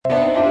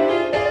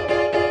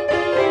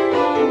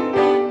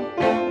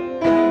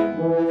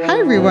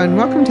everyone.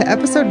 Welcome to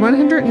episode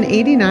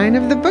 189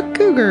 of the Book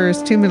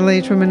Cougars, two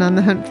middle-aged women on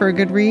the hunt for a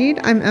good read.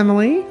 I'm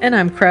Emily. And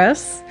I'm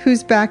Chris.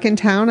 Who's back in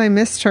town. I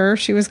missed her.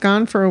 She was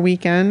gone for a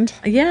weekend.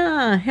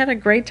 Yeah, had a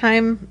great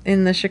time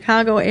in the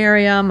Chicago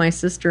area. My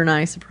sister and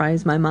I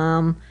surprised my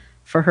mom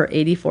for her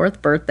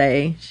 84th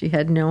birthday. She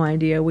had no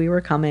idea we were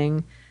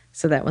coming,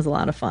 so that was a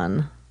lot of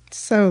fun.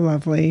 So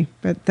lovely,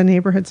 but the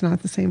neighborhood's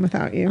not the same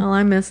without you. Oh,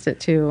 I missed it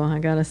too. I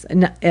gotta say,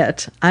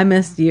 I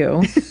missed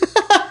you.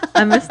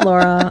 I miss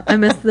Laura. I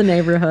miss the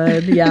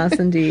neighborhood. Yes,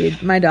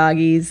 indeed. My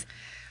doggies.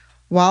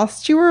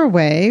 Whilst you were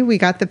away, we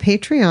got the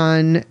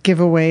Patreon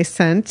giveaway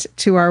sent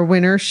to our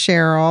winner,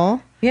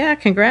 Cheryl. Yeah,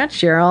 congrats,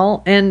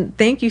 Cheryl. And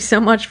thank you so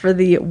much for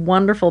the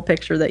wonderful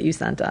picture that you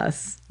sent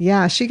us.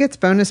 Yeah, she gets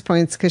bonus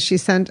points because she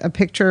sent a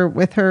picture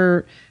with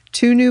her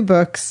 2 new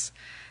books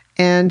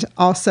and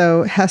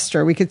also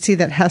HESTER. We could see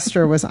that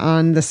HESTER was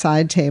on the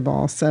side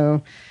table.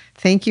 So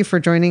thank you for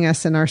joining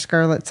us in our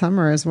Scarlet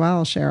Summer as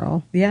well,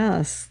 Cheryl.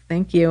 Yes,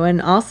 thank you.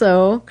 And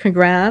also,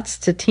 congrats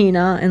to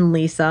Tina and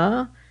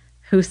Lisa,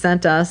 who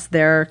sent us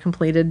their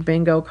completed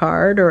bingo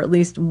card, or at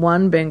least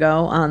one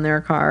bingo on their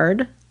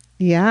card.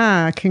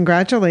 Yeah,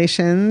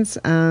 congratulations.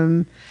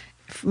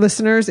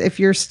 Listeners, if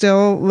you're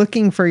still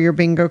looking for your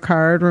bingo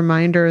card,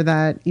 reminder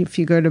that if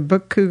you go to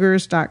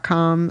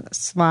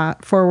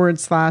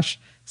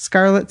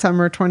bookcougars.com//Scarlet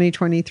Summer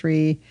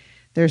 2023,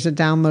 there's a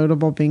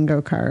downloadable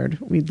bingo card.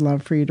 We'd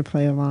love for you to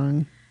play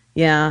along.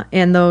 Yeah,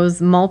 and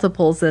those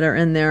multiples that are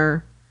in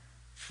there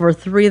for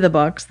 3 of the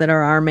books that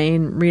are our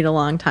main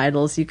read-along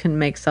titles, you can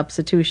make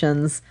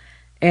substitutions.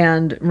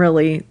 And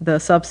really, the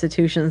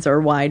substitutions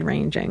are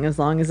wide-ranging as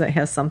long as it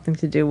has something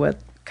to do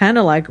with kind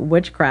of like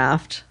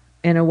witchcraft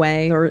in a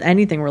way, or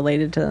anything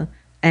related to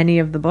any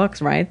of the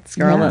books, right?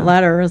 Scarlet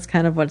Letter is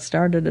kind of what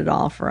started it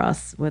all for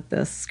us with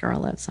this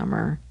Scarlet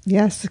Summer.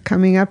 Yes,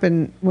 coming up,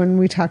 and when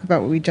we talk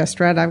about what we just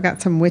read, I've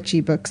got some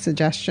witchy book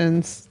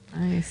suggestions.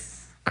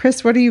 Nice.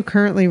 Chris, what are you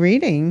currently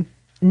reading?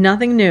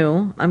 Nothing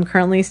new. I'm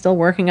currently still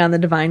working on the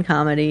Divine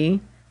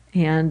Comedy,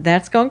 and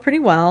that's going pretty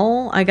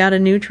well. I got a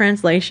new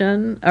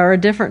translation, or a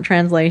different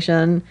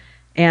translation,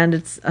 and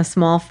it's a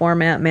small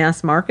format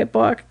mass market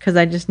book because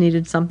I just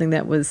needed something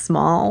that was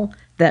small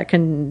that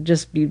can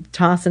just be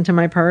tossed into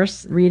my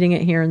purse, reading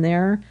it here and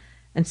there,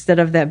 instead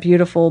of that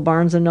beautiful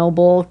Barnes &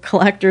 Noble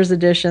collector's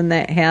edition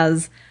that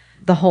has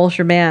the whole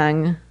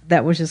shebang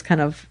that was just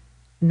kind of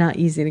not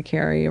easy to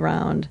carry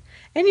around.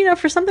 And, you know,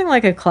 for something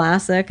like a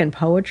classic and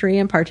poetry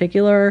in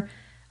particular,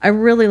 I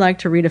really like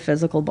to read a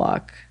physical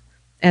book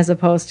as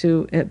opposed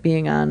to it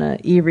being on an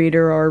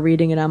e-reader or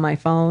reading it on my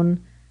phone.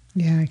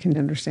 Yeah, I can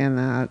understand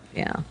that.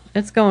 Yeah,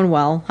 it's going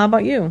well. How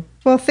about you?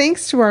 Well,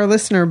 thanks to our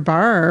listener,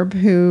 Barb,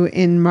 who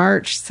in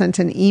March sent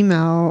an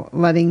email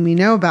letting me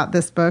know about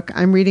this book.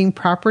 I'm reading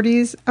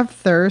Properties of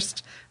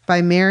Thirst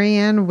by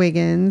Marianne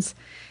Wiggins.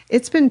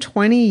 It's been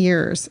 20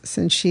 years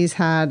since she's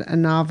had a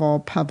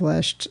novel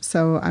published,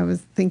 so I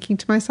was thinking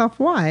to myself,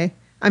 why?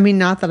 I mean,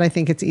 not that I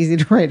think it's easy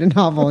to write a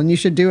novel and you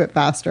should do it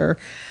faster,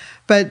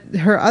 but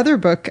her other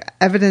book,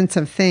 Evidence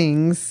of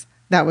Things,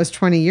 that was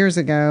 20 years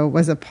ago,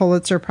 was a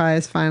Pulitzer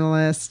Prize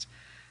finalist.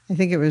 I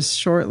think it was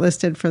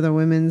shortlisted for the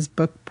Women's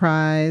Book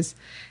Prize.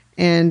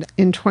 And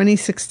in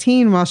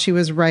 2016, while she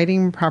was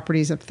writing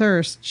Properties of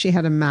Thirst, she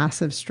had a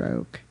massive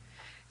stroke.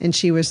 And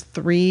she was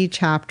 3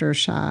 chapters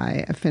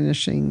shy of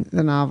finishing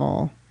the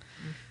novel.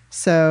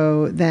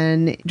 So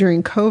then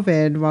during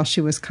COVID, while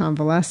she was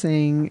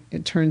convalescing,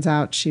 it turns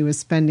out she was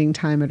spending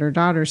time at her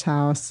daughter's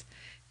house.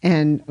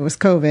 And it was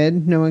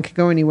COVID. No one could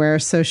go anywhere.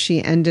 So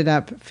she ended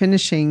up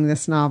finishing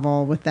this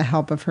novel with the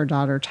help of her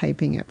daughter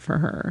typing it for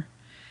her.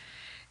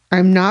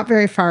 I'm not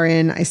very far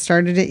in. I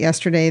started it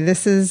yesterday.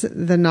 This is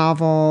the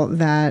novel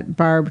that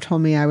Barb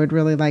told me I would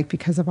really like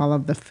because of all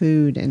of the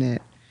food in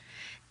it.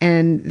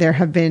 And there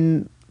have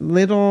been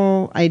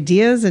little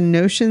ideas and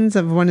notions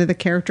of one of the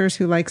characters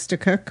who likes to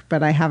cook,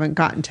 but I haven't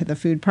gotten to the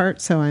food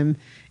part. So I'm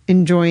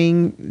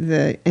enjoying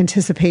the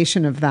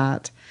anticipation of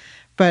that.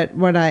 But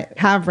what I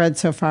have read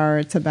so far,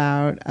 it's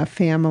about a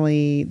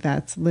family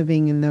that's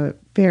living in the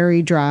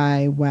very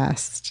dry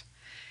West.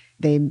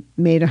 They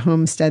made a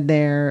homestead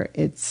there.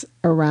 It's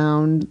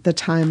around the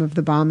time of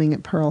the bombing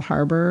at Pearl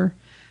Harbor.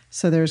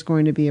 So there's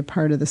going to be a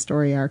part of the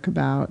story arc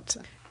about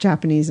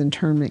Japanese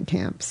internment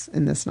camps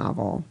in this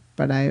novel.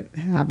 But I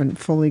haven't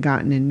fully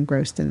gotten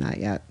engrossed in that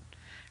yet.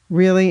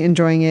 Really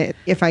enjoying it.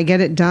 If I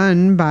get it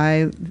done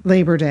by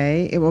Labor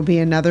Day, it will be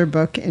another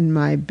book in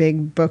my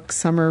big book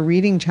summer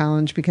reading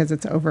challenge because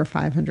it's over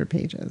 500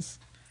 pages.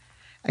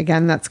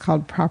 Again, that's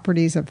called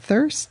Properties of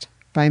Thirst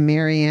by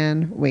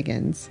Marianne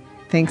Wiggins.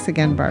 Thanks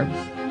again, Barb.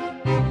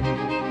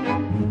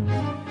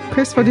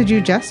 Chris, what did you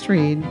just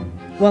read?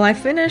 Well, I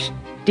finished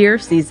Deer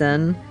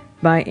Season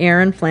by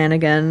Erin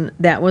Flanagan.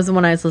 That was the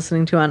one I was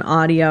listening to on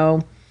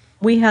audio.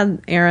 We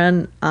had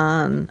Erin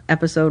on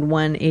episode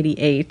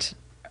 188,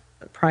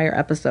 prior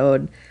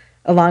episode,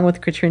 along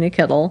with Katrina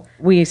Kittle.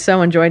 We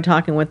so enjoyed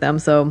talking with them,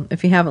 so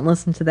if you haven't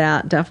listened to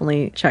that,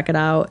 definitely check it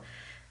out.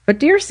 But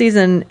Deer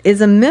Season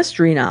is a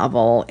mystery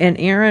novel, and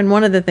Erin,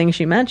 one of the things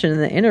she mentioned in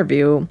the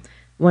interview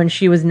when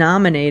she was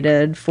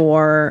nominated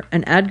for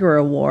an Edgar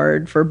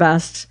Award for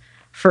Best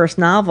First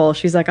Novel.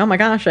 She's like, oh my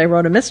gosh, I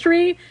wrote a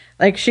mystery?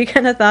 Like, she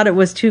kind of thought it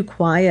was too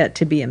quiet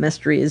to be a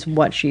mystery, is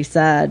what she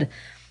said.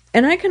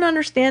 And I can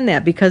understand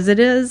that, because it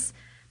is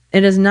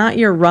not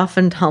your rough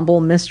and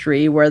tumble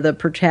mystery where the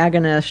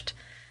protagonist,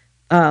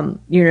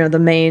 the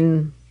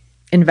main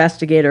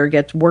investigator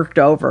gets worked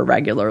over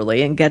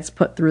regularly and gets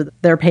put through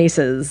their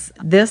paces.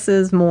 This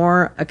is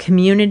more a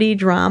community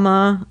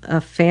drama, a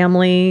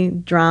family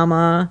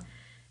drama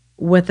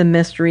with a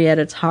mystery at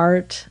its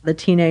heart. The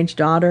teenage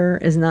daughter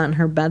is not in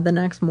her bed the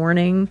next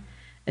morning.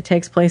 It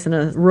takes place in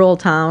a rural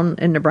town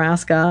in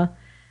Nebraska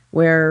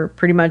where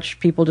pretty much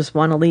people just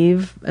want to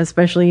leave,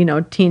 especially,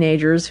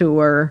 teenagers who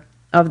were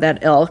of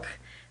that ilk.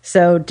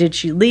 So did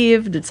she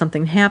leave? Did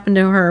something happen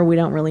to her? We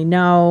don't really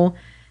know.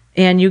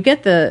 And you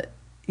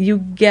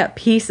get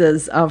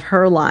pieces of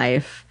her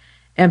life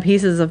and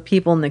pieces of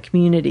people in the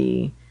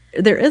community.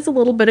 There is a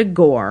little bit of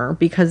gore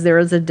because there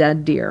is a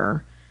dead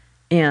deer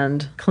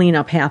and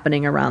cleanup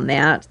happening around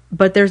that.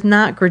 But there's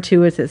not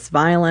gratuitous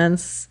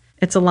violence.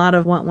 It's a lot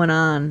of what went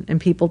on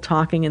and people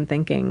talking and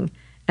thinking.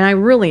 And I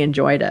really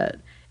enjoyed it.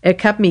 It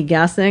kept me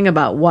guessing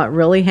about what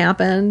really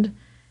happened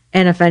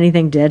and if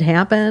anything did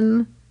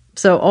happen.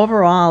 So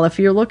overall, if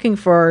you're looking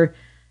for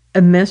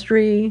a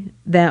mystery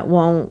that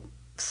won't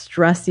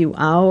stress you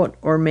out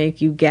or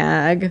make you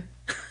gag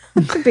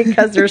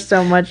because there's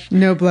so much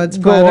no blood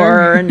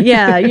splatter, and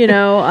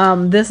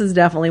this is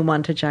definitely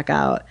one to check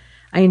out.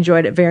 I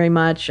enjoyed it very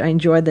much. I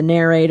enjoyed the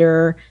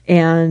narrator,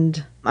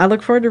 and I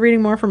look forward to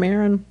reading more from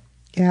Erin.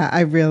 Yeah,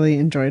 I really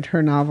enjoyed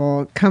her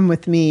novel, Come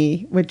With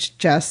Me, which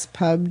just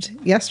pubbed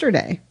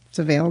yesterday. It's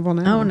available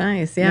now. Oh,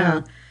 nice.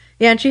 Yeah,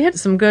 and she had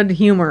some good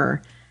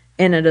humor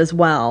in it as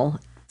well.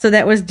 So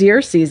that was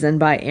Deer Season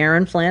by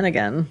Erin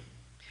Flanagan.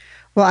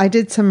 Well, I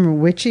did some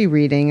witchy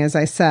reading, as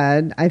I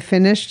said. I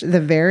finished The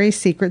Very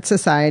Secret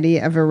Society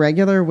of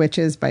Irregular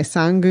Witches by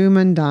Sangu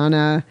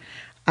Mandanna.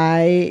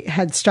 I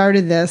had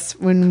started this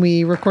when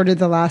we recorded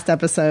the last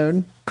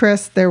episode.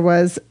 Chris, there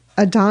was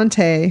a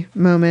Dante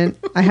moment.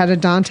 I had a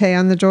Dante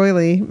on the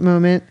doily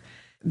moment.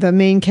 The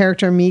main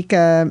character,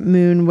 Mika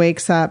Moon,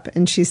 wakes up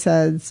and she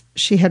says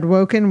she had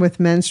woken with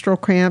menstrual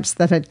cramps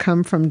that had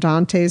come from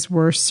Dante's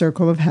worst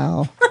circle of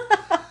hell.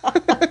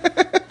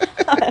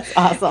 That's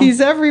awesome.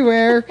 He's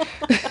everywhere.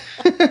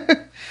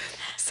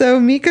 So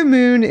Mika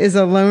Moon is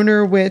a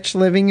loner witch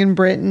living in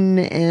Britain,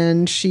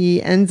 and she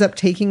ends up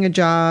taking a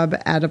job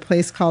at a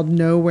place called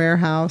Nowhere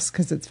House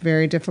because it's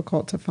very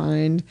difficult to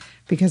find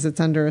because it's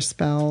under a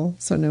spell,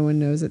 so no one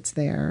knows it's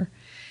there.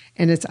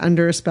 And it's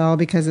under a spell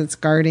because it's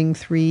guarding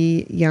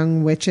 3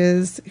 young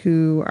witches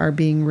who are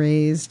being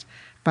raised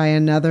by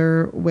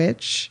another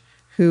witch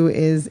who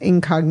is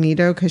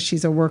incognito because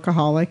she's a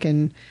workaholic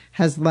and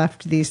has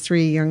left these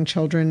 3 young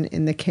children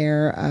in the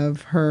care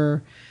of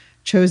her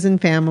chosen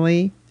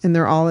family. And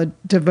they're all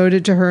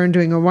devoted to her and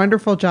doing a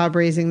wonderful job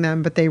raising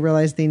them, but they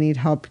realize they need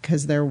help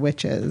because they're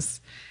witches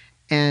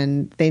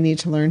and they need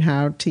to learn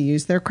how to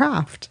use their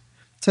craft.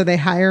 So they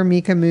hire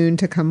Mika Moon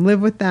to come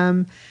live with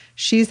them.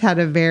 She's had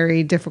a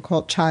very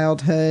difficult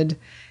childhood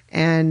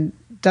and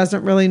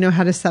doesn't really know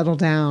how to settle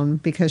down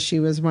because she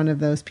was one of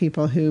those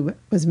people who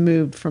was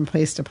moved from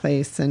place to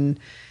place, and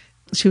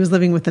she was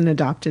living with an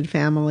adopted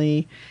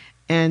family.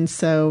 And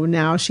so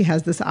now she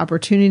has this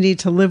opportunity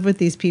to live with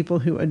these people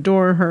who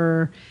adore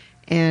her,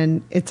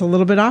 and it's a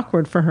little bit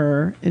awkward for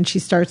her, and she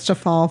starts to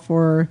fall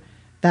for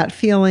that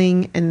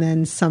feeling, and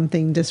then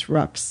something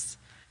disrupts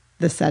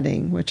the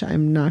setting, which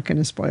I'm not going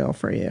to spoil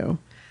for you.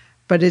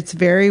 But it's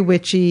very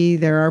witchy.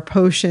 There are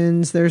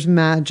potions, there's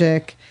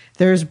magic,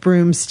 there's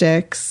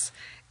broomsticks.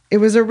 It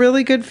was a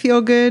really good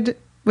feel-good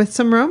with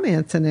some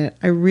romance in it.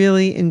 I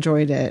really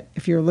enjoyed it.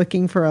 If you're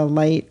looking for a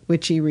light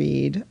witchy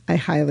read, I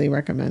highly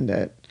recommend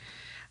it.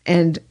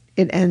 And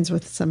it ends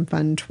with some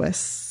fun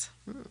twists.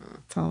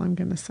 That's all I'm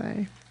going to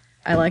say.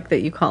 I like that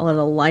you call it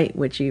a light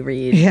witchy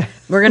read. Yeah.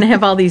 We're going to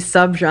have all these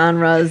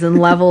subgenres and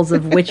levels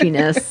of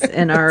witchiness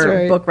in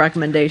our book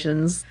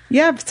recommendations.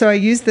 Yeah, so I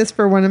used this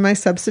for one of my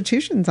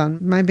substitutions on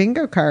my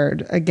bingo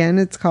card. Again,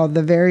 it's called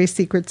The Very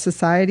Secret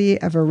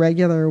Society of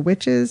Irregular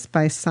Witches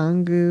by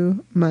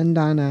Sangu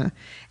Mandanna.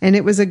 And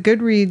it was a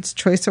Goodreads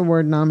Choice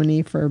Award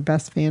nominee for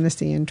Best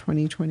Fantasy in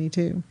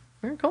 2022.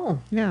 Very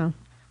cool. Yeah.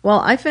 Well,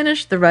 I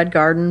finished The Red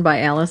Garden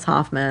by Alice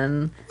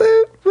Hoffman.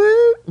 Woot,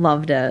 woot.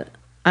 Loved it.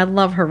 I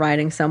love her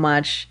writing so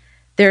much.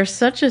 There's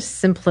such a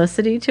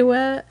simplicity to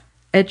it.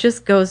 It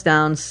just goes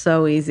down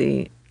so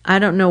easy. I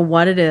don't know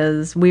what it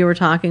is. We were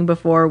talking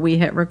before we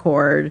hit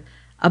record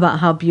about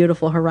how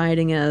beautiful her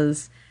writing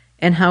is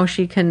and how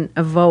she can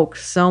evoke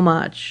so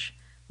much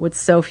with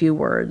so few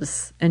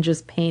words and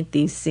just paint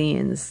these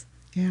scenes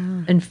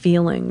and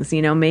feelings,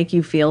 make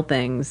you feel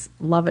things.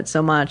 Love it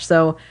so much.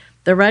 So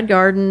The Red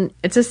Garden,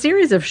 it's a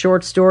series of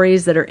short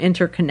stories that are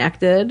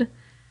interconnected,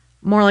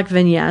 more like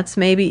vignettes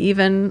maybe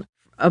even,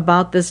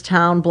 about this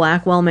town,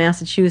 Blackwell,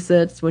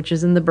 Massachusetts, which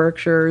is in the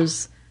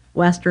Berkshires,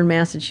 western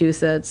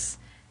Massachusetts.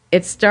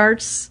 It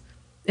starts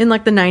in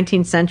like the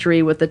 19th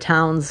century with the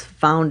town's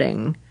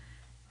founding.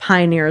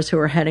 pioneers who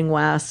are heading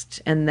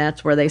west, and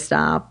that's where they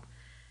stop.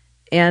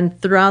 And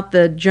throughout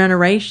the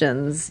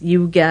generations,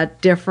 you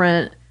get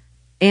different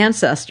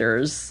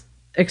ancestors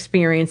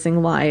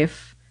experiencing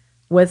life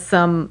with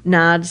some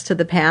nods to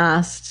the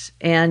past,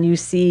 and you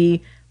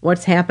see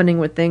what's happening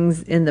with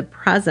things in the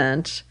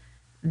present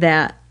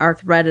that are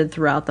threaded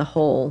throughout the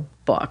whole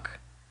book.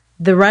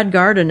 The Red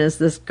Garden is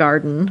this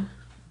garden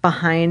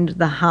behind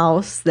the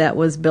house that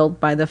was built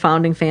by the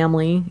founding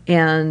family,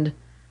 and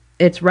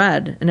it's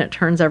red, and it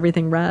turns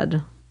everything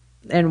red.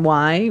 And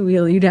why?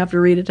 Well, you'd have to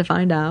read it to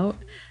find out.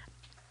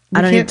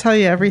 I can't tell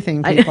you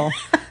everything, people.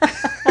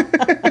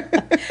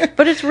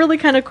 But it's really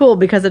kind of cool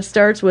because it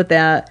starts with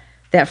that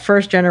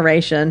first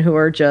generation who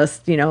are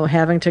just,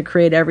 having to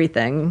create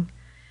everything.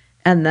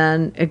 And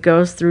then it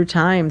goes through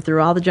time,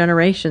 through all the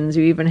generations.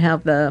 You even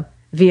have the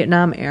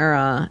Vietnam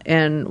era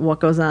and what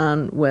goes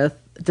on with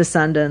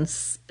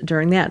descendants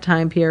during that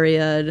time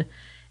period.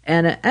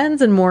 And it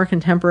ends in more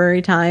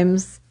contemporary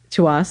times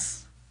to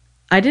us.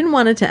 I didn't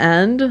want it to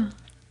end,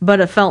 but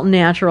it felt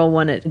natural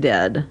when it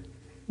did.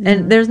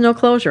 And there's no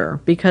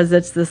closure because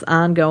it's this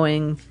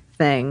ongoing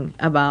thing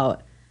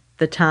about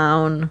the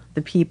town,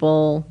 the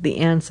people, the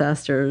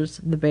ancestors,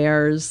 the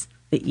bears,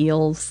 the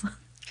eels.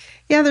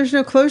 Yeah, there's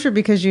no closure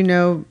because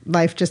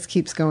life just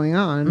keeps going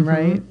on,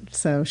 right?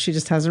 So she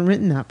just hasn't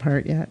written that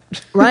part yet.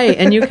 Right.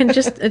 And you can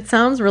it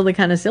sounds really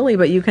kind of silly,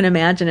 but you can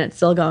imagine it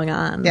still going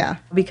on. Yeah.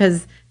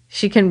 Because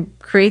she can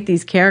create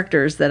these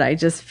characters that I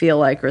just feel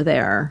like are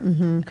there.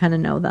 Kind of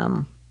know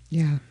them.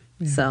 Yeah.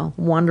 So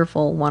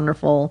wonderful,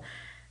 wonderful.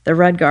 The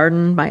Red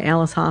Garden by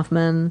Alice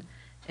Hoffman.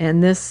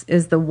 And this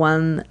is the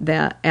one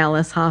that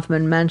Alice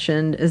Hoffman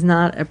mentioned is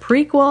not a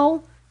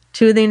prequel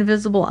to The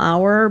Invisible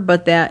Hour,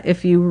 but that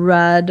if you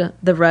read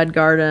The Red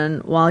Garden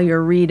while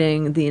you're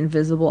reading The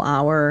Invisible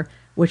Hour,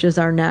 which is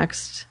our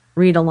next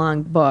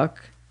read-along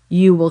book,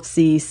 you will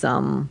see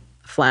some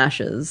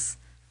flashes.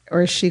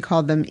 Or as she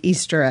called them,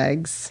 Easter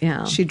eggs.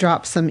 Yeah. She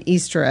dropped some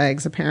Easter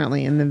eggs,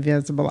 apparently, in The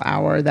Invisible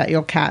Hour that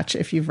you'll catch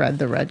if you've read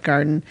The Red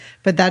Garden.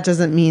 But that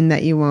doesn't mean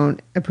that you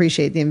won't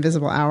appreciate The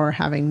Invisible Hour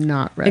having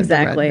not read The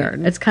Red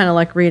Garden. It's kind of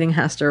like reading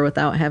Hester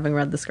without having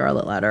read The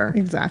Scarlet Letter.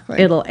 Exactly.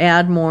 It'll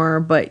add more,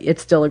 but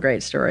it's still a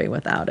great story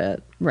without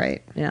it.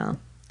 Right. Yeah.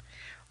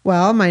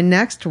 Well, my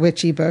next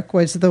witchy book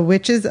was The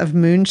Witches of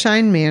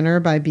Moonshine Manor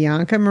by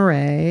Bianca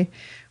Marais.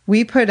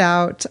 We put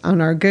out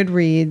on our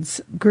Goodreads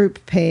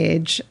group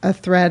page a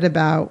thread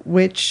about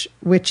which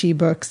witchy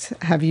books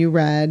have you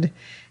read,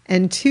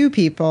 and 2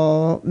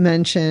 people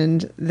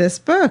mentioned this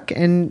book.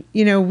 And,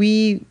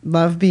 we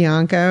love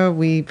Bianca.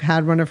 We've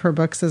had one of her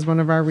books as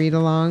one of our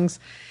read-alongs.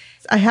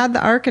 I had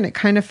the Ark and it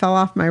kind of fell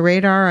off my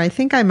radar. I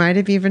think I might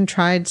have even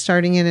tried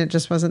starting it. It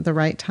just wasn't the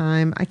right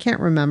time. I can't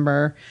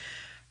remember.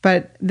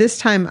 But this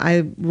time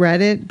I read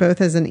it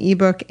both as an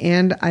ebook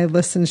and I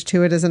listened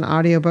to it as an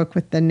audiobook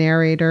with the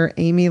narrator,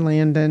 Amy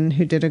Landon,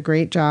 who did a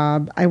great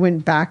job. I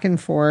went back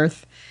and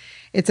forth.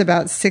 It's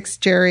about 6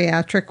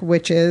 geriatric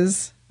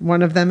witches.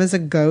 One of them is a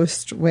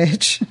ghost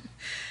witch.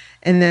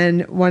 And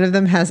then one of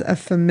them has a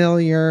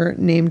familiar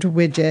named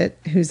Widget,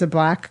 who's a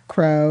black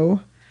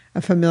crow.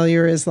 A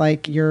familiar is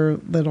like your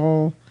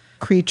little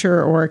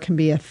creature, or it can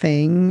be a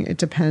thing. It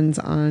depends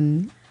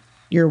on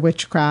your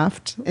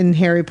witchcraft. In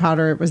Harry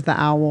Potter, it was the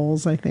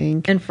owls, I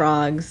think. And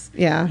frogs.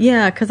 Yeah.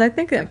 Yeah, because I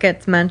think that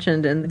gets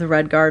mentioned in The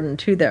Red Garden,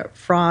 too, that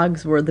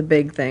frogs were the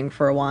big thing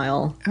for a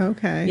while.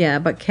 Okay. Yeah,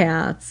 but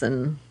cats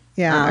and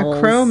owls. A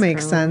crow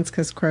makes sense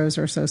because crows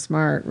are so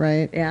smart,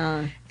 right?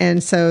 Yeah.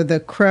 And so the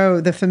crow,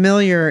 the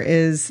familiar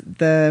is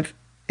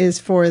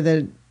for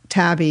the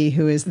tabby,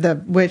 who is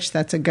the witch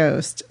that's a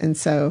ghost. And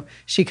so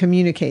she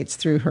communicates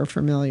through her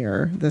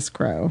familiar, this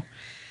crow.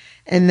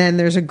 And then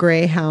there's a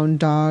greyhound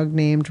dog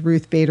named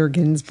Ruth Bader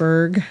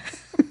Ginsburg.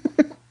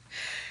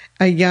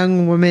 A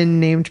young woman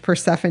named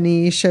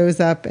Persephone shows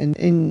up, and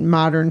in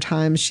modern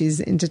times she's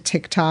into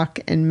TikTok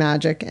and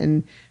magic,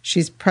 and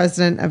she's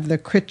president of the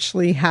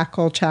Critchley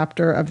Hackle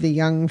chapter of the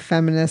Young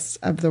Feminists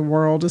of the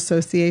World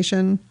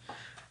Association.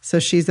 So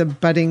she's a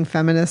budding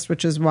feminist,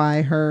 which is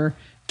why her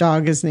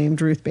dog is named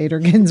Ruth Bader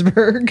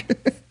Ginsburg.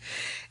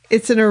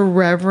 It's an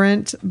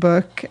irreverent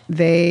book.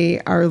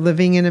 They are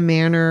living in a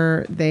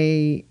manor.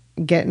 They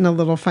get in a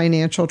little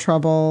financial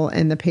trouble,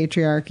 and the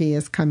patriarchy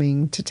is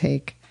coming to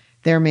take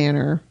their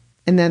manor.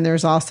 And then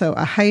there's also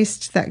a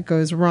heist that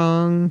goes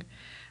wrong.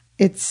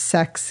 It's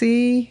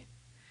sexy.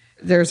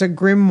 There's a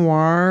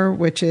grimoire,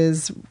 which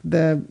is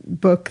the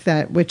book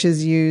that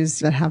witches use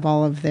that have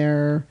all of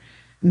their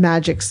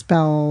magic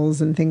spells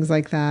and things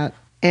like that.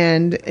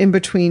 And in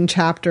between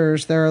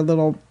chapters, there are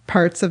little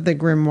parts of the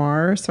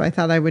grimoire. So I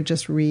thought I would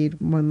just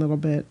read one little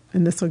bit,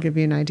 and this will give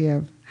you an idea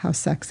of how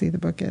sexy the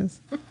book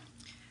is.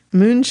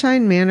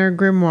 Moonshine Manor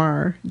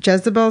Grimoire,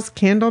 Jezebel's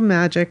Candle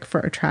Magic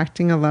for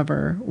Attracting a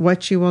Lover,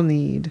 What You Will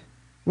Need.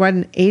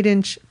 1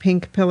 8-inch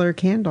pink pillar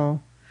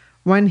candle,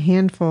 1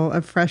 handful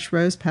of fresh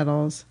rose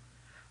petals,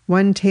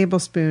 1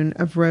 tablespoon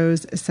of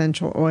rose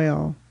essential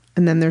oil.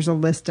 And then there's a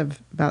list of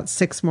about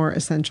 6 more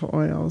essential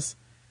oils.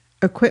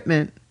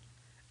 Equipment,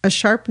 a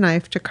sharp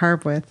knife to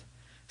carve with,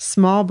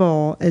 Small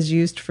bowl is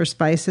used for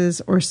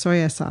spices or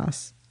soya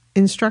sauce.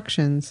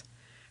 Instructions.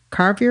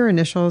 Carve your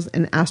initials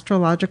and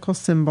astrological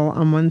symbol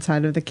on one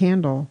side of the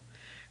candle.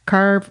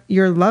 Carve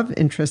your love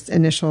interest's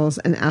initials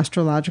and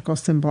astrological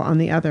symbol on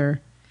the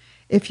other.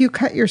 If you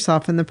cut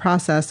yourself in the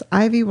process,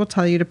 Ivy will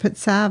tell you to put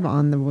salve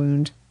on the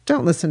wound.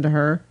 Don't listen to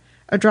her.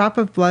 A drop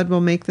of blood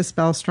will make the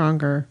spell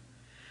stronger.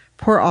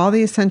 Pour all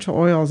the essential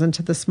oils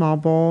into the small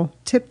bowl.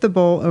 Tip the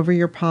bowl over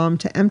your palm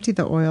to empty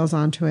the oils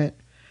onto it.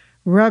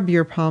 Rub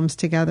your palms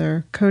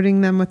together,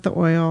 coating them with the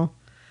oil.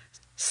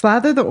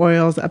 Slather the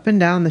oils up and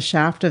down the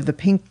shaft of the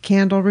pink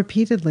candle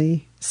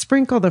repeatedly.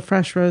 Sprinkle the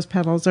fresh rose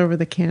petals over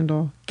the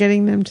candle,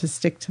 getting them to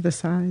stick to the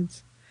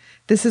sides.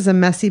 This is a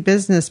messy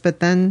business, but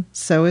then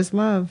so is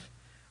love.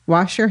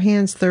 Wash your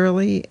hands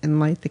thoroughly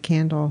and light the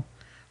candle.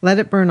 Let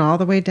it burn all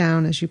the way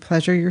down as you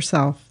pleasure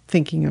yourself,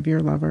 thinking of your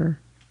lover.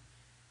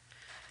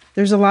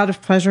 There's a lot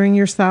of pleasuring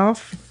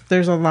yourself.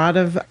 There's a lot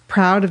of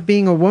proud of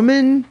being a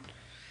woman.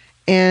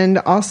 And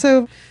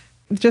also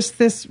just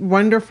this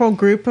wonderful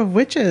group of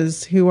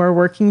witches who are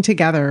working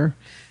together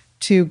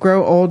to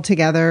grow old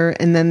together.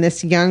 And then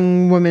this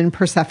young woman,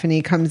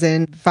 Persephone, comes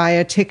in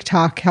via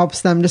TikTok,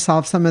 helps them to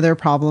solve some of their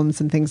problems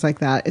and things like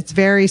that. It's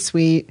very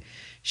sweet.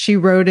 She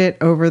wrote it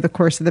over the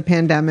course of the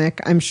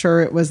pandemic. I'm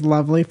sure it was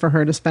lovely for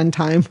her to spend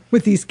time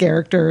with these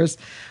characters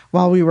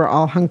while we were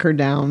all hunkered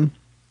down.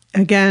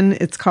 Again,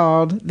 it's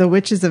called The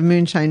Witches of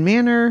Moonshine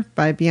Manor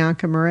by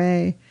Bianca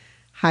Marais.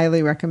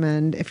 Highly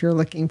recommend if you're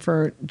looking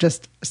for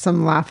just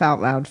some laugh out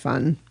loud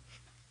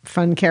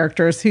fun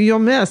characters who you'll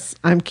miss.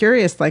 I'm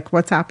curious, like,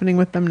 what's happening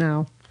with them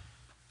now?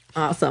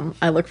 Awesome.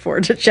 I look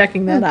forward to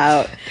checking that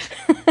out.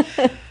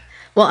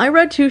 Well, I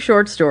read 2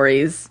 short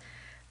stories.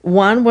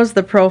 One was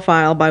The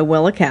Profile by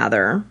Willa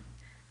Cather,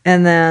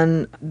 and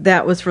then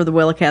that was for the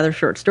Willa Cather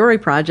Short Story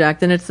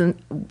Project, and it's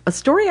a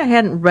story I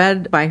hadn't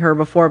read by her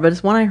before, but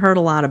it's one I heard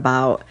a lot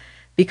about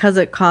because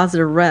it caused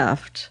a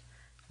rift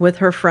with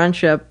her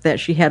friendship that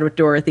she had with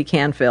Dorothy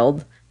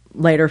Canfield,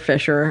 later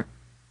Fisher.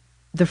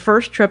 The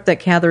first trip that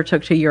Cather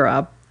took to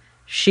Europe,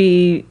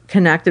 she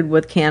connected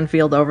with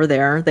Canfield over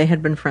there. They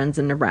had been friends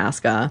in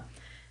Nebraska.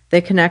 They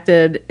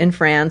connected in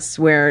France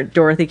where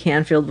Dorothy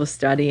Canfield was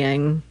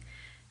studying,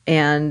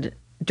 and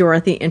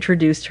Dorothy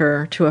introduced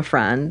her to a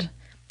friend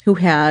who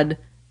had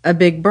a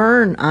big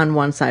burn on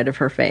one side of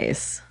her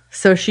face.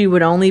 So she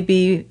would only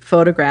be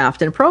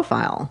photographed in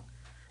profile.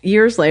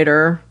 Years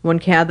later, when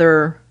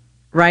Cather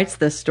writes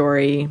this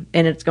story,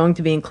 and it's going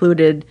to be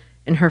included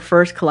in her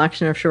first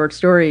collection of short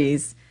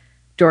stories,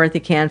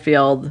 Dorothy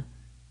Canfield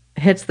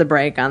hits the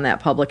brake on that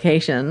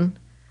publication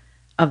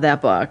of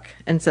that book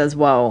and says,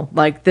 whoa,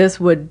 like this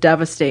would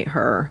devastate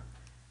her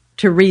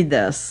to read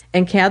this.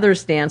 And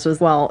Cather's stance was,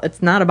 well,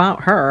 it's not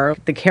about her.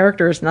 The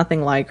character is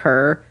nothing like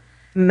her.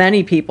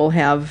 Many people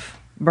have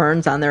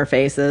burns on their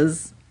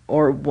faces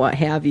or what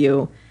have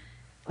you.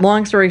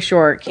 Long story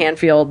short,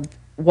 Canfield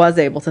was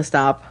able to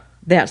stop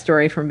that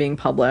story from being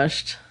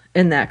published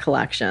in that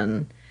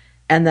collection.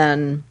 And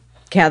then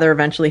Cather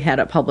eventually had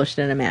it published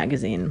in a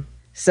magazine.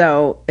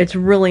 So it's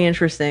really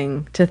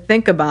interesting to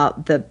think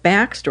about the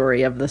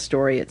backstory of the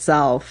story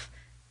itself.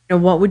 You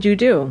know, what would you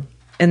do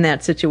in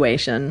that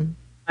situation?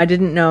 I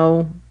didn't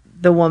know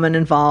the woman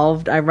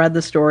involved. I read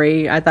the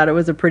story. I thought it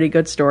was a pretty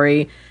good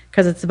story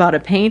because it's about a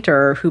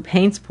painter who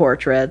paints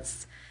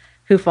portraits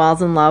who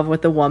falls in love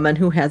with a woman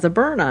who has a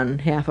burn on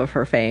half of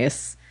her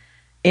face.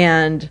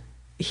 And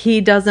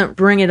he doesn't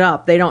bring it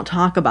up. They don't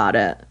talk about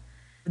it.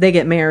 They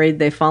get married.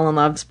 They fall in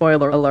love.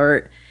 Spoiler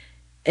alert.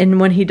 And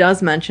when he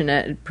does mention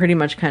it, it pretty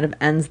much kind of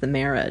ends the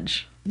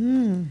marriage.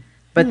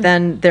 But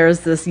then there's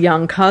this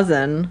young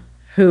cousin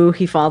who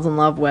he falls in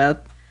love with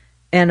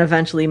and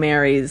eventually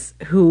marries,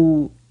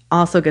 who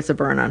also gets a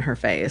burn on her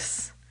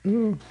face.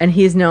 And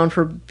he's known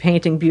for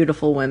painting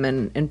beautiful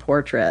women in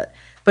portrait.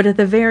 But at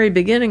the very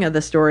beginning of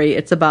the story,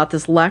 it's about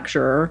this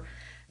lecture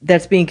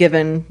that's being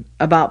given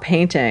about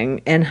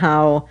painting and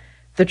how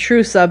the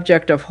true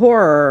subject of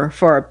horror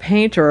for a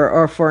painter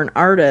or for an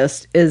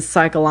artist is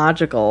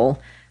psychological.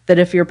 That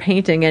if you're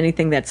painting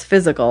anything that's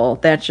physical,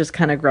 that's just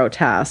kind of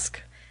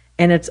grotesque.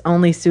 And it's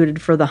only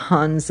suited for the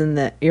Huns and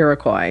the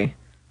Iroquois.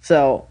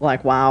 So,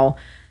 like, wow.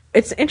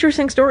 It's an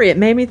interesting story. It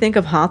made me think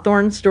of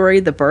Hawthorne's story,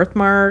 The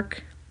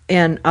Birthmark,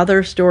 and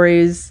other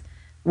stories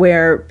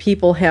where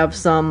people have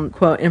some,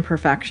 quote,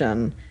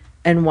 imperfection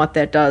and what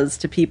that does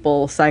to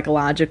people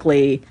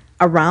psychologically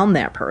around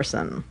that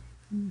person.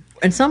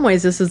 In some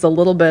ways, this is a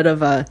little bit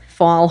of a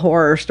fall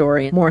horror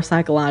story, more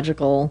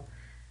psychological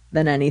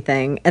than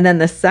anything. And then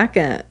the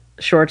second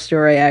short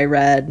story I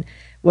read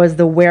was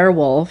The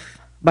Wehrwolf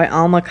by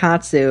Alma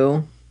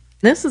Katsu.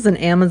 This is an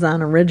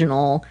Amazon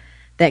original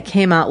that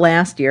came out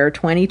last year,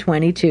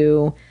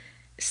 2022,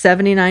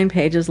 79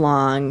 pages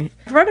long.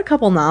 I've read a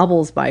couple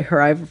novels by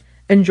her. I've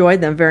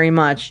enjoyed them very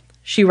much.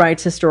 She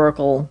writes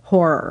historical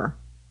horror,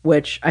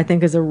 which I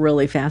think is a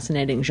really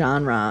fascinating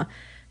genre,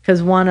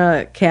 because one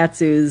of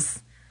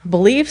Katsu's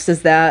beliefs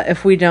is that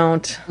if we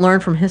don't learn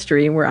from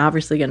history, we're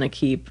obviously going to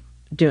keep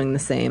doing the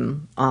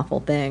same awful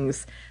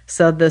things.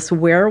 So this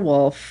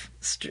Wehrwolf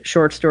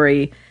short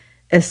story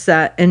is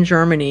set in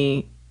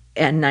Germany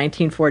in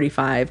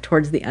 1945,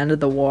 towards the end of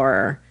the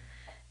war.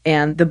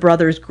 And the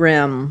Brothers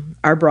Grimm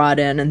are brought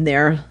in, and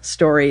their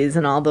stories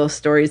and all those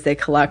stories they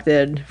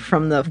collected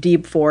from the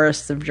deep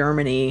forests of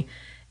Germany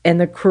and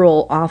the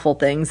cruel, awful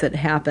things that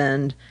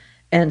happened,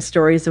 and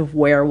stories of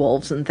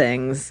werewolves and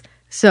things.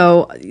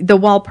 So the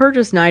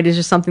Walpurgis Night is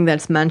just something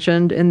that's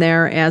mentioned in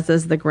there, as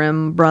is the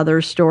Grimm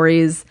brothers'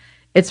 stories.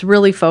 It's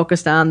really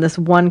focused on this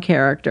one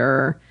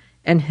character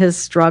and his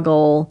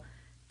struggle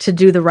to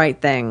do the right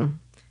thing.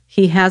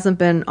 He hasn't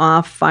been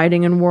off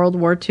fighting in World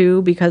War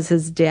II because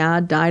his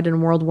dad died in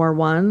World War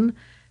I.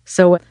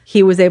 So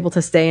he was able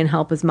to stay and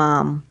help his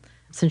mom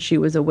since she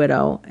was a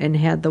widow and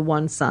had the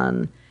one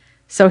son.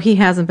 So he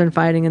hasn't been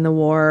fighting in the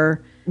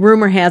war.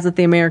 Rumor has it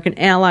the American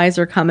allies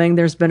are coming.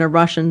 There's been a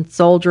Russian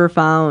soldier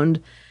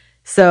found.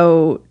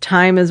 So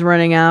time is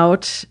running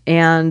out,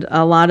 and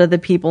a lot of the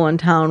people in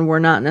town were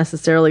not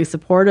necessarily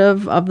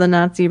supportive of the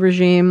Nazi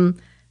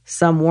regime.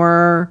 Some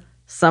were.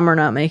 Some are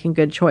not making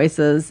good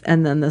choices,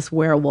 and then this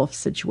werewolf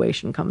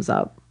situation comes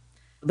up.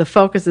 The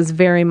focus is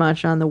very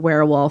much on the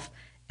werewolf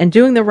and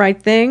doing the right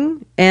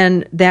thing,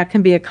 and that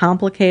can be a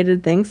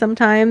complicated thing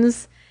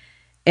sometimes.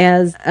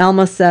 As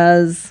Alma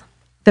says,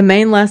 the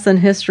main lesson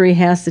history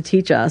has to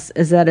teach us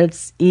is that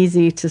it's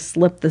easy to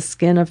slip the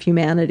skin of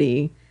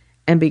humanity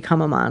and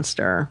become a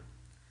monster.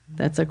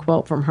 That's a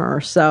quote from her.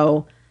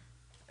 So,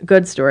 a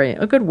good story,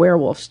 a good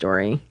werewolf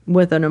story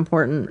with an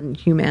important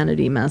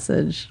humanity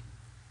message.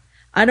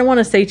 I don't want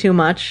to say too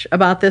much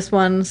about this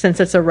one since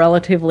it's a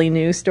relatively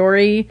new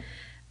story.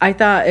 I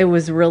thought it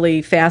was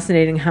really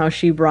fascinating how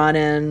she brought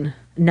in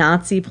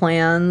Nazi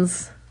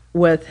plans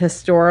with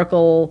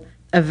historical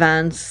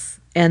events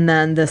and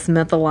then this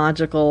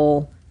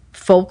mythological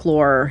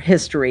folklore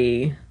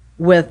history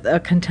with a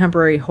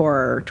contemporary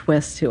horror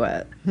twist to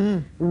it.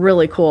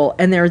 Really cool.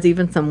 And there's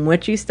even some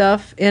witchy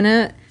stuff in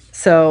it.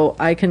 So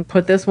I can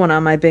put this one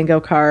on my bingo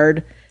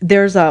card.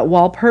 There's a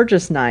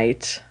Walpurgis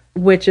Night,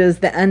 which is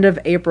the end of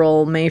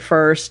April, May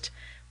 1st,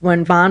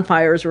 when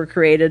bonfires were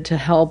created to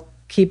help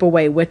keep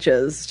away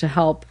witches, to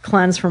help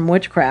cleanse from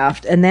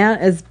witchcraft. And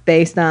that is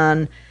based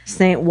on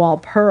Saint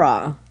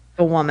Walpurga,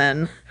 a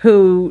woman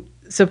who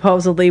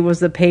supposedly was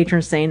the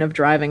patron saint of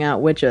driving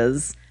out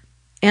witches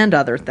and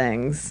other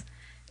things.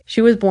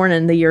 She was born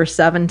in the year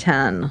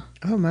 710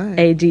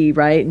 AD,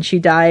 right? And she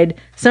died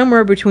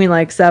somewhere between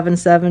like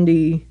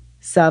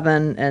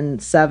 777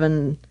 and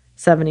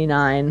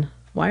 779.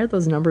 Why are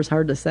those numbers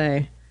hard to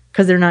say?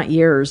 Because they're not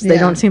years. They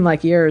don't seem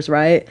like years,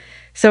 right?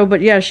 So,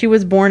 but yeah, she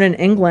was born in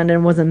England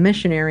and was a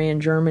missionary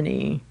in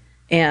Germany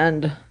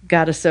and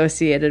got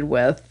associated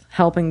with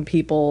helping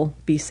people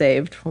be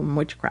saved from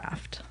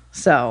witchcraft.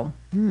 So,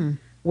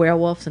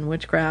 werewolves and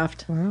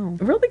witchcraft. Wow.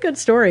 A really good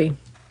story.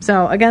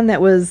 So, again,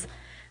 that was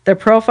The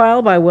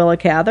Profile by Willa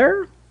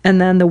Cather and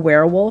then The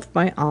Werewolf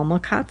by Alma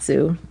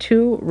Katsu.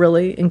 Two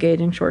really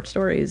engaging short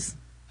stories.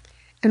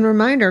 And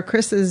reminder,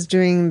 Chris is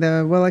doing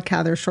the Willa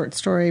Cather short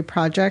story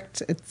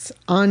project. It's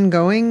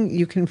ongoing.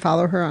 You can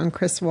follow her on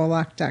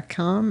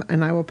chriswolak.com,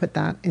 and I will put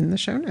that in the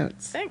show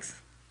notes. Thanks.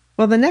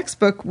 Well, the next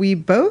book we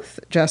both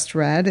just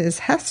read is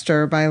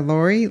HESTER by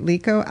Laurie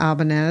Lico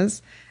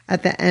Albanese.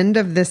 At the end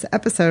of this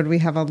episode, we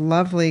have a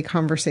lovely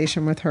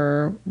conversation with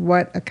her.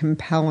 What a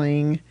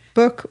compelling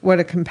book, what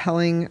a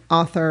compelling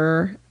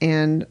author,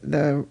 and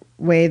the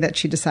way that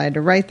she decided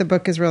to write the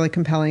book is really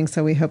compelling,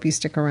 so we hope you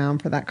stick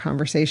around for that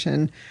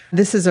conversation.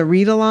 This is a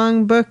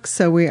read-along book,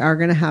 so we are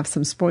going to have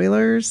some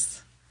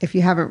spoilers. If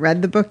you haven't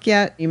read the book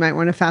yet, you might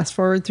want to fast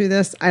forward through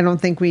this. I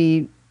don't think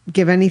we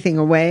give anything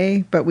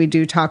away, but we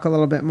do talk a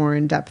little bit more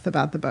in depth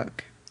about the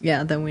book.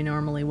 Yeah, than we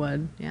normally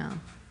would, yeah.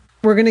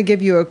 We're going to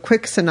give you a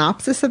quick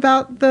synopsis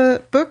about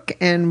the book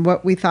and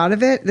what we thought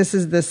of it. This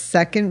is the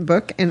second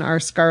book in our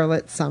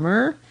Scarlet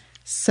Summer.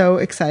 So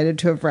excited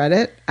to have read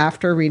it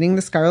after reading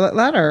The Scarlet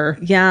Letter.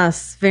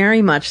 Yes,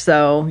 very much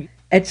so.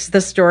 It's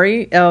the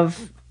story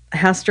of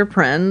Hester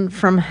Prynne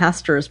from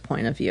Hester's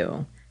point of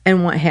view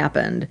and what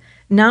happened.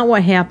 Not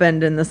what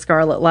happened in The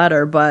Scarlet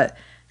Letter, but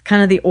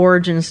kind of the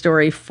origin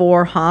story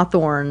for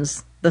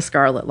Hawthorne's The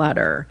Scarlet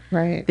Letter.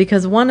 Right.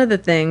 Because one of the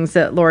things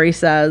that Laurie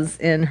says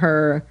in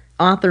her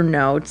author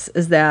notes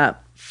is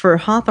that for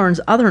Hawthorne's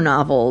other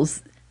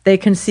novels, they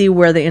can see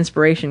where the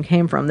inspiration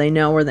came from. They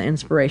know where the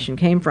inspiration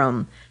came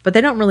from, but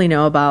they don't really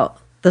know about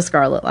The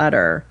Scarlet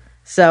Letter.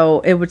 So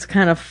it was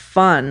kind of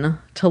fun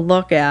to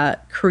look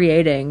at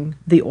creating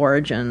the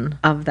origin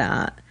of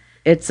that.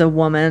 It's a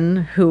woman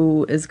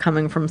who is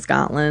coming from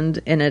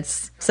Scotland, and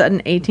it's set in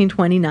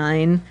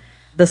 1829.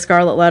 The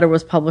Scarlet Letter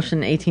was published in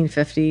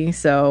 1850,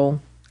 so...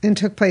 And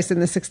took place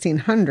in the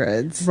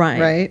 1600s,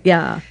 right?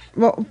 Yeah.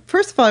 Well,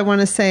 first of all, I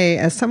want to say,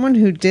 as someone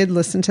who did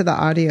listen to the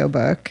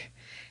audiobook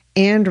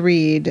and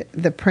read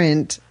the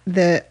print,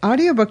 the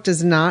audiobook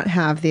does not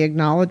have the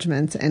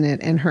acknowledgments in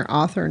it and her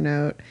author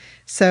note.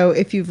 So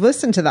if you've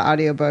listened to the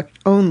audiobook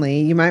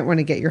only, you might want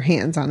to get your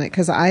hands on it,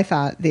 because I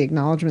thought the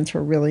acknowledgments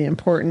were really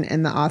important,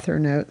 and the author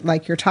note,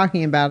 like you're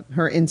talking about,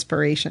 her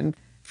inspiration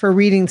for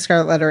reading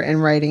Scarlet Letter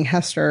and writing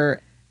HESTER.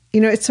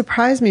 it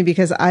surprised me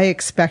because I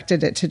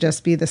expected it to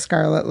just be the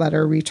Scarlet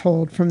Letter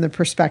retold from the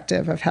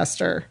perspective of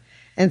Hester.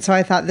 And so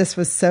I thought this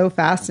was so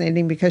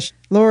fascinating because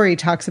Laurie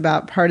talks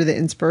about part of the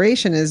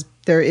inspiration is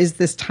there is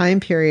this time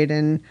period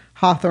in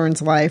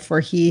Hawthorne's life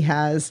where he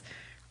has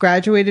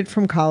graduated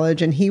from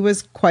college and he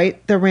was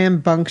quite the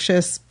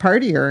rambunctious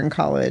partier in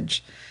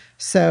college.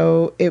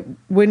 So it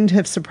wouldn't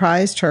have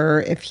surprised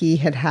her if he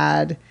had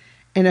had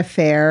an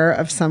affair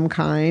of some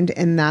kind,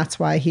 and that's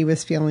why he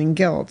was feeling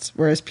guilt.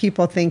 Whereas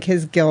people think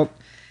his guilt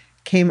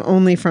came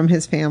only from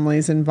his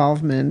family's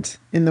involvement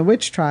in the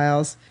witch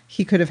trials,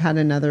 he could have had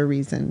another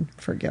reason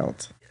for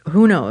guilt.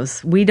 Who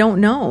knows? We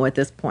don't know at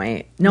this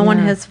point. No one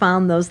has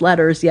found those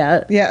letters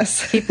yet.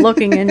 Yes. Keep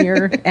looking in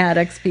your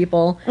attics,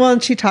 people. Well,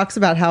 and she talks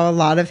about how a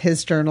lot of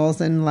his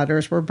journals and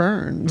letters were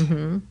burned.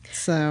 Mm-hmm.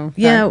 So,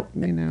 yeah.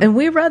 And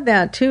we read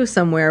that too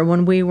somewhere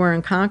when we were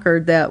in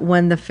Concord, that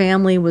when the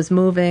family was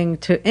moving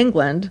to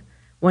England,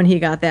 when he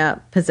got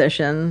that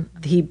position,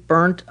 he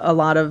burnt a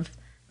lot of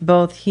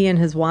both he and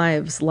his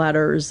wife's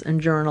letters and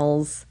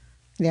journals.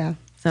 Yeah.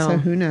 So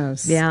who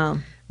knows? Yeah.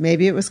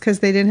 Maybe it was because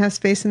they didn't have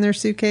space in their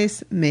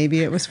suitcase.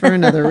 Maybe it was for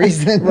another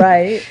reason.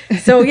 Right.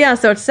 So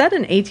it's set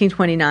in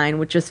 1829,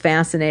 which is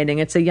fascinating.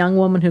 It's a young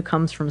woman who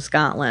comes from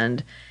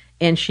Scotland,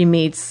 and she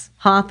meets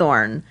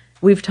Hawthorne.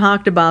 We've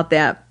talked about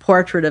that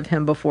portrait of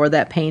him before,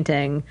 that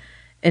painting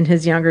in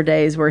his younger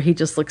days where he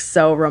just looks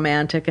so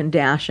romantic and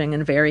dashing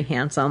and very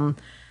handsome.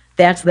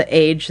 That's the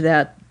age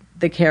that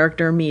the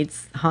character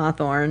meets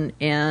Hawthorne.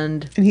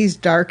 And he's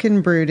dark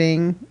and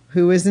brooding.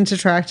 Who isn't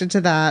attracted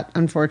to that,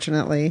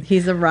 unfortunately?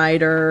 He's a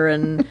writer,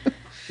 and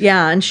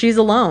and she's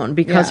alone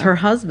because her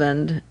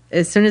husband,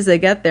 as soon as they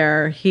get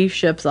there, he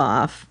ships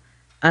off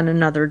on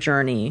another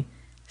journey.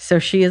 So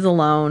she is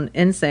alone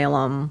in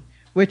Salem.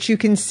 Which you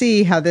can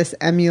see how this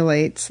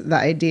emulates the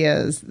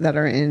ideas that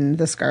are in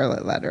the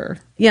Scarlet Letter.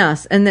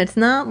 Yes, and it's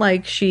not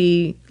like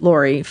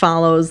Laurie,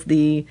 follows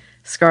the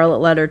Scarlet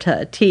Letter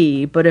to a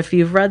T, but if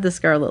you've read the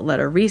Scarlet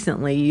Letter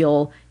recently,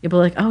 you'll be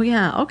like, oh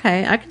yeah,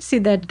 okay, I can see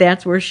that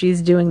that's where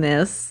she's doing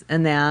this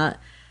and that.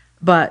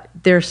 But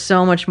there's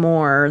so much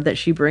more that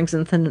she brings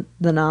into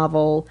the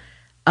novel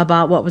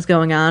about what was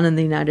going on in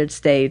the United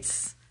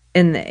States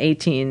in the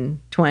 1820s,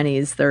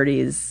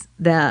 30s,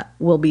 that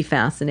will be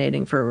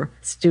fascinating for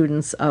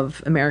students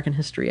of American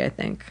history, I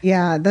think.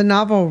 Yeah, the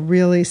novel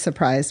really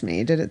surprised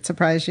me. Did it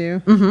surprise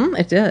you? Mm-hmm,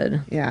 it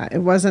did. Yeah, it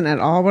wasn't at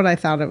all what I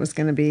thought it was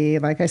going to be.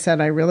 Like I said,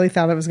 I really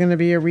thought it was going to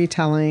be a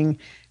retelling.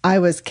 I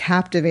was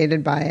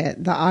captivated by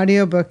it. The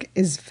audiobook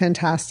is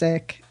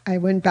fantastic. I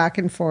went back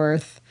and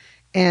forth,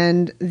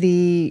 and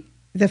the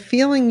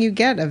feeling you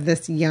get of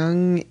this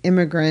young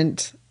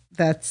immigrant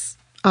that's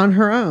on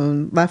her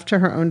own, left to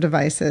her own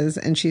devices,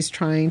 and she's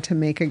trying to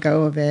make a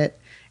go of it.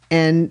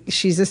 And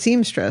she's a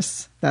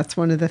seamstress. That's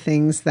one of the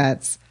things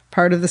that's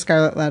part of the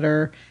Scarlet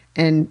Letter.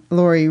 And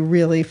Laurie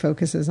really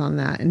focuses on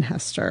that in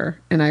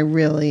Hester. And I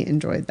really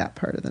enjoyed that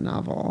part of the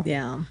novel.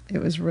 Yeah.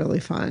 It was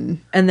really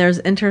fun. And there's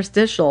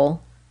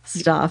interstitial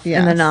stuff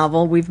in the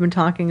novel. We've been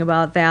talking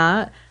about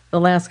that the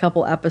last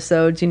couple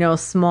episodes,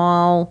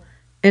 small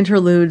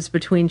interludes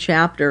between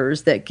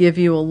chapters that give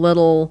you a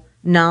little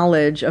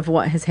knowledge of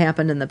what has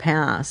happened in the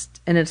past.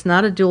 And it's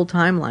not a dual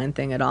timeline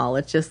thing at all.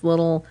 It's just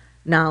little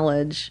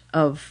knowledge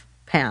of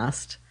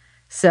past.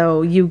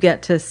 So you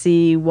get to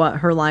see what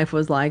her life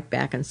was like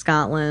back in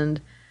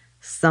Scotland,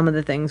 some of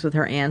the things with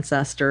her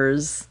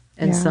ancestors,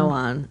 and so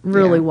on.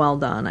 Really well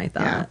done, I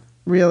thought. Yeah,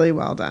 really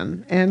well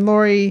done. And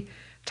Laurie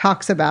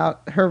talks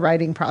about her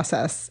writing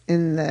process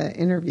in the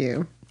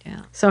interview.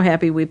 Yeah. So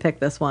happy we picked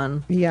this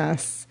one.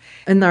 Yes.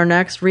 In our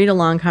next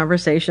read-along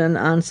conversation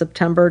on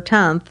September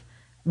 10th,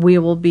 we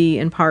will be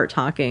in part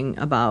talking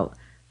about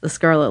the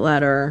Scarlet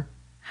Letter,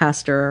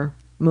 Hester,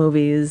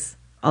 movies,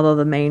 although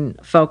the main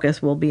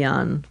focus will be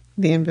on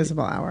The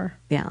Invisible Hour.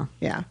 Yeah.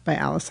 Yeah, by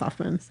Alice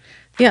Hoffman.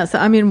 Yeah,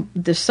 so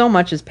there's so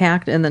much is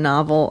packed in the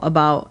novel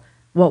about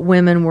what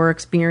women were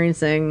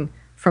experiencing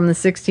from the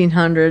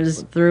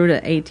 1600s through to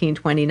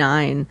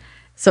 1829.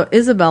 So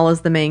Isobel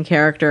is the main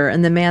character,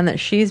 and the man that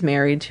she's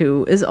married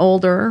to is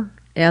older,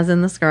 as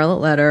in the Scarlet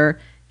Letter.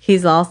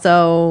 He's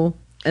also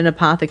an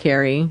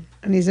apothecary.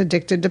 And he's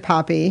addicted to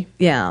poppy.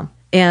 Yeah.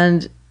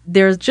 And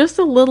there's just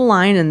a little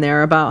line in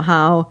there about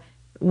how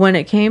when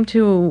it came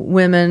to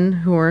women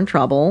who were in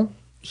trouble,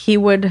 he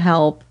would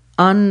help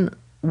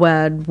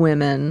unwed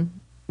women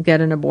get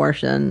an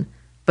abortion,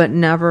 but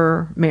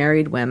never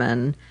married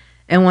women.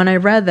 And when I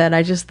read that,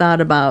 I just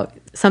thought about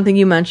something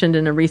you mentioned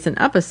in a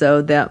recent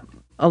episode, that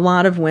a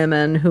lot of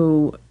women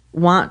who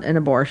want an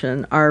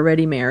abortion are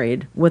already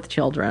married with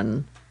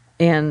children,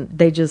 and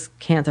they just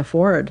can't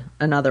afford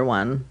another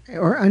one.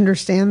 Or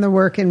understand the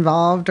work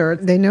involved, or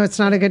they know it's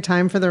not a good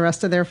time for the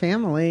rest of their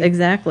family.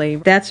 Exactly.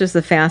 That's just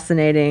a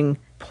fascinating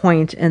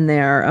point in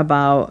there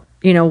about,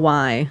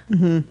 why,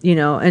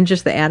 and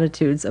just the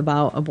attitudes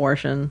about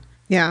abortion.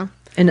 Yeah.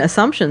 And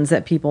assumptions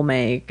that people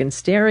make and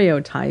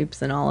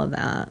stereotypes and all of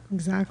that.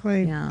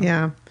 Exactly.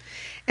 Yeah.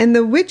 And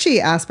the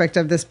witchy aspect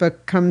of this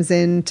book comes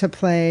into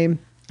play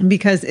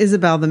because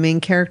Isobel, the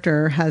main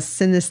character, has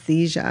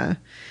synesthesia,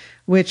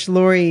 which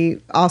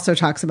Laurie also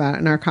talks about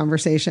in our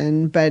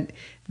conversation, but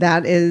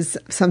that is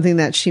something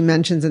that she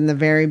mentions in the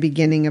very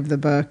beginning of the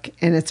book.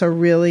 And it's a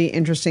really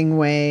interesting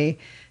way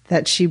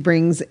that she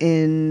brings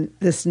in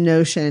this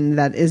notion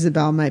that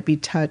Isobel might be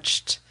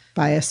touched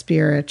by a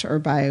spirit or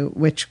by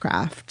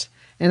witchcraft.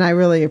 And I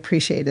really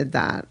appreciated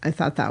that. I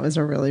thought that was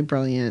a really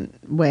brilliant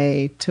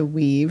way to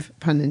weave,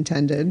 pun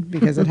intended,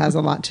 because it has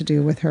a lot to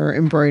do with her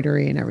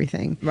embroidery and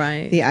everything.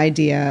 Right. The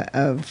idea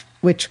of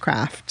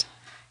witchcraft,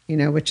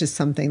 which is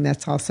something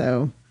that's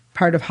also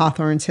part of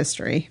Hawthorne's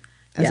history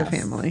as a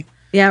family.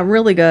 Yeah,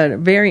 really good.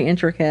 Very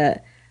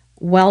intricate.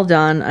 Well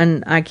done.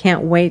 And I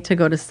can't wait to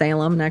go to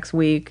Salem next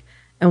week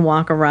and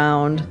walk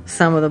around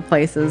some of the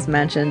places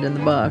mentioned in the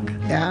book.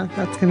 Yeah,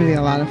 that's going to be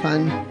a lot of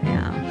fun.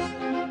 Yeah.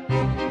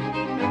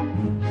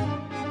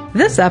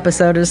 This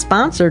episode is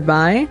sponsored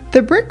by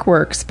The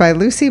Brickworks by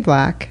Lucy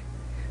Black.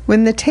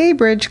 When the Tay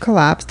Bridge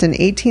collapsed in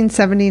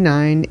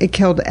 1879, it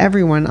killed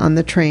everyone on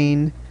the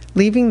train,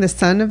 leaving the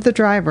son of the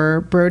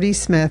driver, Brodie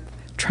Smith,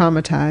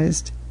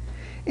 traumatized.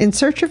 In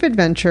search of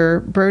adventure,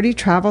 Brodie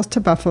travels to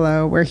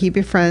Buffalo, where he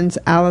befriends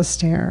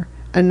Alistair,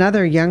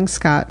 another young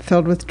Scot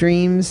filled with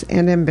dreams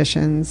and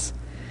ambitions.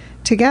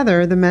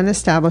 Together, the men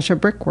establish a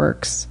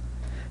brickworks.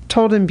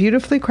 Told in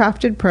beautifully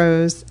crafted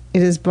prose,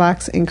 it is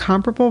Black's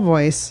incomparable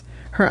voice,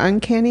 her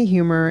uncanny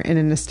humor, and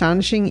an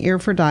astonishing ear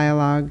for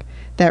dialogue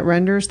that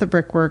renders the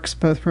brickworks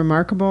both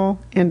remarkable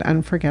and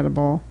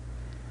unforgettable.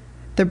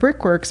 The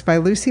Brickworks by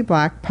Lucy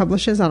Black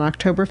publishes on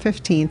October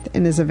 15th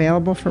and is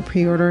available for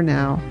pre-order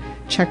now.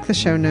 Check the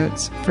show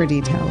notes for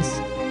details.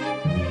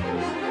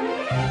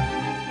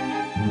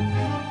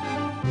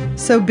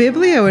 So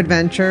Biblio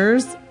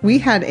Adventures, we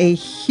had a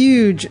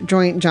huge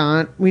joint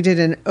jaunt. We did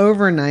an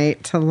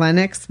overnight to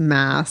Lenox,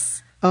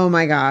 Mass. Oh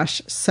my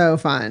gosh, so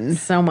fun.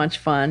 So much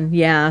fun.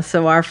 Yeah,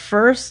 so our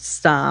first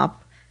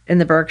stop in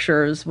the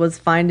Berkshires was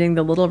finding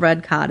the little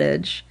red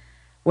cottage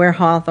where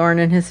Hawthorne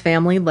and his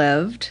family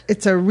lived.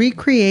 It's a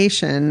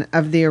recreation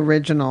of the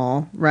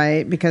original,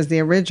 right? Because the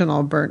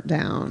original burnt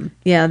down.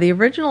 Yeah, the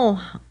original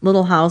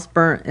little house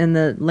burnt in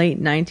the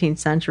late 19th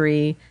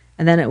century,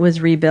 and then it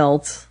was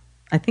rebuilt,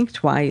 I think,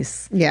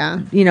 twice. Yeah.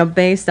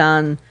 Based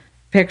on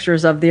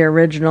pictures of the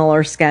original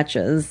or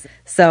sketches.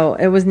 So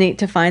it was neat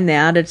to find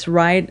that. It's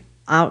right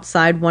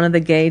outside one of the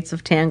gates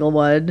of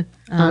Tanglewood.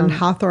 On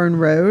Hawthorne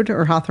Road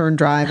or Hawthorne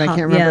Drive. I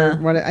can't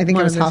remember what I think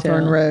it was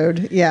Hawthorne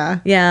Road. Yeah.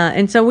 Yeah.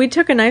 And so we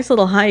took a nice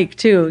little hike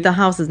too. The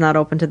house is not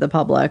open to the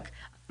public.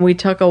 We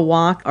took a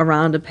walk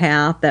around a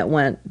path that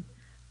went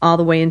all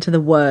the way into the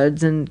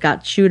woods and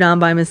got chewed on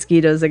by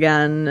mosquitoes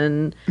again.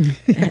 And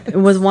it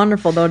was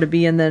wonderful though to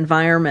be in the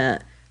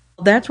environment.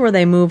 That's where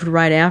they moved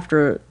right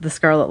after the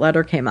Scarlet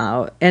Letter came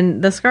out.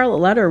 And the Scarlet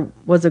Letter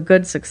was a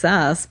good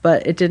success,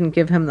 but it didn't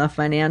give him the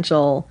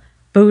financial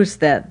boost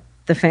that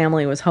the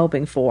family was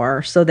hoping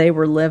for. So they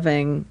were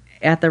living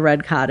at the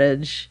Red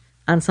Cottage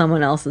on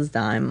someone else's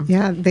dime.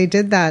 Yeah, they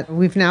did that.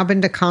 We've now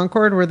been to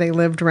Concord where they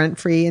lived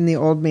rent-free in the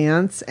old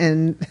manse,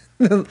 and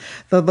the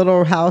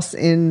little house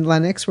in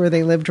Lenox where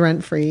they lived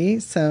rent-free.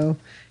 So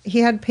he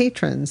had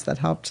patrons that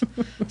helped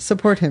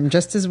support him,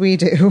 just as we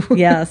do.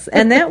 Yes,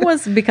 and that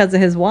was because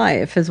of his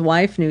wife. His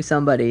wife knew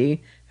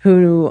somebody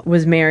who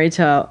was married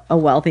to a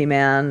wealthy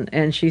man,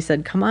 and she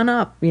said, come on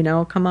up,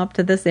 come up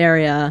to this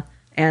area.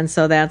 And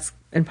so that's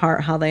in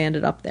part how they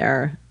ended up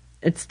there.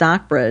 It's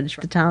Stockbridge,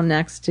 the town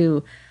next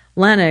to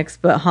Lenox,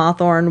 but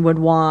Hawthorne would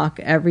walk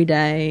every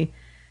day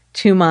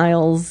 2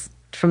 miles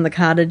from the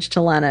cottage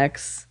to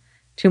Lenox,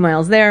 2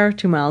 miles there,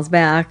 2 miles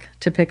back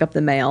to pick up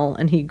the mail,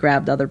 and he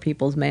grabbed other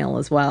people's mail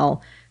as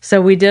well. So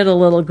we did a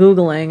little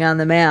Googling on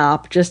the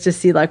map just to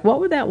see, what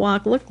would that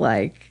walk look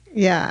like?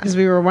 Yeah, because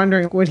we were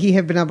wondering, would he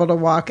have been able to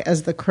walk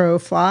as the crow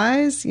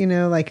flies?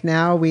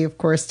 Now we, of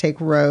course,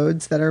 take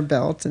roads that are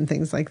built and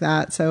things like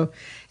that. So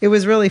it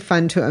was really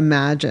fun to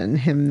imagine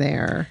him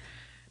there,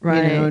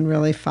 right, and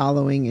really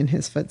following in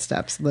his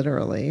footsteps,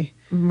 literally.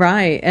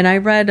 Right. And I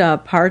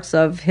read parts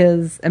of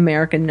his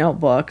American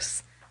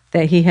notebooks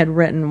that he had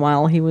written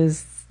while he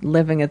was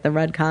living at the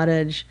Red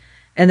Cottage.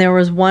 And there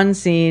was one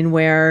scene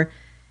where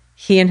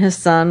he and his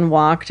son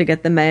walk to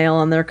get the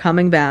mail, and they're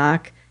coming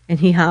back, and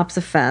he hops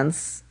a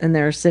fence, and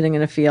they're sitting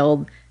in a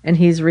field, and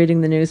he's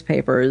reading the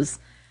newspapers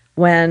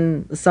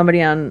when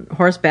somebody on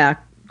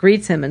horseback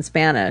greets him in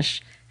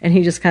Spanish, and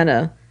he just kind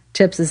of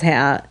tips his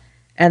hat,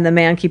 and the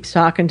man keeps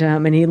talking to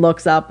him, and he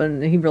looks up,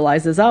 and he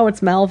realizes, oh,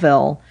 it's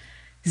Melville.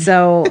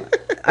 So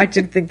I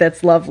just think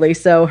that's lovely.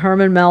 So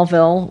Herman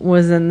Melville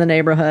was in the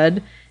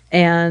neighborhood,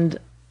 and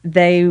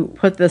they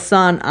put the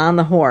son on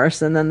the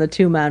horse, and then the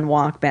two men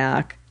walk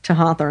back to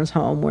Hawthorne's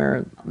home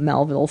where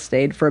Melville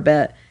stayed for a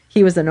bit.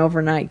 He was an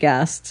overnight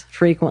guest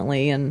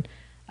frequently, and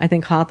I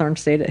think Hawthorne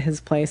stayed at his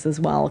place as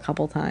well a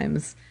couple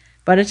times.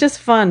 But it's just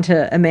fun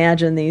to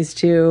imagine these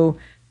two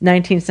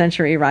 19th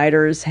century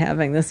writers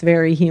having this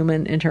very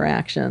human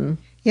interaction.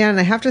 Yeah, and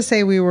I have to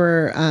say we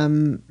were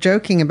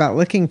joking about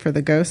looking for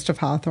the ghost of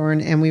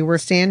Hawthorne, and we were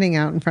standing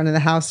out in front of the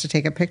house to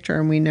take a picture,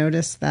 and we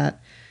noticed that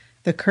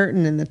the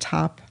curtain in the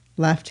top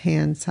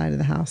left-hand side of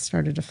the house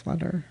started to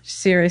flutter.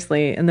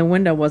 Seriously, and the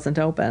window wasn't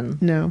open.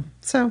 No.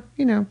 So,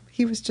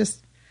 he was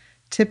just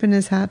tipping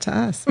his hat to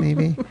us,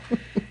 maybe.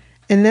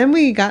 And then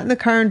we got in the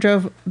car and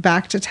drove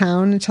back to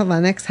town to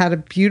Lenox, had a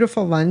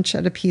beautiful lunch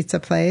at a pizza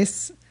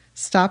place,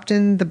 stopped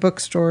in the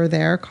bookstore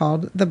there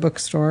called The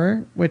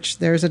Bookstore, which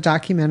there's a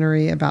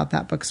documentary about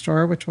that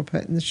bookstore, which we'll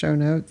put in the show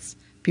notes.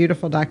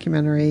 Beautiful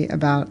documentary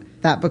about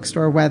that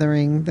bookstore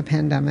weathering the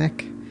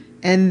pandemic.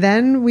 And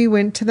then we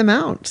went to the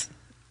Mount.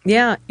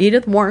 Yeah,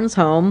 Edith Wharton's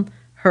home,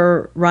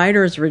 her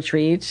writer's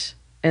retreat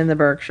in the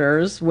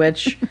Berkshires,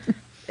 which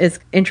is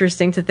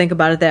interesting to think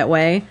about it that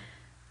way.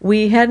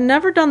 We had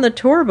never done the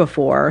tour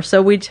before,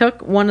 so we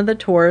took one of the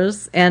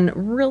tours and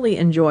really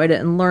enjoyed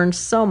it and learned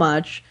so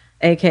much,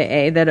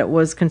 a.k.a. that it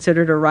was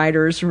considered a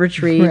writer's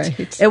retreat.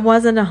 Right. It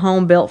wasn't a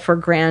home built for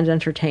grand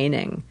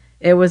entertaining.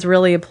 It was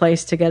really a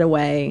place to get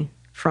away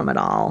from it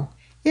all.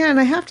 Yeah, and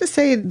I have to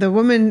say, the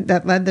woman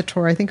that led the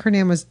tour, I think her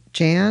name was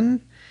Jan,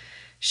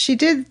 she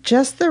did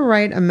just the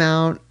right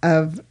amount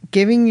of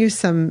giving you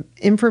some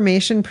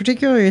information,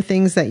 particularly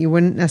things that you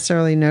wouldn't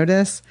necessarily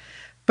notice,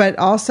 but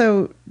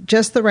also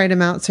just the right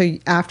amount. So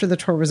after the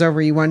tour was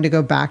over, you wanted to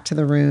go back to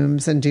the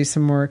rooms and do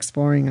some more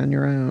exploring on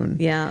your own.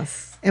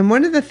 Yes. And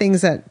one of the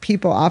things that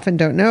people often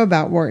don't know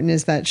about Wharton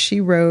is that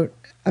she wrote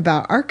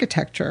about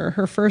architecture.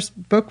 Her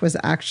first book was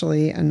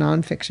actually a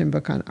nonfiction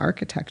book on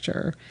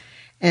architecture.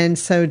 And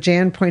so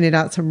Jan pointed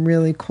out some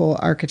really cool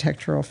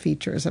architectural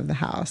features of the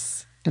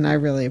house. And I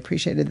really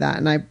appreciated that.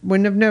 And I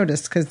wouldn't have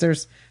noticed because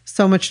there's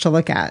so much to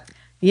look at.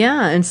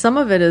 Yeah, and some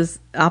of it is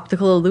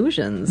optical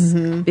illusions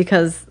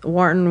because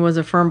Wharton was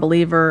a firm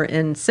believer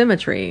in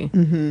symmetry.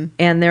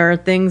 And there are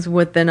things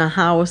within a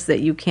house that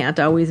you can't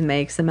always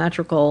make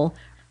symmetrical,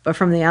 but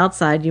from the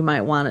outside you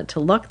might want it to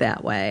look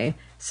that way.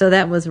 So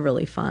that was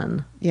really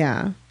fun.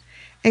 Yeah.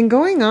 And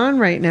going on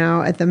right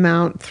now at the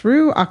Mount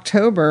through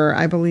October,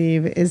 I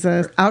believe, is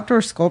an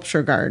outdoor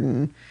sculpture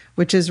garden,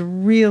 which is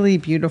really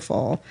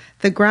beautiful.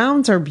 The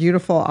grounds are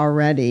beautiful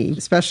already,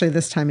 especially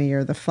this time of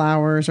year. The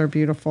flowers are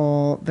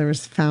beautiful.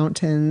 There's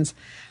fountains.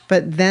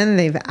 But then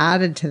they've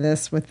added to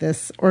this with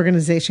this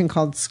organization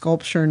called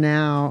Sculpture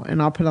Now,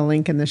 and I'll put a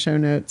link in the show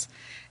notes.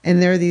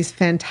 And there are these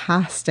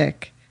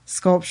fantastic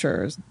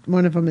sculptures.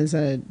 One of them is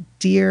a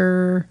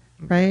deer,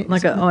 right?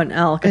 Like an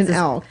elk. An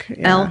elk.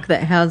 Yeah. Elk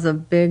that has a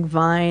big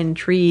vine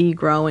tree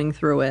growing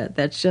through it.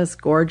 That's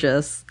just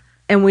gorgeous.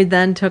 And we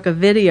then took a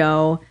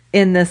video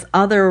in this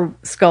other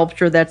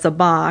sculpture that's a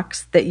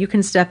box that you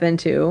can step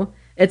into.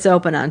 It's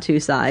open on two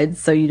sides,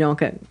 so you don't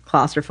get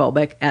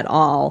claustrophobic at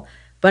all.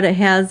 But it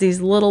has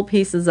these little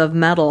pieces of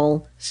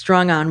metal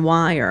strung on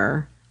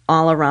wire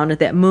all around it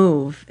that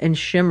move and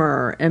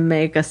shimmer and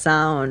make a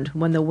sound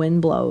when the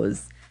wind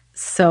blows.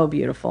 So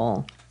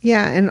beautiful.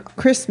 Yeah, and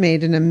Chris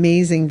made an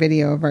amazing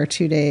video of our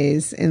 2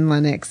 days in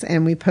Lenox,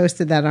 and we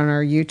posted that on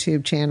our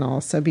YouTube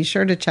channel. So be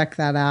sure to check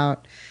that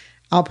out.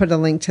 I'll put a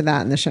link to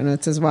that in the show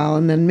notes as well.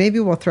 And then maybe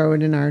we'll throw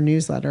it in our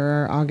newsletter,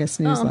 our August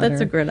newsletter. Oh,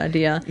 that's a great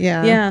idea.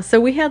 Yeah. Yeah,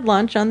 so we had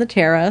lunch on the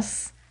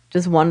terrace.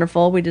 Just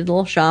wonderful. We did a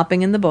little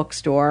shopping in the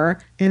bookstore.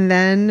 And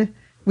then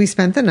we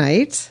spent the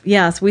night.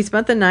 Yes, we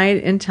spent the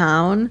night in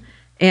town.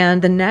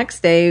 And the next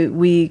day,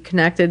 we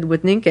connected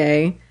with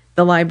Nynke,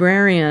 the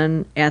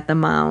librarian at the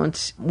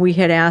Mount. We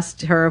had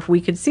asked her if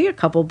we could see a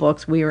couple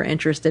books we were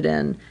interested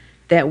in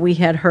that we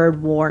had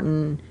heard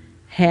Wharton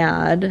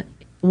had.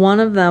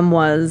 One of them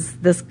was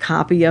this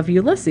copy of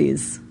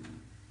Ulysses.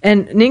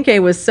 And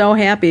Nynke was so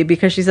happy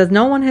because she says,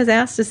 no one has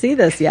asked to see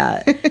this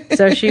yet.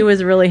 So she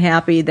was really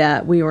happy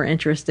that we were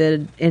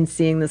interested in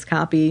seeing this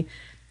copy.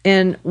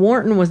 And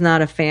Wharton was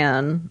not a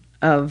fan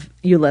of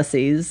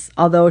Ulysses.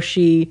 Although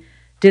she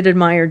did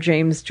admire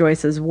James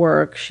Joyce's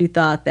work, she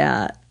thought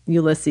that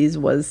Ulysses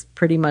was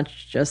pretty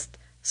much just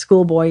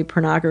schoolboy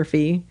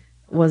pornography,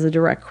 was a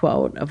direct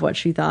quote of what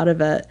she thought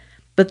of it.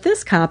 But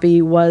this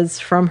copy was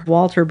from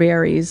Walter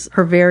Berry's,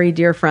 her very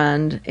dear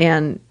friend,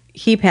 and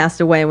he passed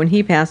away. When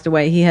he passed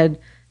away, he had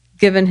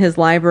given his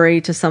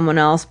library to someone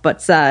else,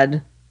 but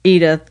said,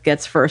 Edith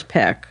gets first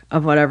pick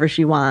of whatever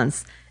she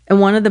wants. And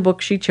one of the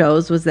books she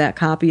chose was that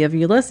copy of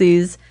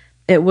Ulysses.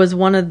 It was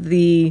one of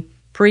the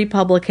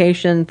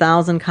pre-publication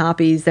 1,000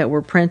 copies that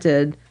were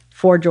printed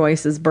for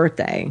Joyce's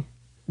birthday.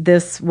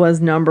 This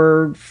was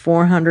number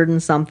 400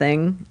 and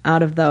something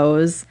out of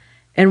those.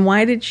 And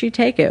why did she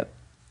take it?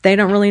 They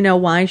don't really know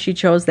why she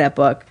chose that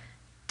book.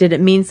 Did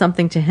it mean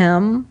something to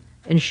him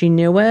and she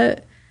knew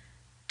it?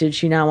 Did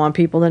she not want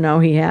people to know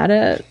he had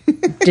it?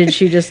 Did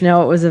she just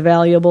know it was a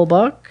valuable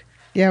book?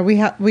 Yeah,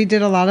 we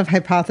did a lot of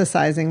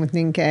hypothesizing with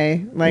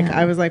Nynke.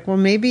 I was like, well,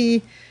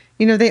 maybe,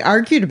 they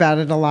argued about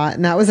it a lot,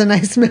 and that was a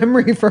nice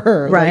memory for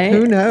her. Right.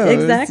 Like, who knows?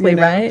 Exactly,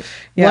 right?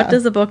 Yeah. What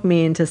does a book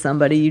mean to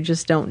somebody? You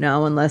just don't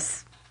know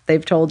unless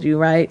they've told you,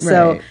 right?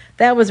 So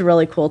that was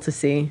really cool to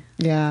see.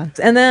 Yeah.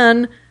 And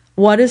then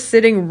what is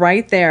sitting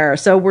right there?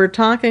 So we're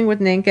talking with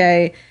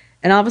Nynke,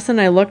 and all of a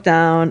sudden I look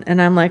down,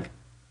 and I'm like,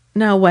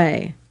 no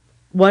way.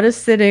 What is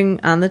sitting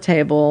on the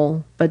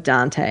table but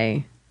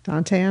Dante?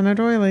 Dante Anna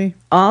Doyley.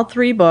 All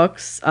 3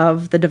 books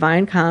of the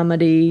Divine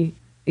Comedy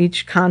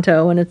each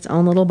canto in its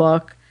own little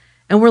book.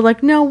 And we're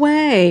like, no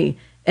way.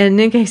 And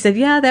Nynke said,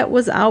 yeah, that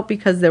was out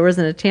because there was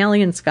an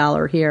Italian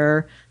scholar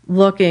here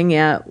looking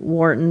at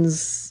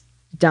Wharton's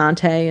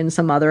Dante and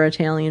some other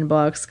Italian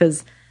books,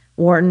 because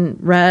Wharton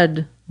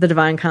read the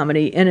Divine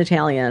Comedy in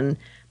Italian,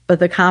 but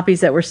the copies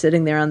that were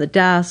sitting there on the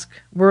desk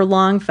were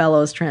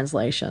Longfellow's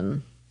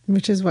translation.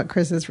 Which is what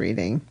Chris is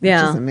reading, which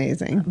is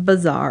amazing.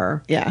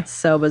 Bizarre. Yeah.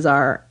 So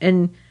bizarre.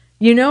 And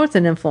you know it's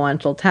an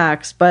influential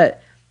text,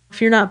 but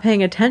if you're not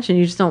paying attention,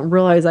 you just don't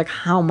realize like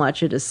how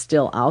much it is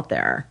still out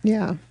there.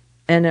 Yeah.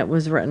 And it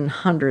was written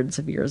hundreds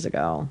of years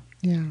ago.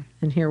 Yeah.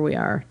 And here we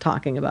are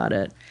talking about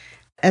it.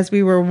 As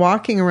we were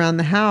walking around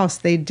the house,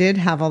 they did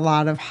have a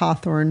lot of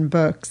Hawthorne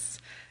books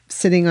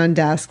sitting on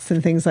desks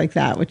and things like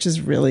that, which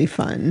is really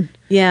fun.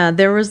 Yeah,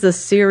 there was this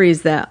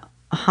series that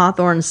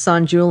Hawthorne's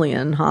son,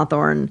 Julian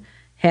Hawthorne,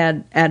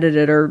 had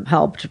edited or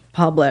helped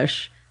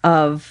publish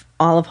of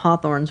all of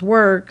Hawthorne's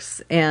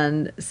works.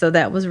 And so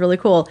that was really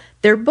cool.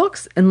 There are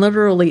books in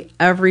literally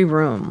every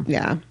room.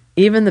 Yeah.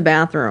 Even the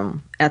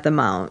bathroom at the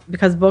Mount,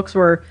 because books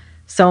were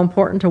so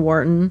important to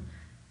Wharton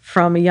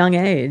from a young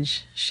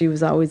age. She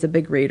was always a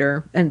big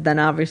reader and then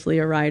obviously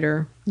a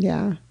writer.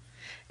 Yeah.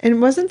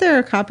 And wasn't there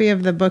a copy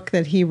of the book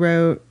that he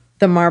wrote?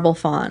 The Marble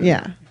Fawn.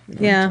 Yeah.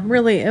 Yeah,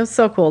 really. It was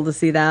so cool to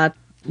see that.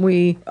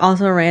 We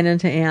also ran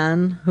into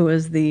Anne, who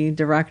is the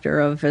director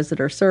of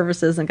visitor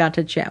services, and got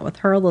to chat with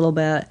her a little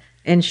bit.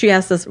 And she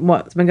asked us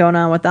what's been going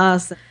on with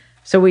us.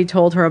 So we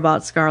told her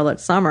about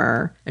Scarlet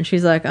Summer. And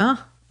she's like, oh,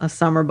 a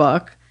summer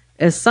book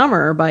is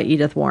Summer by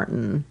Edith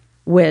Wharton,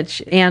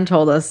 which Anne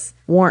told us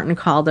Wharton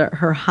called it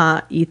her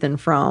hot Ethan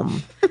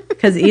Frome,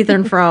 because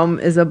Ethan Frome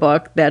is a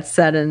book that's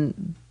set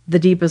in the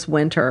deepest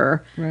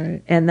winter.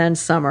 Right. And then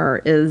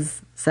Summer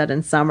is set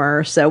in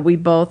summer. So we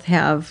both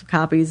have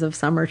copies of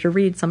Summer to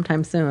read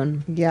sometime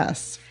soon.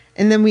 Yes.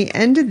 And then we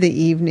ended the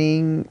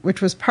evening,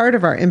 which was part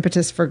of our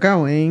impetus for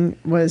going,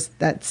 was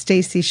that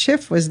Stacy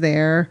Schiff was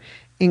there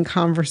in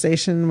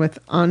conversation with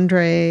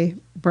André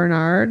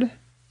Bernard.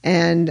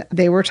 And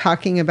they were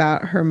talking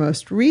about her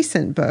most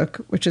recent book,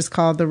 which is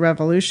called The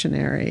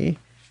Revolutionary.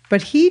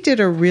 But he did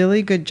a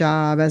really good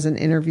job as an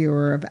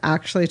interviewer of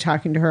actually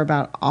talking to her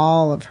about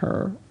all of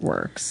her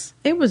works.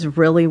 It was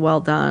really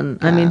well done.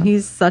 Yeah. I mean,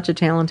 he's such a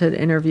talented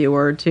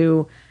interviewer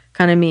to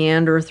kind of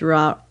meander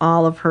throughout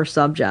all of her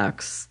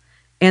subjects.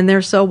 And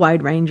they're so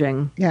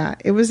wide-ranging. Yeah,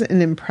 it was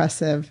an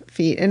impressive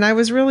feat. And I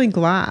was really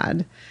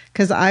glad,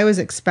 because I was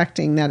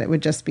expecting that it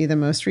would just be the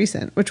most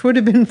recent, which would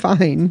have been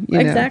fine. You know?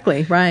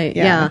 Exactly, right.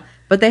 Yeah.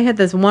 But they had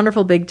this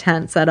wonderful big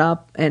tent set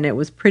up, and it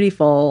was pretty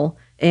full.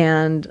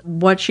 And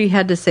what she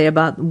had to say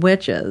about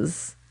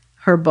Witches,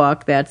 her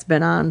book that's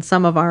been on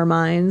some of our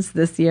minds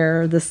this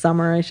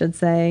summer, I should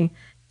say,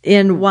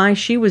 and why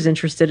she was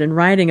interested in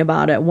writing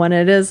about it when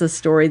it is a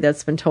story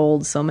that's been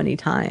told so many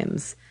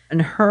times.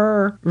 And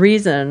her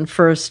reason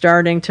for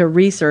starting to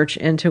research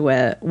into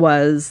it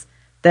was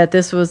that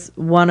this was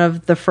one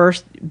of the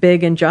first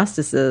big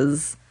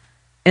injustices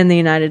in the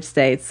United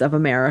States of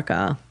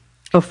America,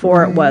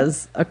 before it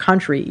was a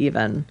country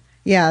even.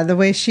 Yeah, the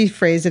way she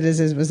phrased it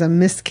is it was a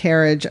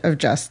miscarriage of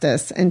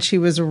justice, and she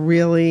was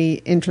really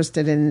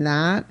interested in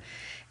that.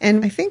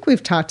 And I think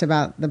we've talked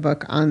about the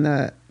book on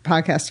the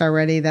podcast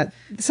already, that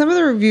some of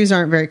the reviews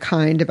aren't very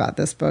kind about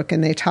this book,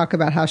 and they talk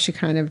about how she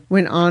kind of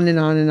went on and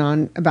on and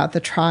on about the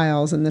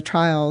trials.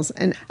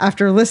 And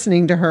after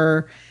listening to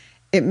her,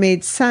 it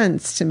made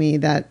sense to me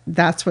that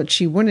that's what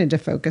she wanted to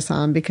focus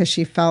on, because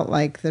she felt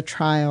like the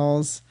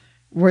trials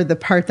were the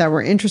part that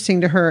were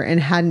interesting to her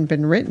and hadn't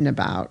been written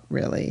about,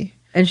 really.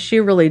 And she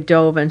really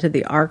dove into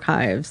the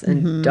archives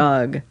and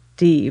dug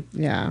deep.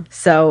 Yeah.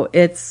 So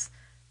it's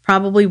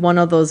probably one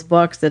of those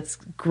books that's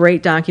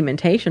great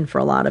documentation for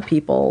a lot of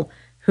people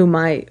who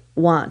might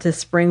want to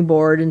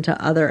springboard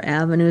into other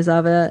avenues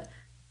of it.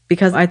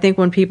 Because I think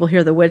when people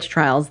hear the witch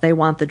trials, they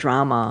want the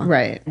drama.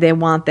 Right. They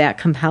want that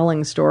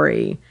compelling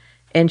story.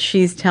 And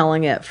she's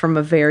telling it from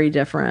a very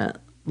different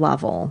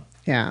level.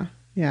 Yeah.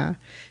 Yeah.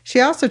 She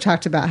also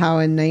talked about how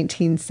in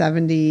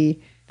 1970,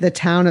 the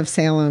town of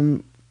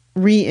Salem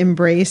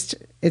re-embraced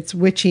its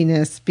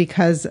witchiness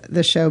because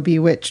the show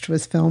Bewitched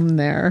was filmed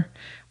there,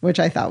 which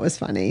I thought was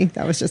funny.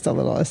 That was just a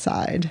little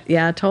aside.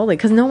 Yeah, totally.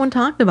 Because no one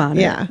talked about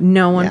it. Yeah.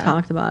 No one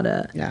talked about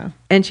it. Yeah.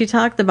 And she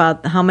talked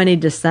about how many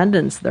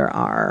descendants there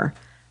are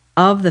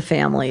of the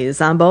families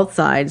on both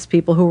sides.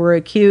 People who were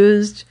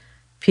accused,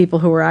 people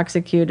who were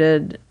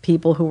executed,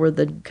 people who were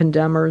the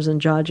condemners and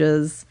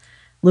judges.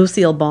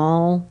 Lucille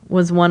Ball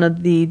was one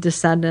of the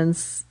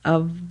descendants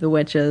of the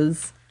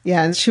witches.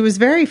 Yeah, and she was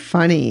very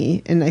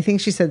funny. And I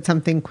think she said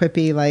something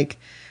quippy like,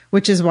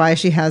 which is why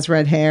she has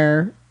red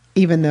hair,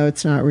 even though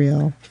it's not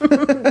real.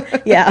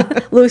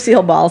 Yeah,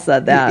 Lucille Ball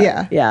said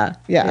that.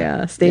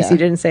 Yeah. Stacy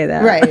didn't say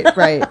that.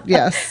 Right.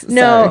 Yes.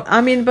 No, Sorry.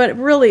 I mean, but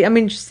really, I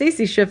mean,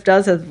 Stacy Schiff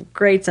does have a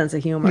great sense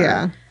of humor.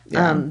 Yeah.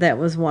 That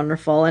was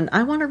wonderful. And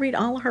I want to read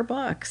all of her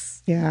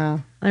books. Yeah.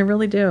 I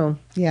really do.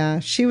 Yeah.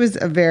 She was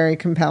a very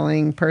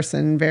compelling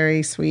person,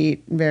 very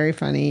sweet, very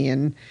funny.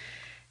 And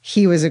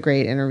he was a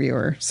great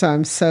interviewer. So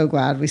I'm so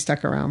glad we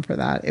stuck around for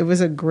that. It was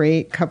a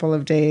great couple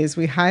of days.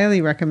 We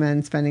highly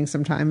recommend spending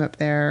some time up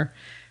there.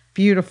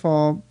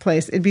 Beautiful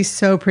place. It'd be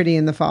so pretty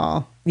in the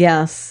fall.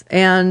 Yes.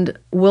 And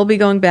we'll be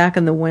going back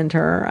in the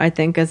winter, I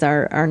think, as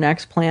our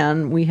next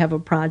plan. We have a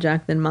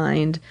project in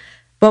mind.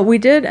 But we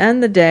did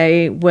end the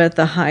day with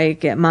a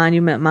hike at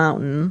Monument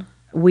Mountain.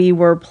 We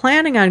were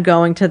planning on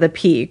going to the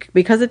peak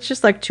because it's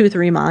just like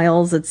 2-3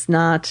 miles. It's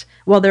not,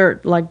 well, there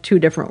are like 2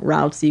 different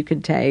routes you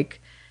could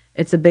take.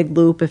 It's a big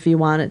loop if you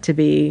want it to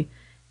be.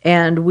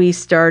 And we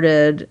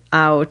started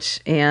out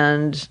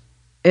and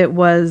it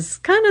was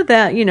kind of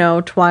that,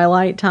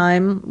 twilight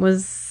time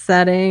was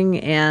setting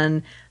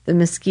and the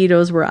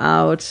mosquitoes were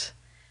out.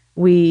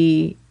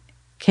 We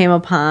came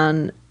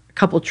upon a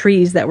couple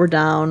trees that were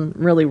down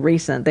really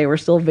recent. They were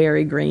still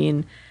very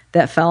green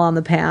that fell on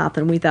the path.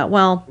 And we thought,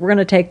 well, we're going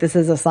to take this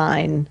as a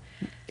sign.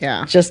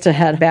 Yeah. Just to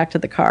head back to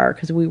the car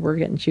because we were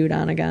getting chewed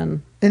on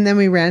again. And then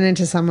we ran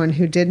into someone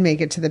who did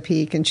make it to the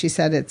peak, and she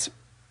said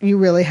you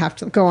really have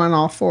to go on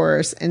all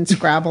fours and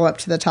scrabble up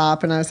to the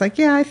top. And I was like,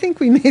 yeah, I think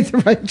we made the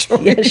right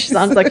choice. Yeah, it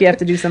sounds like you have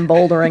to do some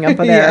bouldering up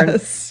there.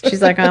 Yes. And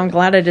she's like, I'm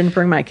glad I didn't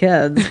bring my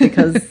kids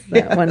because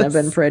that wouldn't have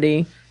been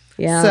pretty.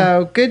 Yeah.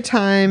 So good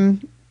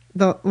time.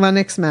 The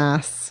Lenox,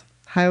 Mass.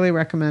 Highly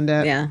recommend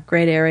it. Yeah,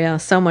 great area.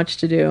 So much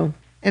to do.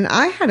 And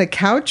I had a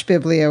couch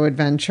biblio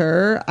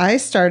adventure. I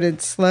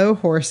started Slow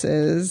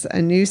Horses,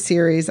 a new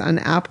series on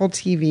Apple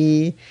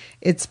TV.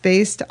 It's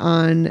based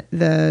on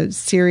the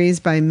series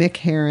by Mick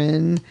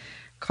Herron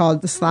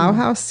called the Slough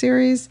House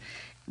series.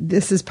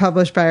 This is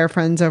published by our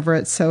friends over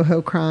at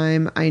Soho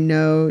Crime. I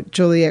know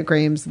Juliet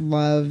Grames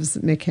loves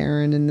Mick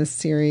Herron in this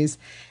series.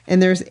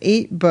 And there's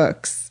 8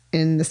 books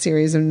in the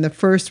series. And the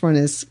first one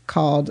is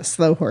called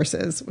Slow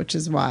Horses, which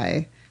is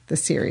why the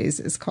series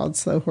is called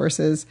Slow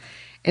Horses.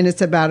 And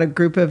it's about a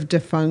group of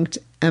defunct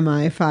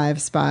MI5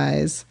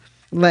 spies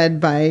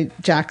led by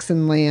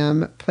Jackson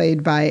Lamb,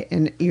 played by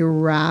an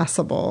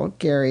irascible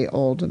Gary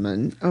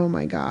Oldman. Oh,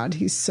 my God.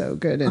 He's so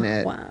good in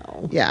it.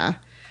 Wow. Yeah.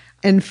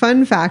 And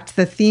fun fact,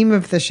 the theme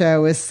of the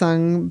show is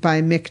sung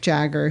by Mick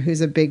Jagger,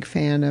 who's a big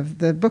fan of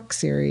the book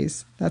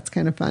series. That's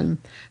kind of fun.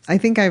 I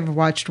think I've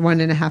watched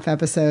 1.5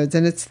 episodes,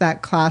 and it's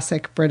that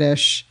classic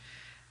British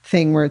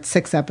thing where it's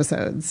 6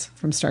 episodes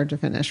from start to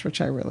finish,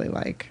 which I really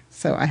like.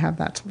 So I have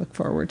that to look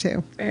forward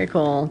to. Very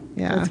cool.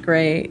 Yeah. That's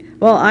great.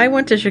 Well, I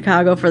went to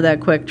Chicago for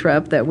that quick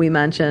trip that we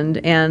mentioned,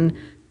 and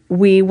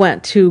we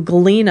went to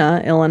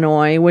Galena,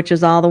 Illinois, which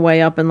is all the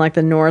way up in like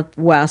the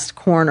northwest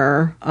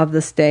corner of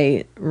the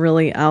state,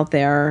 really out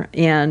there.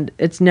 And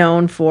it's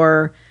known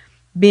for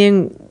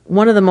being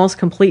one of the most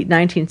complete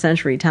 19th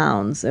century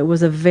towns. It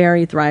was a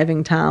very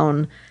thriving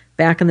town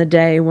back in the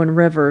day when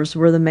rivers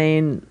were the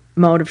main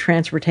mode of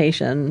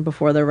transportation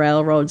before the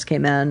railroads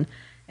came in.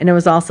 And it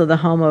was also the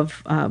home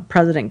of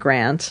President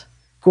Grant.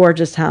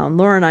 Gorgeous town.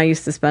 Laura and I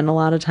used to spend a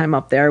lot of time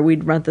up there.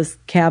 We'd rent this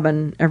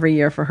cabin every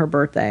year for her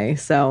birthday.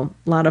 So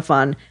a lot of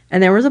fun.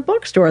 And there was a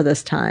bookstore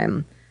this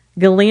time.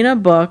 Galena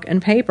Book and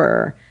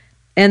Paper.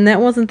 And that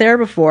wasn't there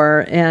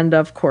before. And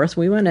of course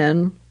we went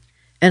in.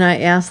 And I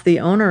asked the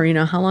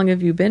owner, how long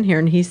have you been here?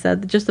 And he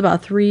said just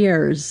about 3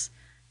 years.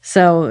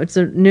 So it's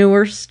a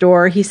newer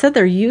store. He said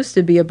there used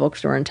to be a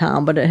bookstore in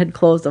town, but it had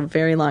closed a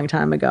very long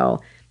time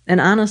ago. And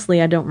honestly,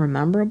 I don't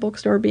remember a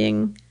bookstore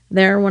being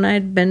there when I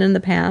had been in the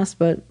past,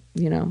 but,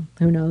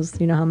 who knows?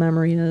 You know how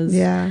memory is.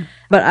 Yeah.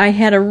 But I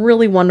had a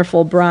really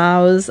wonderful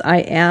browse.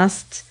 I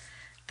asked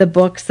the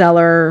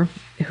bookseller,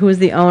 who was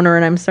the owner,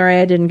 and I'm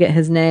sorry I didn't get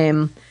his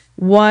name,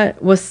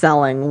 what was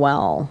selling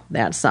well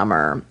that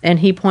summer. And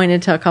he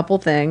pointed to a couple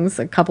things,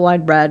 a couple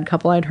I'd read, a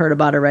couple I'd heard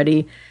about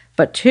already,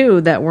 but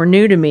 2 that were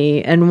new to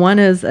me. And one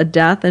is A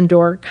Death in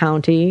Door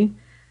County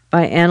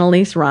by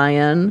Annalise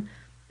Ryan.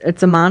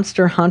 It's a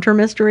monster hunter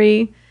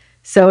mystery.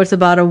 So it's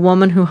about a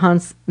woman who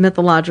hunts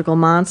mythological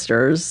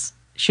monsters.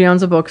 She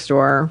owns a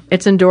bookstore.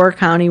 It's in Door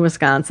County,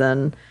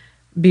 Wisconsin.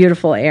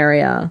 Beautiful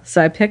area.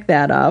 So I picked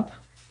that up.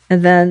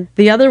 And then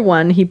the other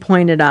one he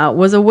pointed out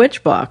was a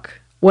witch book,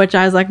 which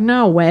I was like,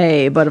 no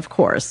way. But of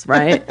course,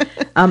 right?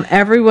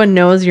 Everyone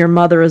Knows Your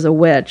Mother is a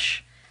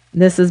Witch.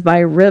 This is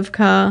by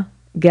Rivka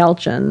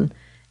Gelchin.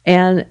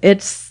 And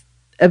it's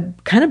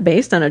kind of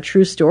based on a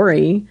true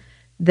story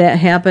that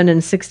happened in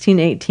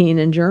 1618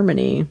 in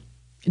Germany,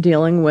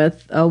 dealing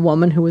with a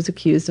woman who was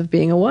accused of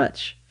being a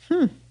witch.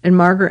 And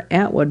Margaret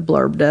Atwood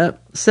blurbed it.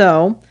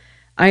 So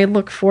I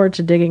look forward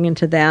to digging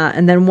into that.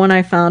 And then one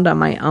I found on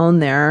my own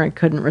there, I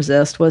couldn't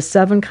resist, was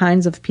 7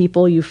 Kinds of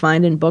People You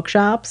Find in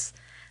Bookshops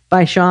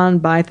by Sean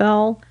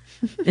Bythell.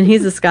 And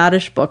he's a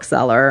Scottish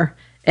bookseller.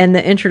 And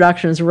the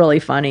introduction is really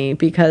funny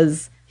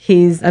because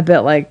he's a bit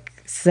like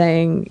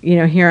saying,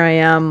 here I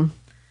am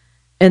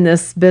in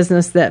this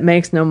business that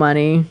makes no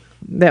money,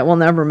 that will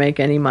never make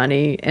any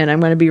money, and I'm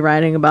going to be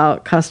writing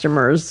about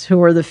customers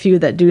who are the few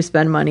that do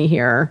spend money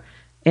here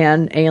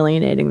and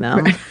alienating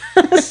them.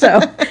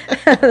 So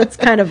that's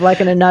kind of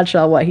like in a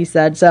nutshell what he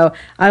said. So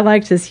I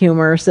liked his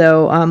humor.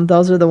 So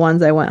those are the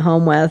ones I went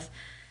home with.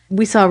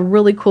 We saw a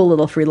really cool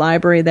little free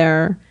library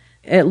there.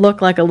 It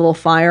looked like a little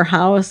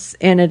firehouse,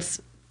 and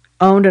it's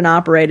owned and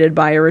operated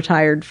by a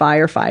retired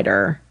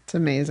firefighter. It's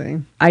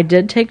amazing. I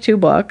did take 2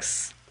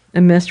 books,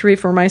 A Mystery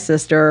for My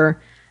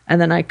Sister, and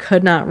then I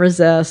could not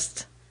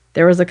resist.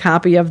 There was a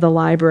copy of The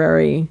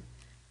Library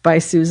by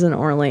Susan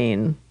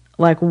Orlean.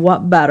 Like,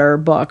 what better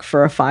book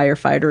for a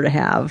firefighter to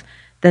have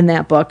than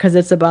that book? Because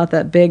it's about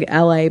that big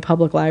LA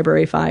public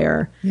library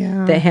fire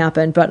that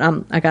happened. But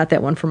I got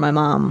that one from my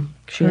mom.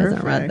 She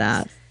hasn't read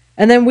that.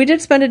 And then we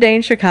did spend a day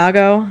in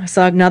Chicago. I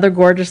saw another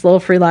gorgeous little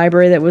free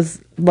library that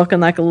was looking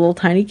like a little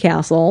tiny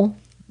castle.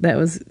 That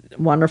was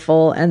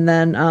wonderful. And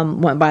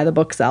then went by the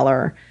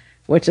Bookseller,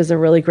 which is a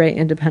really great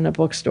independent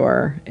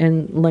bookstore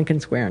in Lincoln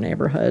Square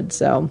neighborhood.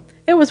 So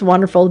it was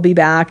wonderful to be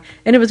back.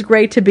 And it was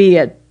great to be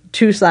at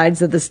 2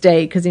 sides of the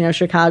state because, you know,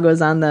 Chicago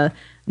is on the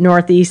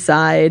northeast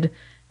side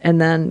and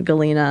then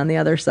Galena on the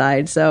other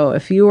side. So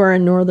if you are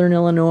in northern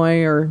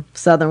Illinois or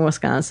southern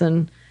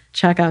Wisconsin,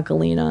 check out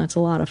Galena. It's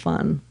a lot of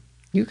fun.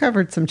 You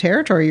covered some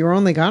territory. You were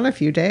only gone a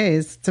few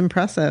days. It's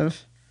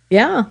impressive.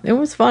 Yeah, it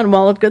was fun.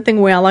 Well, a good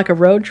thing we all like a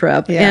road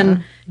trip. Yeah.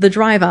 And the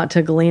drive out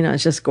to Galena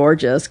is just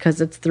gorgeous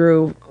because it's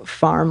through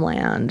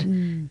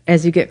farmland.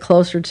 As you get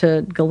closer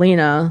to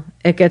Galena,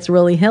 it gets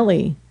really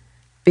hilly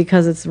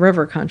because it's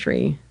river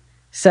country.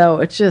 So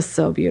it's just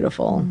so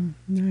beautiful.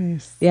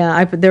 Nice.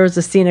 Yeah, there was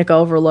a scenic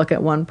overlook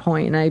at one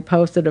point, and I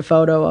posted a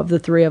photo of the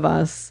 3 of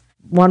us.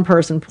 One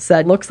person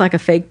said, looks like a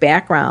fake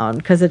background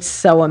because it's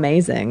so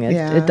amazing.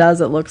 It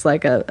does. It looks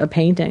like a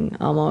painting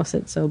almost.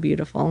 It's so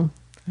beautiful.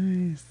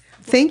 Nice.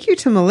 Thank you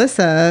to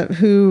Melissa,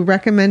 who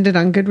recommended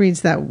on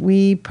Goodreads that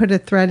we put a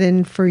thread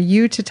in for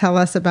you to tell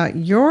us about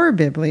your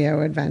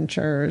Biblio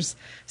adventures.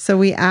 So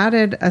we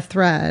added a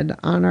thread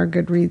on our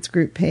Goodreads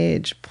group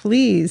page.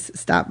 Please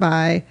stop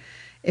by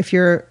if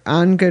you're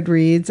on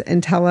Goodreads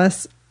and tell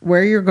us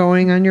where you're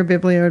going on your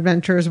Biblio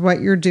adventures, what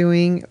you're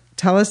doing.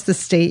 Tell us the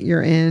state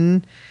you're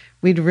in.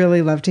 We'd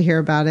really love to hear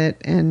about it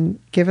and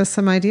give us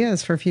some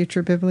ideas for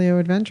future Biblio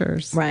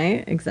adventures.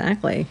 Right,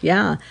 exactly.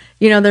 Yeah.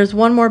 You know, there's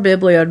one more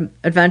Biblio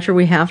adventure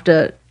we have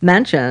to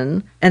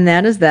mention, and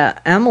that is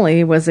that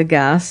Emily was a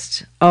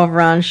guest over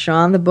on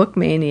Sean the Book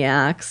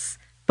Maniac's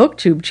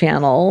BookTube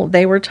channel.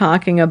 They were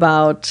talking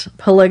about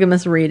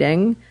polygamous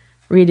reading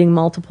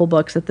multiple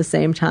books at the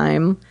same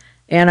time.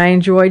 And I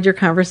enjoyed your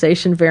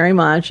conversation very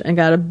much and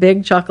got a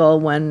big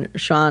chuckle when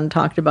Sean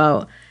talked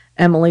about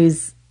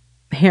Emily's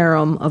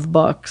harem of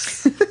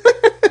books.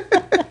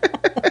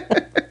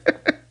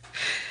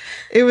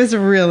 It was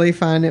really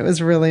fun. It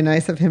was really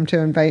nice of him to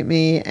invite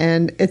me.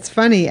 And it's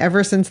funny,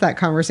 ever since that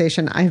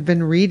conversation, I've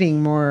been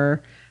reading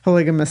more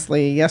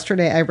polygamously.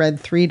 Yesterday, I read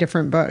 3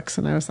 different books,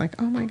 and I was like,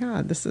 oh my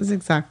God, this is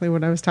exactly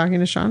what I was talking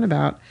to Sean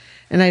about.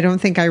 And I don't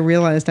think I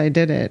realized I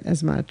did it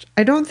as much.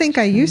 I don't think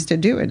I used to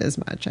do it as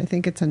much. I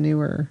think it's a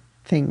newer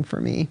thing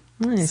for me.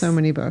 Nice. So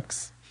many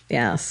books.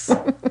 Yes.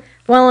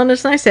 Well, and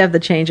it's nice to have the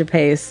change of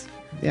pace.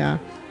 Yeah.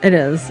 It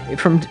is,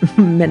 from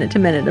minute to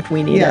minute if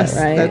we need it,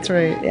 right? That's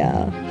right.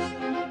 Yeah.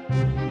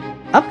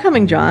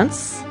 Upcoming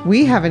jaunts.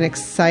 We have an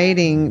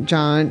exciting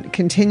jaunt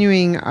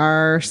continuing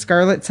our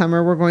Scarlet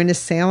Summer. We're going to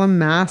Salem,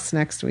 Mass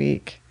next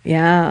week.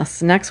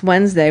 Yes. Next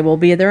Wednesday. We'll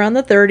be there on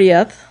the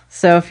 30th.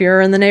 So if you're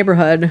in the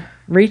neighborhood,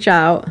 reach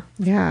out.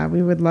 Yeah,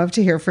 we would love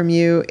to hear from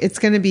you. It's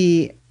going to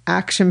be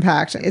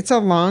action-packed. It's a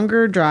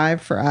longer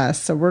drive for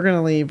us, so we're going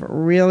to leave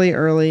really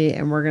early,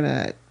 and we're going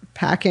to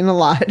pack in a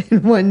lot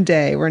in one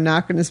day. We're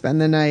not going to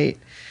spend the night.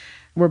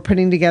 We're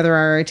putting together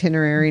our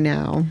itinerary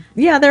now.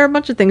 Yeah, there are a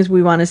bunch of things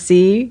we want to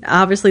see.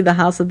 Obviously, the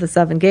House of the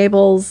Seven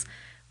Gables.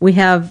 We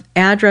have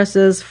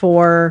addresses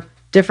for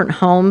different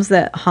homes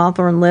that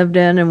Hawthorne lived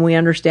in, and we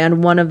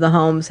understand one of the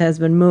homes has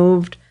been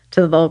moved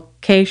to the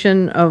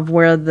location of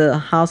where the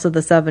House of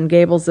the Seven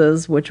Gables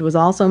is, which was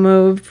also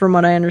moved, from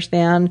what I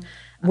understand.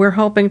 We're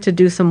hoping to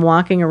do some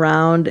walking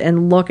around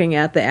and looking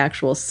at the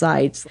actual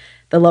sites,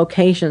 the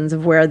locations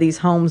of where these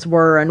homes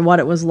were and what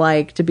it was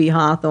like to be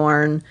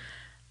Hawthorne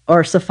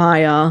or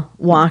Sophia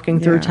walking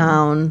through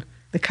town.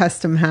 The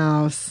custom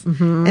house.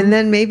 Mm-hmm. And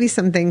then maybe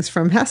some things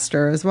from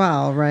HESTER as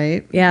well,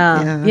 right?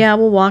 Yeah,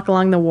 we'll walk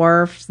along the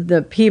wharf.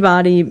 The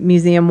Peabody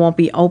Museum won't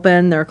be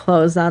open. They're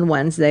closed on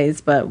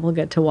Wednesdays, but we'll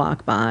get to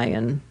walk by.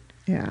 And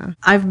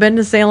I've been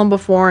to Salem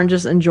before and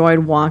just enjoyed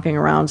walking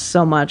around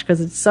so much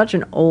because it's such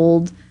an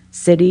old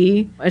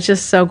city. It's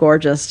just so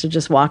gorgeous to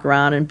just walk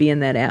around and be in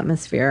that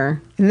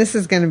atmosphere. And this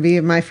is going to be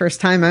my first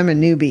time. I'm a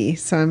newbie,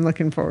 so I'm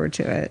looking forward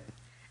to it.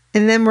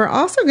 And then we're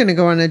also going to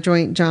go on a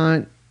joint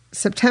jaunt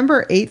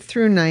September 8th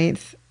through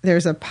 9th.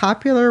 There's a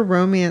popular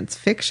romance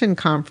fiction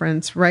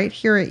conference right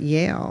here at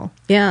Yale.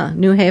 Yeah,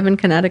 New Haven,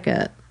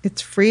 Connecticut.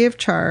 It's free of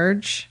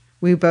charge.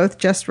 We both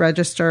just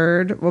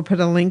registered. We'll put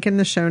a link in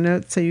the show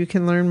notes so you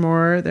can learn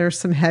more. There's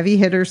some heavy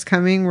hitters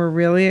coming. We're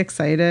really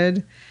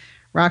excited.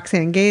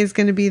 Roxane Gay is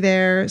going to be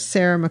there.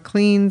 Sarah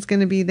McLean's going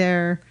to be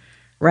there.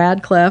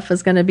 Radcliffe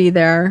is going to be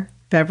there.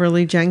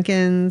 Beverly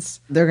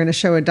Jenkins. They're going to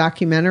show a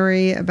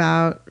documentary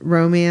about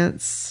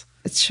romance.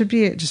 It should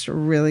be just a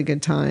really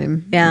good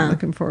time. Yeah. I'm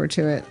looking forward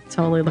to it.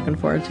 Totally looking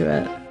forward to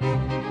it.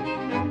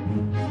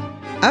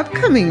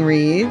 Upcoming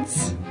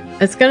reads.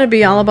 It's going to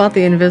be all about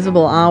The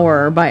Invisible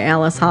Hour by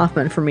Alice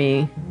Hoffman for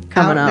me.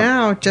 coming up.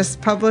 Now,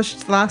 just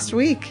published last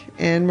week,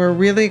 and we're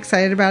really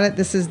excited about it.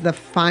 This is the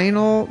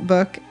final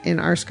book in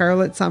our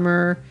Scarlet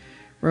Summer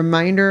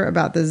reminder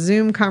about the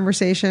Zoom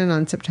conversation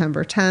on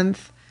September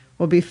 10th.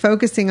 We'll be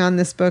focusing on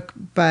this book,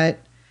 but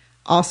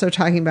also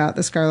talking about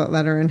the Scarlet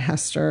Letter and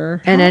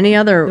Hester. And any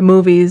other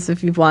movies,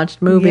 if you've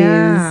watched movies.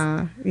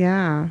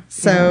 Yeah.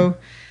 So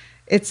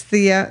it's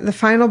the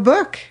final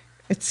book.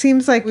 It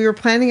seems like we were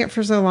planning it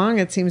for so long.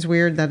 It seems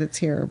weird that it's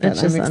here, but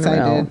I'm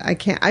excited.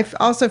 Unreal. I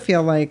also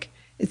feel like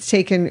it's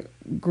taken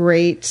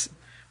great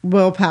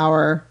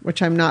willpower,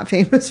 which I'm not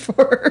famous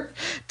for,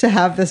 to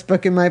have this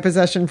book in my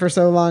possession for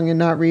so long and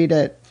not read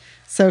it.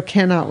 So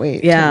cannot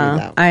wait to read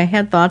that. I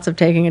had thoughts of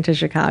taking it to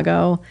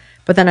Chicago,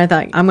 but then I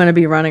thought I'm going to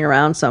be running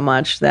around so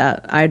much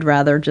that I'd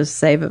rather just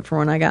save it for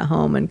when I got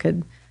home and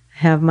could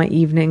have my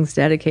evenings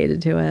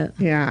dedicated to it.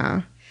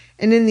 Yeah.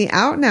 And in the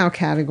Out Now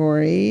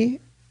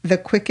category, The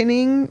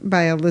Quickening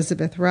by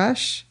Elizabeth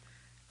Rush,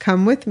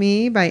 Come With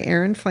Me by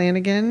Erin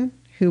Flanagan,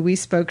 who we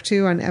spoke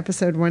to on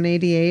episode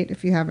 188,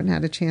 if you haven't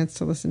had a chance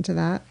to listen to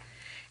that,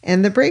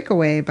 and The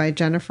Breakaway by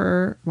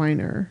Jennifer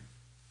Weiner.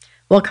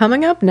 Well,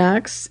 coming up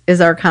next is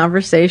our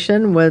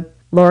conversation with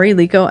Laurie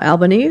Lico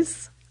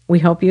Albanese. We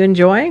hope you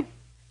enjoy.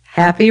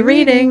 Happy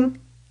reading!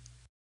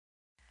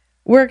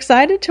 We're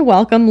excited to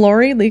welcome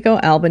Laurie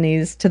Lico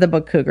Albanese to the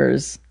Book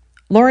Cougars.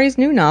 Laurie's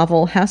new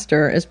novel,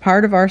 Hester, is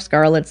part of our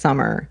Scarlet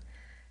Summer.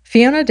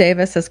 Fiona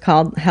Davis has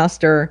called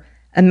Hester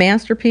a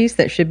masterpiece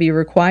that should be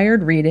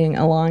required reading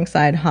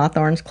alongside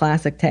Hawthorne's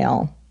classic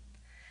tale.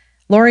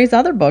 Laurie's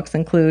other books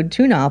include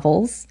 2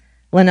 novels,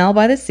 Linnell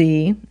by the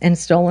Sea and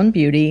Stolen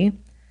Beauty.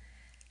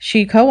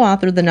 She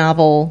co-authored the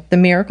novel The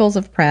Miracles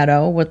of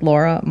Prado with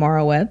Laura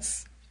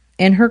Morowitz,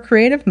 and her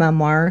creative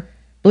memoir,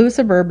 Blue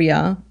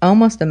Suburbia,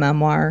 almost a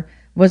memoir,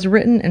 was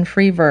written in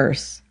free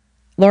verse.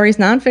 Laurie's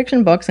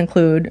nonfiction books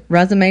include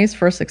Resumes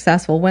for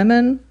Successful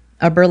Women,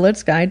 A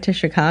Berlitz Guide to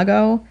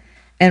Chicago,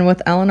 and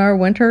with Eleanor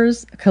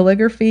Winters,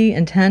 Calligraphy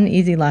and 10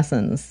 Easy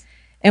Lessons.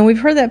 And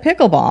we've heard that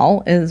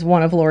pickleball is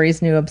one of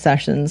Laurie's new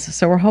obsessions,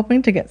 so we're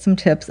hoping to get some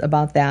tips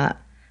about that.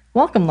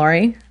 Welcome,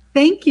 Laurie.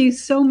 Thank you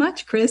so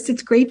much, Chris.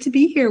 It's great to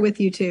be here with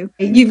you two.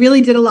 You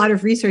really did a lot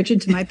of research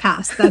into my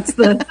past. That's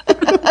the...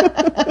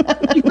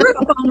 She grew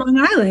up on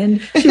Long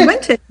Island. She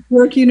went to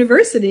York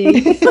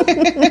University.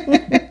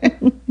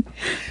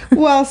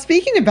 Well,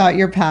 speaking about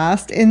your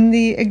past, in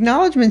the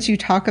acknowledgments you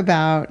talk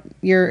about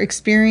your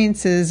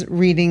experiences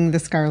reading The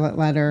Scarlet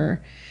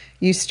Letter.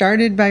 You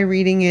started by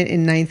reading it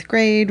in 9th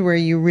grade, where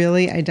you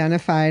really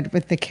identified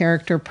with the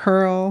character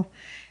Pearl,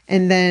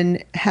 and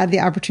then had the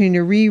opportunity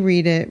to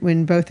reread it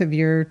when both of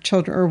your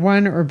children, or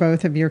one or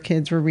both of your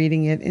kids, were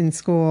reading it in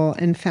school,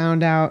 and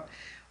found out,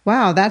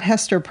 wow, that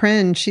Hester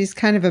Prynne, she's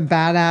kind of a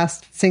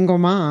badass single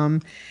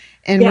mom.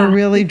 And we're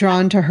really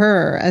drawn to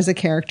her as a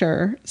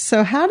character.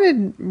 So how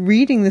did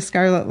reading The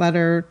Scarlet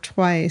Letter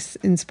twice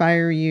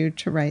inspire you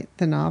to write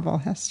the novel,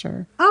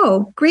 Hester?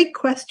 Oh, great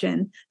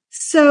question.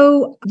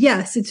 So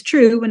yes, it's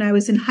true. When I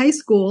was in high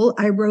school,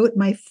 I wrote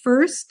my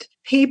first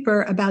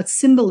paper about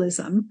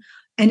symbolism,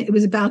 and it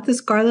was about the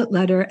Scarlet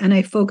Letter. And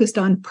I focused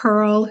on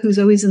Pearl, who's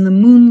always in the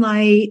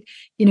moonlight.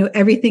 You know,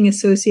 everything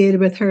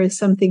associated with her is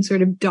something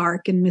sort of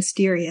dark and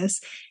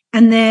mysterious.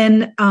 And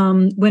then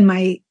when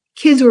my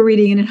kids were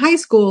reading it in high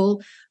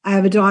school, I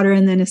have a daughter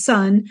and then a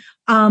son,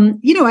 I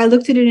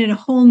looked at it in a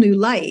whole new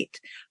light.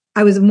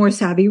 I was a more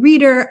savvy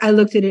reader. I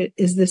looked at it,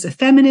 is this a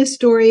feminist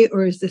story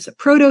or is this a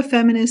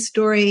proto-feminist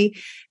story?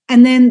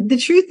 And then the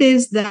truth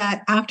is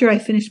that after I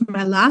finished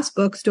my last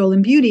book,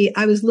 Stolen Beauty,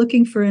 I was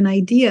looking for an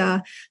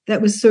idea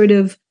that was sort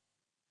of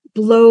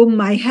blow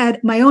my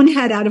own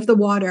head out of the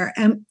water.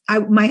 And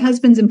my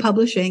husband's in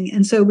publishing.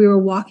 And so we were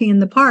walking in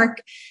the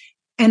park,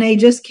 and I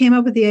just came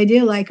up with the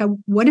idea, like,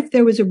 what if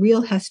there was a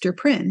real Hester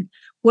Prynne?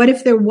 What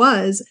if there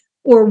was,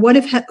 or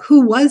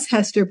who was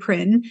Hester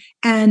Prynne?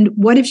 And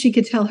what if she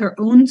could tell her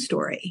own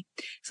story?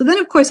 So then,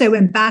 of course, I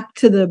went back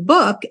to the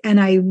book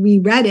and I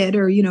reread it,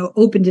 or,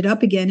 opened it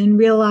up again, and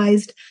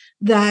realized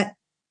that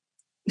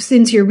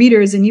since you're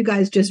readers and you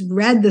guys just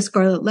read The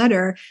Scarlet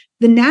Letter,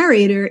 the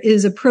narrator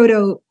is a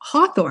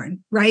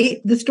proto-Hawthorne, right?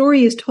 The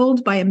story is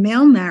told by a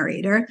male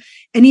narrator.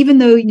 And even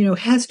though,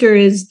 Hester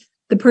is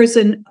the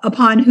person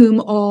upon whom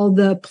all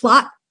the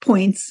plot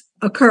points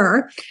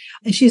occur,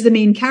 and she's the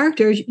main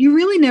character, you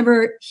really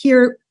never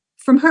hear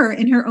from her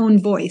in her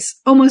own voice.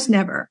 Almost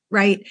never,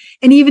 right?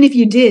 And even if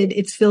you did,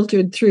 it's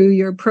filtered through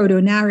your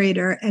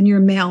proto-narrator and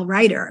your male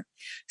writer.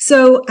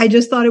 So I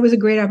just thought it was a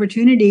great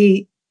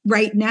opportunity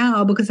right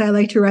now, because I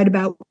like to write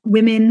about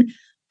women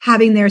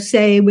having their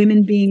say,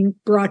 women being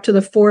brought to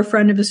the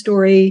forefront of a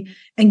story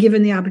and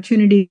given the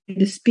opportunity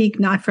to speak,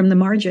 not from the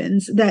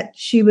margins, that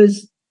she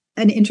was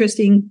an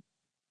interesting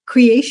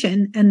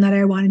creation and that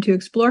I wanted to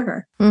explore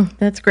her.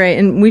 That's great.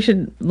 And we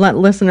should let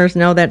listeners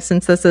know that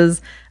since this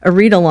is a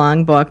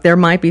read-along book, there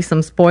might be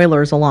some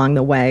spoilers along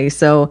the way.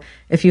 So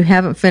if you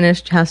haven't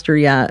finished Hester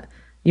yet,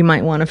 you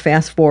might want to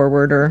fast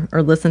forward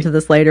or listen to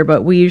this later,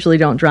 but we usually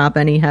don't drop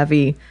any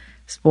heavy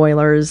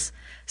spoilers.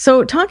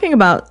 So talking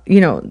about,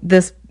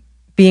 this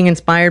being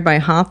inspired by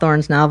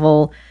Hawthorne's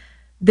novel,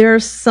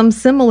 there's some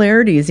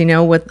similarities,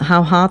 with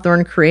how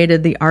Hawthorne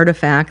created the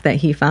artifact that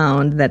he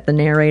found, that the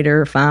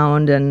narrator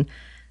found, and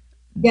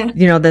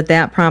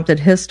that prompted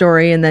his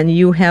story, and then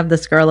you have the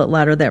Scarlet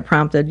Letter that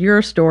prompted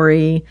your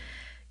story.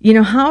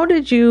 How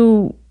did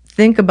you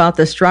think about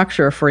the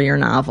structure for your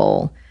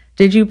novel?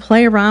 Did you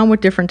play around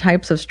with different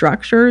types of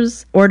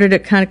structures, or did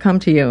it kind of come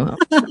to you?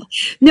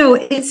 No,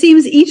 it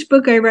seems each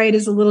book I write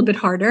is a little bit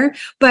harder,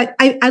 but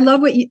I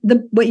love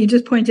what you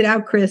just pointed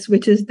out, Chris,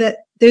 which is that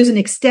there's an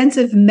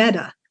extensive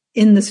meta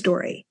in the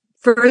story.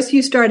 First,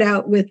 you start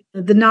out with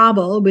the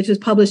novel, which was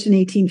published in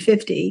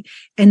 1850.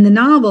 And the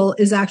novel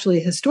is actually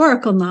a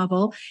historical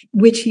novel,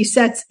 which he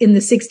sets in the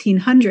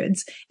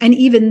 1600s. And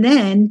even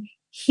then,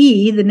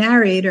 he, the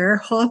narrator,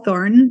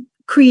 Hawthorne,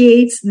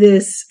 creates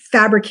this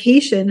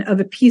fabrication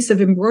of a piece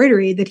of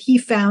embroidery that he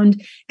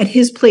found at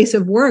his place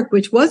of work,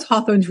 which was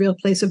Hawthorne's real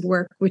place of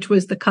work, which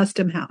was the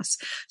custom house.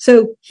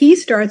 So he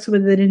starts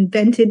with an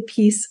invented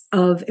piece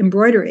of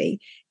embroidery.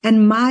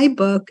 And my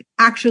book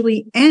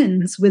actually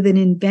ends with an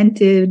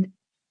invented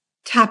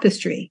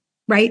tapestry,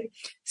 right?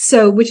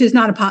 So, which is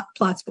not a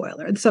plot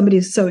spoiler.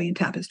 Somebody's sewing a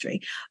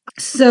tapestry.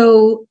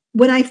 So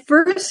when I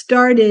first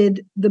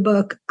started the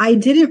book, I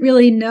didn't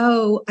really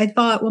know. I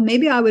thought, well,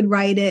 maybe I would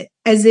write it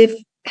as if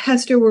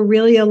Hester were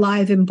really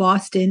alive in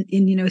Boston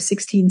in,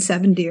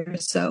 1670 or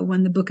so,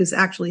 when the book is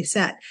actually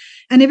set.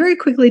 And I very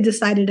quickly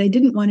decided I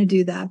didn't want to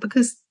do that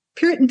because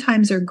Puritan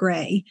times are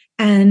gray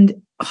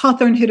and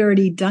Hawthorne had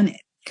already done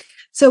it.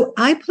 So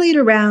I played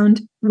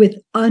around with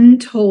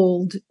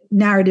untold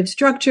narrative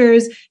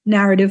structures,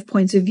 narrative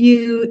points of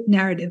view,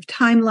 narrative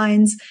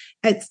timelines.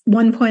 At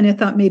one point, I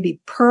thought maybe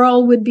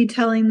Pearl would be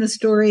telling the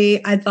story.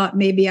 I thought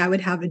maybe I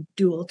would have a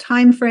dual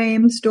time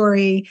frame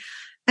story.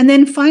 And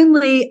then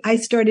finally, I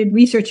started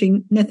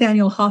researching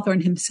Nathaniel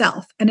Hawthorne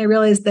himself. And I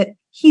realized that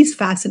he's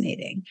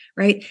fascinating,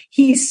 right?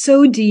 He's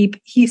so deep.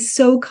 He's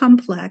so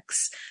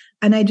complex.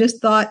 And I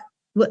just thought,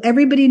 well,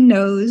 everybody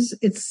knows,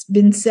 it's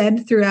been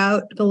said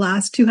throughout the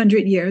last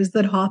 200 years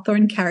that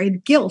Hawthorne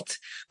carried guilt,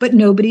 but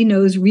nobody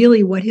knows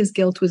really what his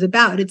guilt was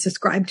about. It's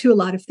ascribed to a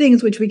lot of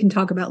things, which we can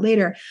talk about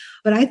later.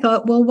 But I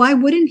thought, well, why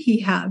wouldn't he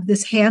have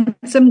this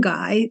handsome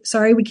guy?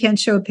 Sorry, we can't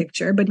show a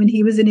picture, but when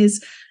he was in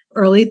his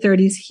early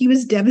 30s, he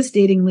was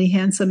devastatingly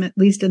handsome, at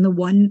least in the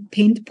one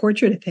paint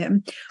portrait of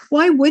him.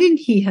 Why wouldn't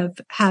he have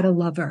had a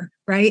lover,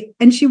 right?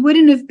 And she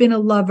wouldn't have been a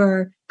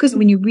lover, because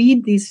when you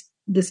read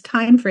this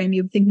time frame,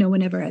 you'd think no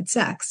one ever had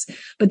sex.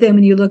 But then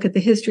when you look at the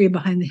history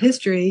behind the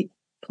history,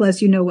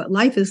 plus what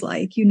life is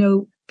like,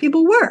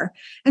 people were.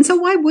 And so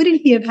why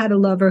wouldn't he have had a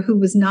lover who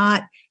was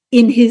not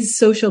in his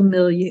social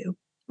milieu,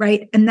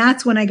 right? And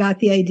that's when I got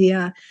the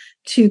idea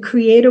to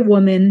create a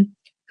woman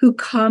who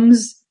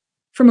comes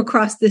from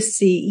across the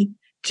sea,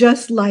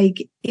 just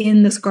like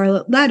in the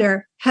Scarlet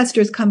Letter,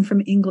 Hester's come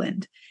from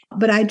England.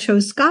 But I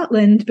chose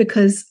Scotland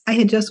because I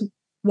had just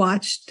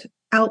watched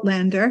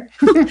Outlander.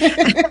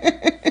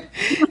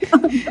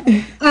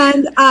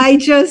 And I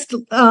just,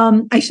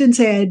 I shouldn't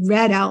say I had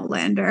read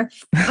Outlander.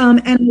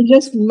 And I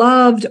just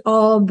loved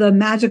all the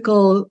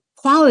magical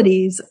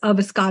qualities of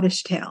a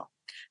Scottish tale.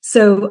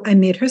 So I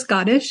made her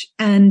Scottish,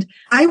 and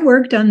I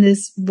worked on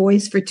this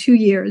voice for 2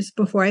 years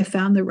before I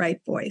found the right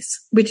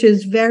voice, which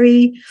is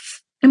very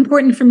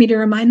important for me to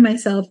remind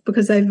myself,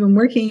 because I've been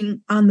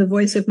working on the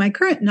voice of my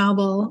current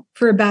novel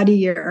for about a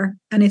year,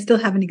 and I still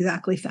haven't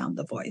exactly found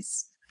the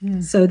voice.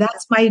 So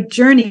that's my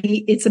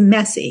journey. It's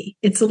messy.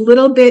 It's a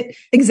little bit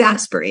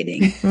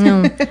exasperating.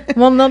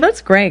 Well, no,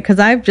 that's great, because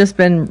I've just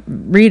been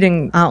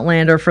reading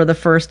Outlander for the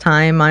first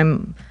time.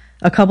 I'm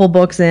a couple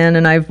books in,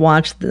 and I've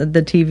watched the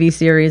TV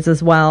series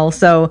as well.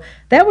 So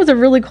that was a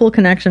really cool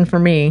connection for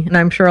me, and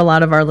I'm sure a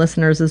lot of our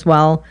listeners as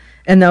well,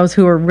 and those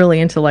who are really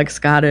into like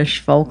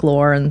Scottish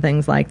folklore and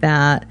things like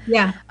that.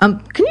 Yeah.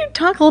 Can you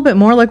talk a little bit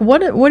more? Like,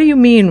 what do you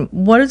mean?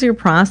 What is your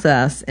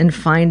process in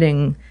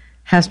finding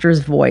Hester's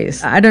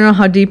voice? I don't know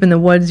how deep in the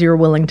woods you're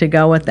willing to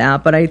go with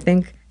that, but I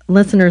think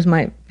listeners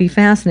might be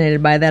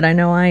fascinated by that. I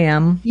know I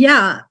am.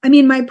 Yeah. I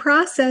mean, my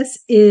process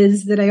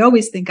is that I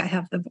always think I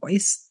have the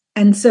voice.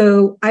 And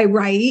so I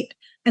write,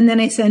 and then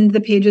I send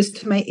the pages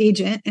to my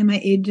agent, and my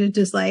agent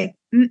is like,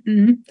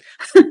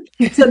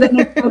 So then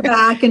I go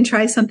back and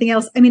try something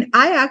else. I mean,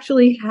 I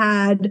actually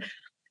had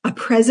a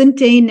present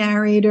day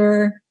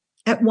narrator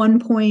at one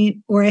point,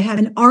 or I had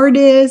an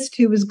artist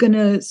who was going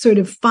to sort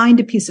of find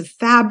a piece of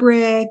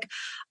fabric.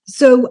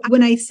 So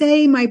when I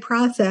say my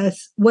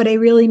process, what I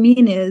really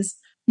mean is,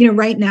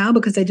 right now,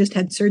 because I just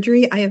had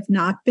surgery, I have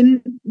not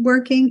been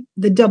working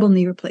the double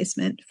knee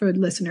replacement for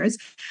listeners,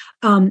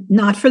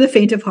 not for the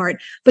faint of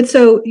heart. But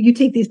so you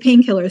take these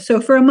painkillers. So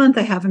for a month,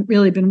 I haven't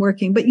really been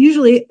working, but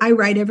usually I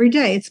write every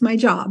day. It's my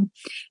job.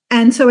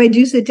 And so I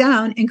do sit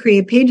down and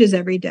create pages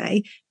every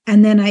day.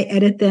 And then I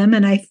edit them,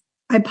 and I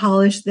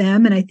polish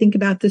them, and I think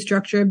about the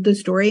structure of the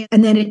story,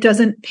 and then it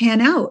doesn't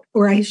pan out,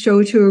 or I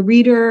show to a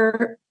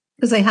reader,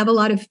 because I have a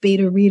lot of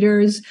beta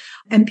readers,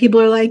 and people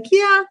are like,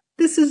 yeah,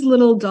 this is a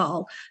little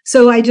dull.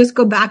 So I just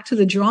go back to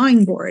the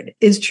drawing board,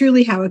 is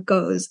truly how it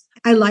goes.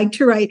 I like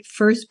to write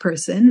first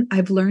person.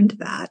 I've learned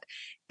that.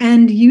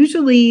 And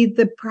usually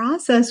the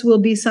process will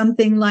be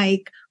something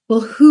like,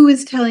 well, who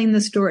is telling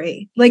the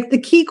story? Like the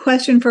key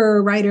question for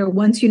a writer,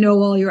 once you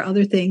know all your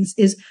other things,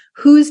 is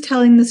who is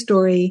telling the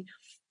story,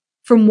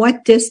 from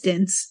what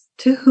distance,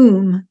 to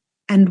whom,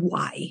 and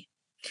why?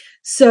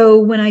 So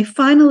when I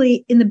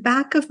finally, in the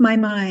back of my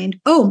mind,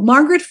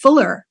 Margaret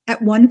Fuller,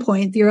 at one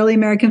point, the early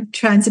American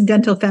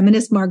transcendental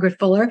feminist Margaret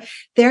Fuller,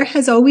 there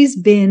has always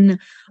been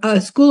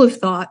a school of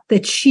thought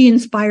that she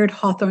inspired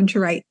Hawthorne to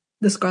write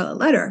The Scarlet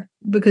Letter,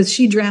 because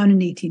she drowned in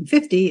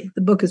 1850.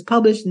 The book is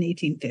published in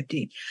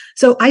 1850.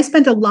 So I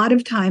spent a lot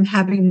of time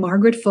having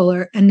Margaret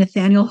Fuller and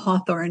Nathaniel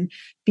Hawthorne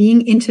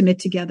being intimate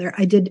together.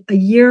 I did a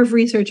year of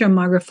research on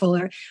Margaret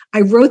Fuller.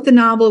 I wrote the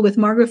novel with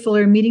Margaret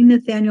Fuller meeting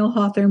Nathaniel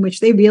Hawthorne,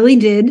 which they really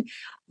did.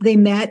 They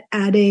met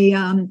at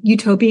a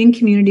utopian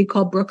community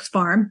called Brooks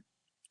Farm.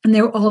 And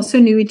they also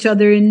knew each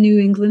other in New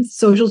England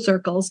social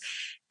circles.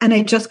 And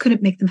I just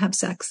couldn't make them have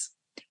sex.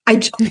 I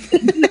just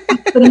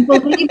couldn't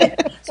believe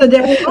it. So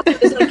there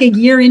it was like a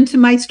year into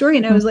my story,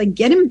 and I was like,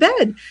 get in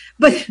bed.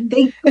 But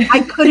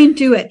I couldn't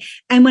do it.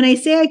 And when I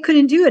say I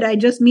couldn't do it, I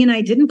just mean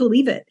I didn't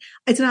believe it.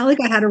 It's not like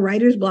I had a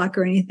writer's block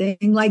or anything.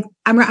 Like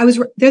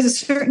there's a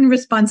certain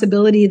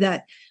responsibility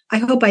that I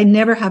hope I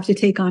never have to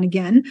take on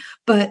again,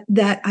 but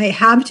that I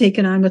have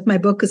taken on with my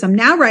book, because I'm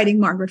now writing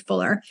Margaret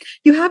Fuller.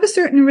 You have a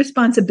certain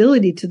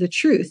responsibility to the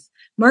truth.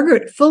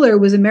 Margaret Fuller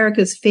was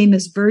America's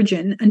famous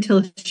virgin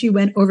until she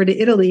went over to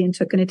Italy and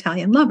took an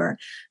Italian lover.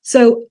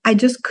 So I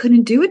just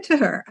couldn't do it to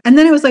her. And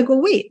then I was like,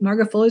 well, wait,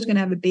 Margaret Fuller's going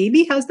to have a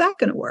baby? How's that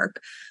going to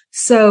work?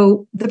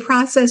 So the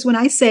process, when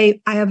I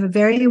say I have a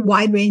very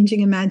wide-ranging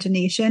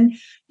imagination,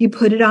 you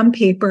put it on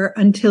paper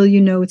until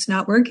you know it's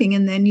not working.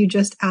 And then you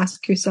just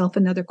ask yourself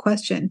another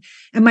question.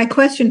 And my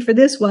question for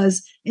this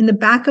was, in the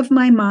back of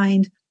my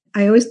mind,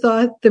 I always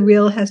thought the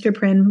real Hester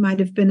Prynne might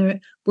have been a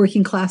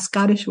working class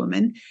Scottish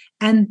woman.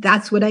 And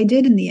that's what I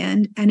did in the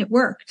end. And it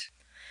worked.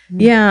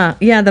 Yeah.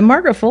 Yeah. The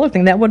Margaret Fuller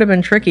thing, that would have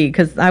been tricky,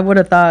 because I would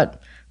have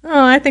thought,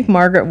 I think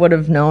Margaret would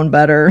have known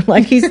better.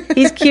 Like he's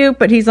cute,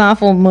 but he's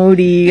awful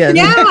moody. And,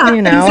 yeah,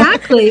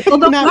 exactly.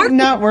 Although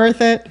not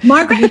worth it.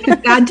 Margaret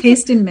had bad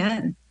taste in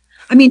men.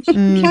 I mean,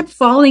 she kept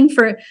falling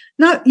for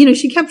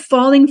she kept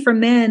falling for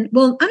men.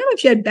 Well, I don't know if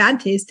she had bad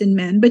taste in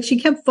men, but she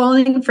kept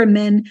falling for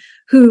men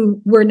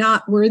who were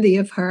not worthy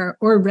of her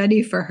or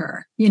ready for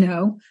her,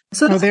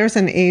 So there's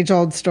an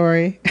age-old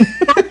story.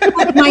 That's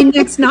what my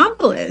next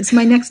novel is.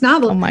 My next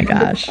novel. Oh my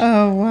gosh.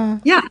 Oh, wow.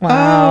 Yeah. Wow.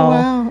 Oh,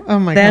 wow. Oh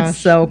my gosh. That's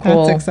so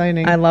cool. That's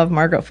exciting. I love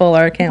Margaret Fuller.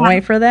 I can't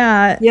wait for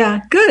that.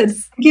 Yeah. Good.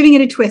 Giving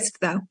it a twist,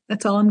 though.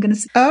 That's all I'm going to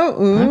say.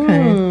 Oh, ooh.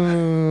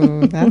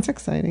 Okay. That's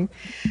exciting.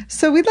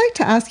 So we'd like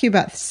to ask you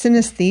about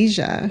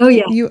synesthesia. Oh,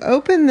 yeah. You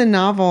open the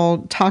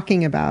novel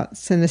talking about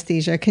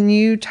synesthesia. Can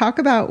you talk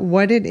about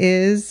what it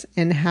is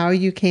and how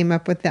you came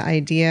up with the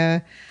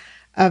idea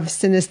of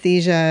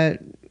synesthesia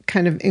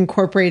kind of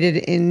incorporated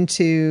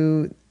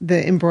into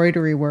the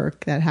embroidery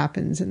work that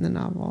happens in the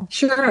novel?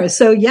 Sure.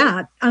 So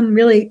yeah, I'm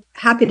really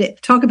happy to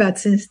talk about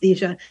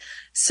synesthesia.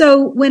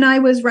 So when I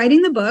was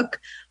writing the book,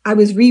 I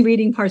was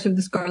rereading parts of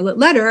the Scarlet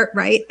Letter,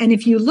 right? And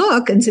if you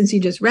look, and since you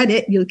just read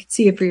it, you can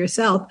see it for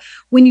yourself.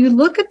 When you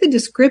look at the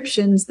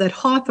descriptions that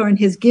Hawthorne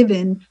has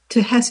given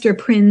to Hester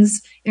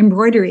Prynne's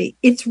embroidery,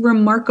 it's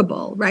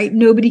remarkable, right?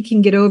 Nobody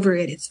can get over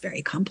it. It's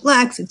very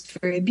complex. It's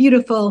very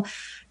beautiful.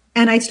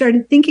 And I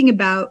started thinking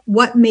about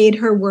what made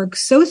her work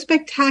so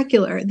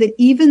spectacular that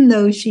even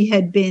though she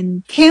had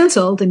been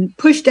canceled and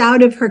pushed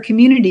out of her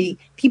community,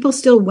 people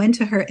still went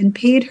to her and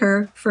paid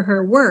her for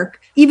her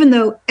work, even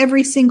though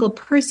every single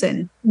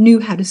person knew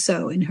how to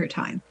sew in her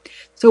time.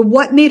 So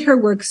what made her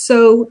work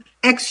so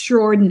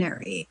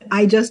extraordinary?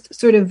 I just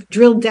sort of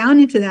drilled down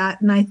into that,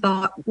 and I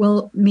thought,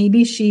 well,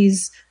 maybe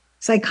she's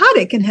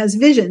psychotic and has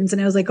visions.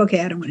 And I was like,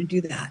 okay, I don't want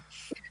to do that.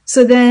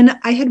 So then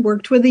I had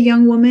worked with a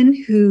young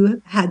woman who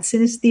had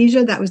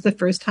synesthesia. That was the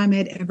first time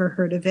I'd ever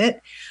heard of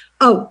it.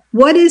 Oh,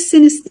 what is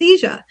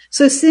synesthesia?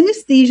 So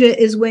synesthesia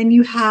is when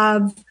you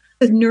have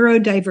a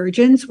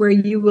neurodivergence where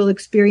you will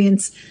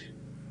experience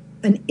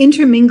an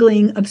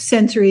intermingling of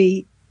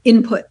sensory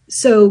input.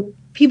 So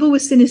people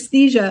with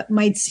synesthesia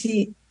might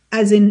see,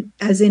 as in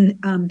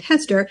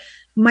Hester,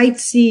 might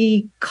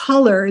see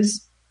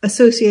colors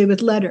associated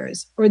with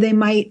letters, or they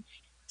might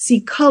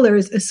see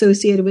colors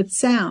associated with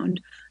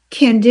sound.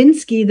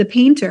 Kandinsky, the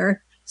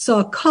painter,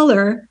 saw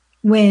color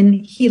when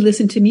he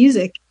listened to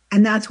music,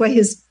 and that's why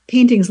his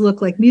paintings look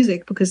like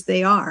music, because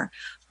they are.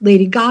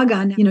 Lady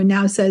Gaga,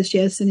 now says she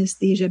has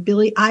synesthesia.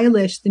 Billie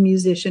Eilish, the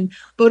musician,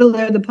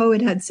 Baudelaire, the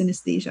poet, had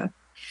synesthesia.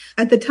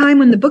 At the time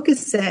when the book is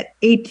set,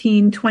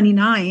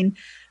 1829,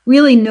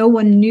 really no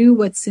one knew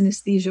what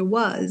synesthesia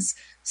was.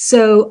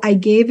 So I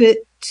gave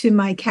it to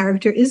my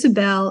character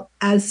Isobel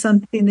as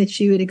something that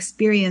she would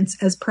experience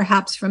as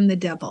perhaps from the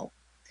devil.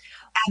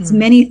 As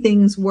many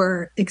things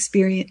were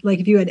experienced, like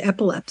if you had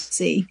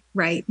epilepsy,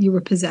 right, you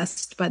were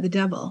possessed by the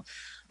devil.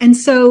 And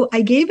so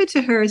I gave it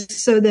to her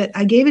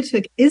I gave it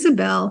to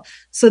Isobel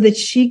so that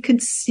she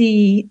could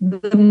see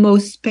the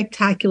most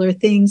spectacular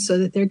things, so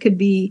that there could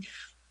be,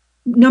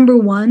 number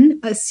one,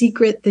 a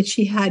secret that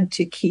she had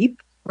to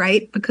keep,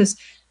 right? Because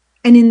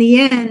And in the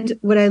end,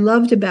 what I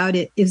loved about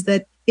it is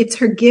that it's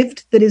her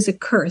gift that is a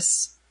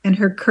curse and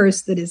her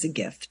curse that is a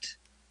gift.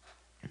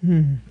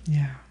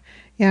 Yeah.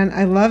 Yeah, and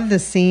I love the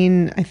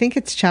scene. I think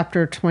it's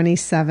chapter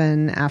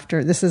 27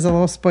 after, this is a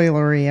little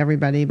spoilery,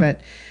 everybody,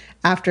 but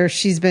after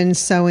she's been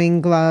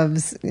sewing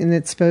gloves and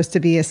it's supposed to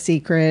be a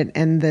secret,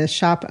 and the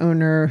shop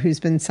owner who's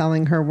been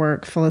selling her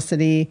work,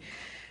 Felicity,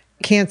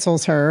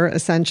 cancels her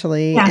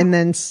essentially. Yeah. And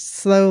then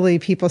slowly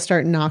people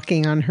start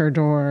knocking on her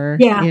door,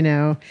 you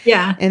know,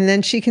 and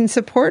then she can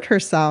support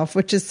herself,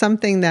 which is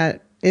something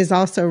that is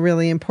also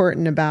really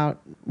important about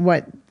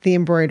what the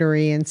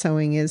embroidery and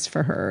sewing is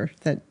for her,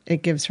 that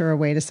it gives her a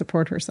way to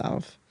support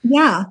herself.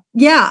 Yeah.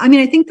 Yeah. I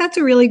mean, I think that's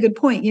a really good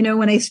point. You know,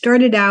 when I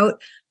started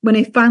out, when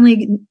I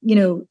finally, you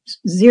know,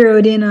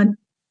 zeroed in on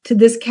to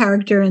this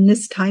character and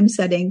this time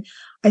setting,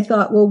 I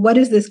thought, well, what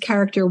does this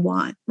character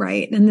want?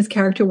 Right. And this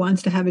character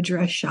wants to have a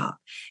dress shop.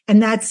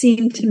 And that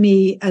seemed to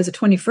me, as a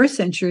 21st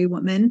century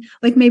woman,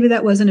 like maybe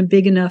that wasn't a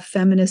big enough,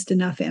 feminist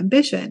enough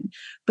ambition.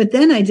 But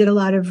then I did a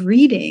lot of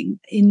reading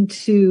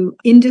into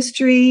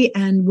industry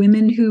and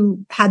women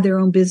who had their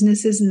own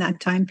businesses in that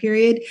time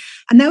period.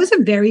 And that was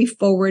a very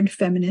forward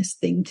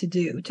feminist thing to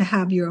do, to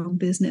have your own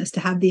business,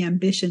 to have the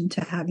ambition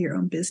to have your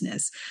own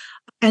business.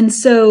 And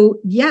so,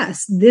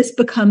 yes, this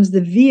becomes the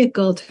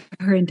vehicle to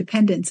her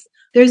independence.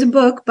 There's a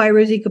book by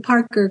Rosika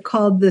Parker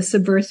called The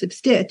Subversive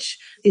Stitch.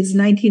 It's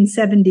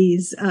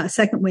 1970s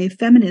second wave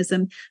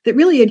feminism that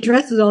really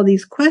addresses all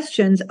these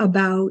questions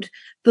about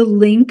the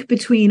link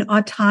between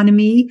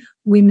autonomy,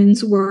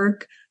 women's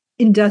work,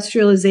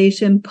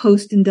 industrialization,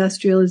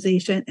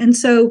 post-industrialization. And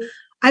so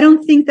I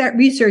don't think that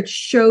research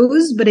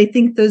shows, but I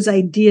think those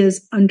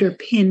ideas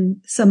underpin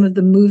some of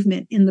the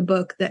movement in the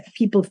book that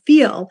people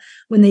feel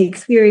when they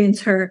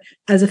experience her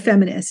as a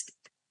feminist,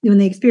 when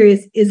they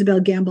experienced Isabel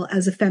Gamble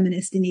as a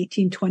feminist in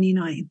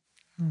 1829.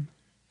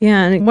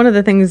 Yeah, and one of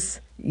the things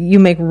you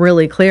make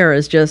really clear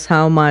is just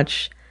how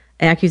much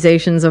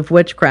accusations of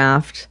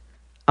witchcraft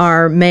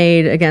are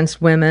made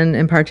against women,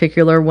 in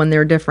particular when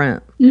they're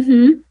different,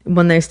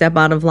 when they step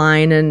out of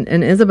line.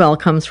 And Isabel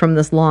comes from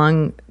this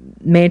long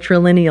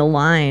matrilineal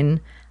line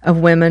of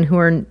women who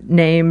are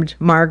named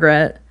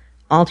Margaret,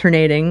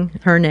 alternating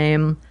her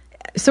name.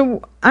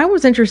 So I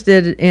was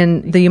interested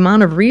in the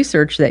amount of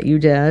research that you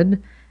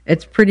did.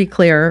 It's pretty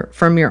clear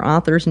from your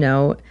author's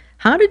note.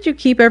 How did you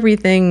keep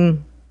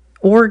everything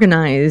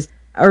organized?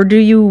 Or do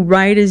you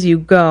write as you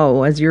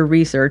go as you're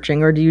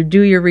researching? Or do you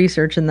do your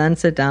research and then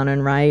sit down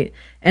and write?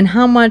 And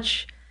how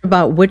much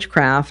about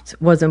witchcraft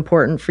was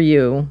important for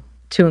you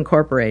to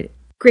incorporate?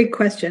 Great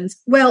questions.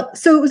 Well,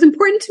 so it was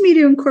important to me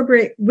to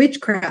incorporate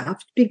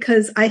witchcraft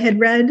because I had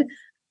read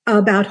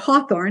about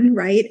Hawthorne,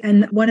 right?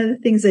 And one of the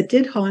things that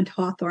did haunt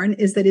Hawthorne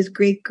is that his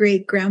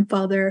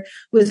great-great-grandfather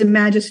was a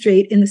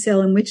magistrate in the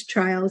Salem witch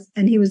trials,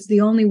 and he was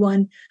the only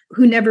one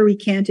who never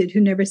recanted,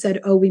 who never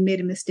said, oh, we made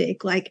a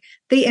mistake. Like,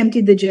 they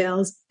emptied the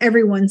jails.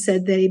 Everyone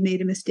said they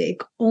made a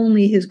mistake.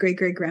 Only his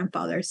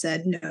great-great-grandfather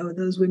said, no,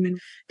 those women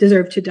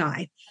deserve to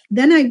die.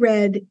 Then I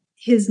read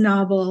his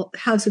novel,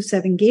 House of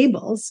Seven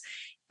Gables,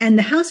 and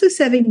the House of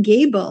Seven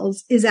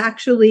Gables is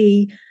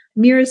actually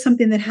mirrors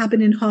something that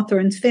happened in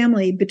Hawthorne's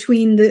family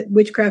between the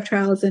witchcraft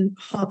trials and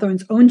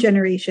Hawthorne's own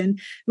generation,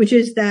 which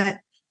is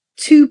that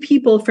two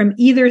people from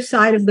either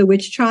side of the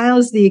witch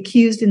trials, the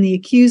accused and the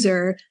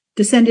accuser,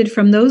 descended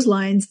from those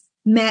lines,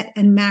 met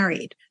and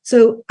married.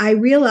 So I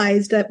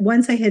realized that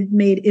once I had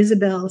made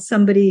Isobel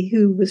somebody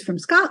who was from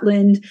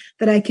Scotland,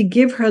 that I could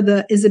give her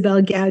the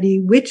Isobel Gowdy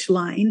witch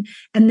line,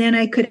 and then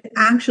I could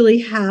actually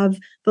have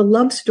the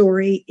love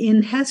story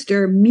in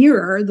Hester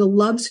mirror the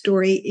love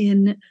story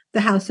in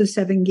the House of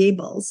Seven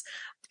Gables.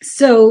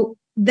 So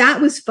that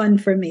was fun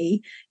for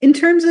me. In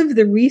terms of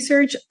the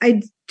research,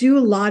 I do a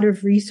lot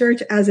of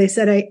research. As I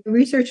said, I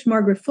researched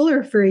Margaret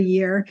Fuller for a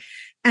year.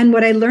 And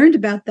what I learned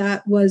about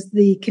that was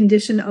the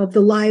condition of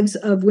the lives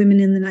of women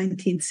in the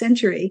 19th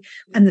century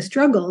and the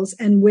struggles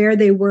and where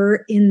they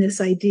were in this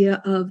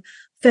idea of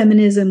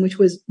feminism, which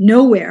was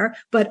nowhere,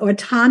 but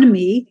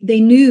autonomy.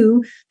 They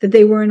knew that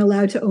they weren't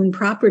allowed to own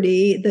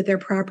property, that their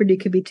property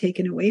could be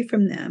taken away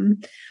from them.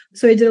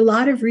 So I did a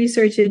lot of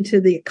research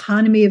into the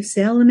economy of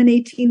Salem in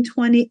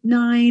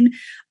 1829.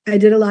 I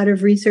did a lot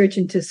of research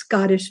into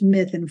Scottish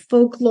myth and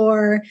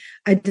folklore.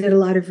 I did a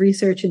lot of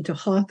research into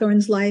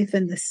Hawthorne's life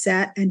and the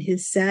set and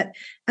his set.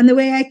 And the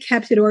way I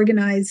kept it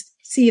organized,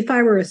 see, if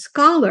I were a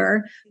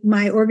scholar,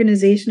 my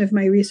organization of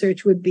my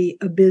research would be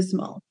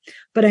abysmal.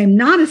 But I'm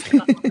not a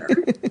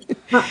scholar.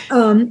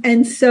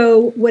 And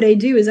so what I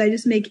do is I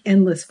just make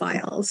endless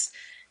files.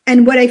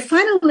 And what I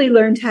finally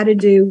learned how to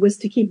do was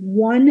to keep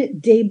one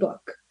day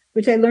book,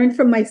 which I learned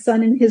from my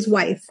son and his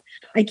wife.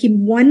 I keep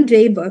one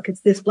day book.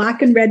 It's this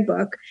black and red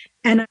book.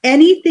 And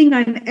anything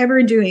I'm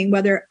ever doing,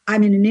 whether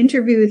I'm in an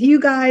interview with you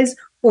guys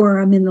or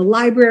I'm in the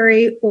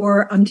library,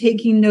 or I'm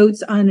taking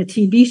notes on a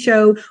TV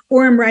show,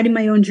 or I'm writing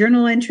my own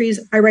journal entries.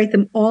 I write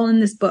them all in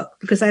this book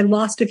because I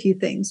lost a few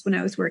things when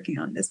I was working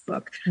on this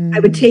book. I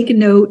would take a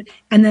note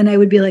and then I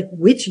would be like,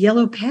 which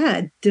yellow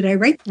pad did I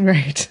write?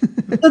 Right.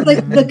 So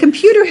the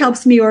computer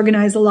helps me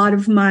organize a lot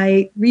of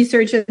my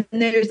research. And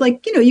there's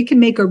you can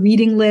make a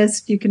reading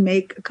list. You can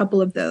make a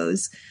couple of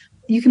those.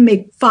 You can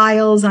make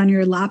files on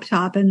your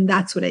laptop. And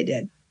that's what I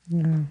did.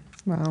 Yeah.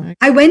 Wow.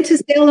 I went to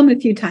Salem a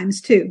few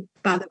times too,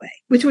 by the way,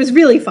 which was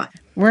really fun.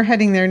 We're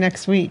heading there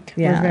next week.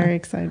 Yeah. We're very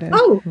excited.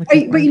 Oh, but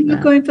you're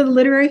not going for the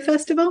literary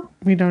festival?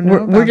 We don't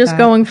know. We're just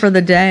going for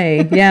the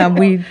day. Yeah,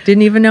 we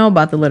didn't even know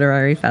about the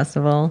literary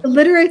festival. The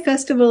literary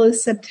festival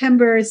is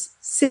September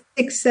 6th,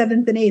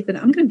 7th, and 8th, and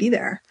I'm going to be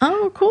there.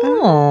 Oh,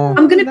 cool.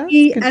 I'm going to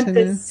be at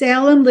the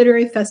Salem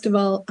Literary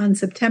Festival on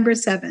September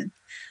 7th.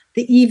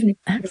 The evening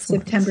of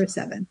September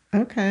 7th.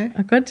 Okay.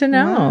 Good to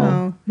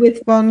know.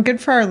 Wow. And good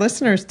for our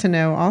listeners to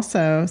know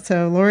also.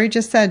 So Laurie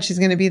just said she's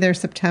going to be there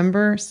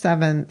September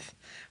 7th.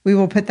 We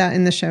will put that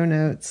in the show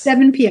notes.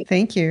 7 p.m.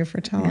 Thank you for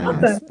telling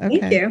us. Okay.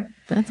 Thank you.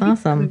 That's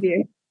awesome.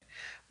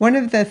 One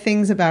of the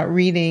things about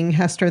reading,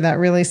 Hester, that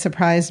really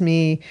surprised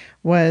me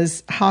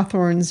was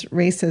Hawthorne's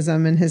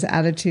racism and his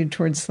attitude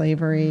towards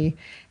slavery,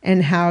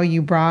 and how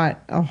you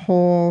brought a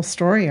whole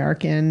story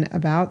arc in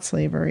about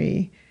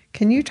slavery.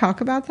 Can you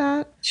talk about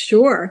that?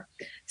 Sure.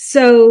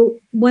 So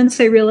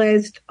once I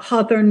realized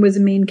Hawthorne was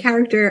a main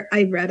character,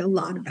 I read a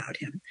lot about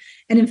him.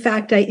 And in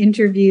fact, I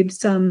interviewed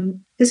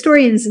some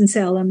historians in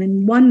Salem,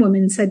 and one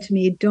woman said to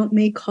me, don't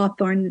make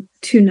Hawthorne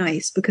too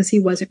nice because he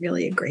wasn't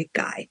really a great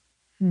guy.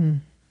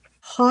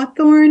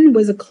 Hawthorne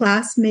was a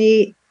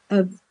classmate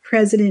of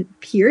President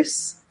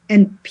Pierce,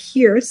 and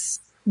Pierce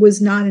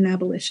was not an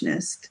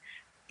abolitionist.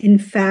 In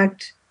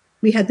fact,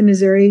 we had the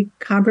Missouri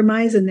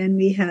Compromise, and then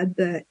we had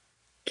the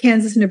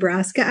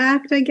Kansas-Nebraska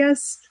Act, I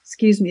guess.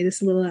 Excuse me, this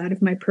is a little out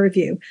of my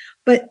purview.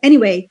 But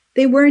anyway,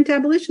 they weren't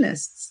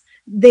abolitionists.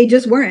 They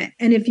just weren't.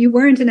 And if you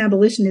weren't an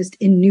abolitionist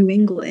in New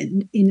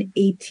England in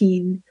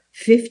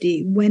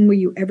 1850, when were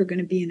you ever going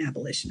to be an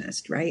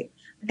abolitionist, right?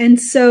 And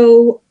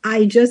so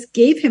I just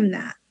gave him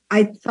that.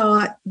 I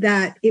thought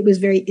that it was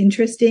very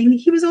interesting.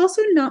 He was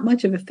also not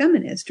much of a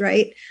feminist,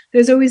 right?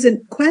 There's always a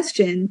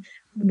question,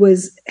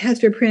 was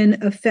Hester Prynne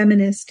a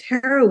feminist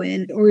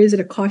heroine, or is it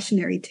a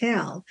cautionary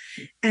tale?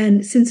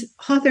 And since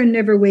Hawthorne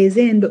never weighs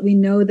in, but we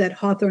know that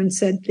Hawthorne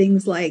said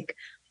things like,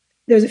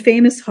 there's a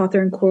famous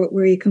Hawthorne quote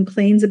where he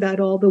complains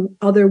about all the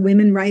other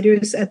women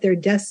writers at their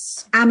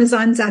desks,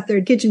 Amazons at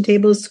their kitchen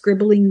tables,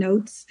 scribbling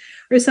notes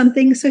or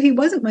something. So he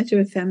wasn't much of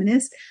a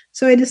feminist.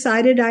 So I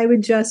decided I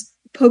would just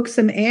poke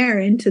some air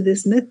into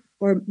this myth,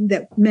 or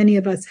that many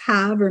of us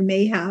have or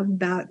may have,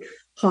 about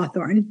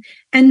Hawthorne.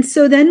 And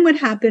so then what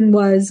happened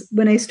was,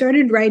 when I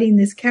started writing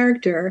this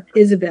character,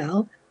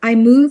 Isobel, I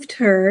moved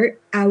her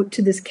out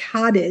to this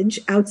cottage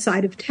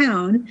outside of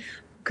town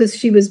because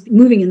she was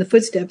moving in the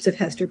footsteps of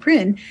Hester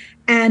Prynne.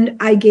 And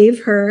I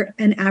gave her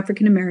an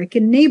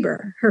African-American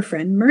neighbor, her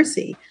friend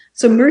Mercy.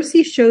 So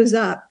Mercy shows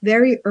up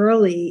very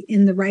early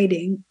in the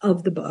writing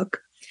of the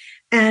book.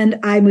 And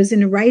I was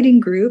in a writing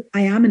group.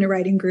 I am in a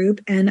writing group.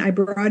 And I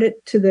brought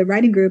it to the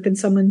writing group, and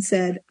someone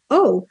said,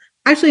 oh,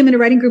 actually, I'm in a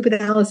writing group with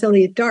Alice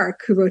Elliott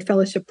Dark, who wrote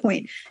Fellowship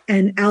Point.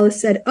 And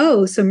Alice said,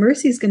 oh, so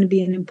Mercy's going to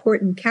be an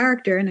important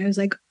character. And I was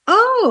like,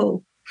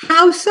 oh,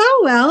 how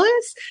so,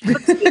 Alice?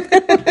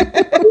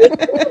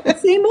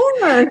 Say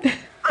more.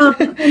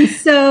 And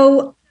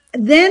so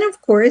then,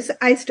 of course,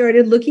 I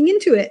started looking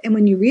into it. And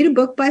when you read a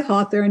book by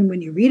Hawthorne,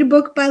 when you read a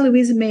book by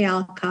Louisa May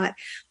Alcott,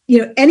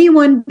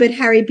 anyone but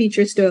Harry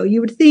Beecher Stowe,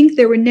 you would think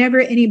there were never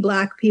any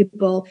Black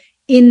people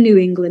in New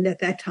England at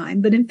that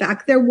time. But in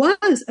fact, there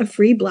was a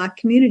free Black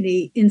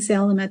community in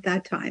Salem at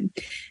that time.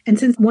 And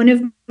since one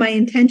of my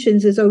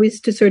intentions is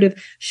always to sort of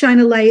shine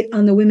a light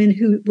on the women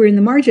who were in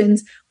the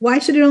margins, why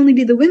should it only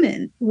be the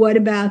women? What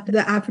about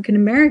the African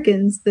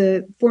Americans,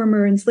 the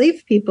former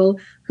enslaved people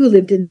who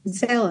lived in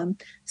Salem?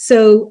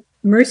 So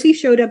Mercy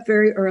showed up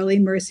very early,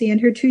 Mercy and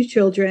her 2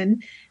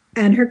 children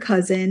and her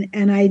cousin.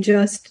 And I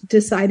just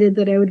decided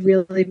that I would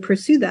really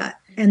pursue that.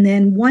 And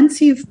then once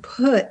you've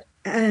put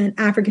an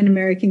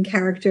African-American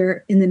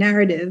character in the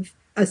narrative,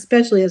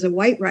 especially as a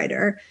white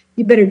writer,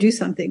 you better do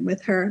something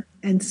with her.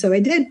 And so I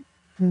did.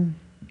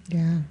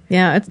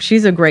 Yeah,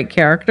 she's a great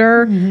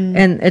character,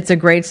 and it's a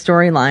great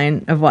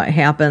storyline of what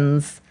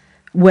happens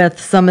with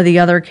some of the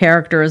other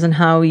characters and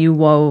how you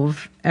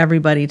wove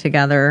everybody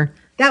together.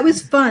 That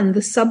was fun, the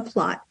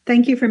subplot.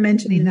 Thank you for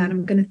mentioning that.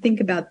 I'm going to think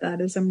about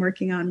that as I'm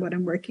working on what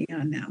I'm working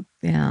on now.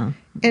 Yeah.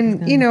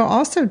 And,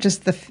 also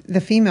just the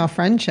female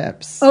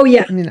friendships. Oh,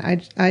 yeah. I mean,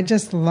 I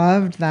just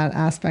loved that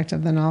aspect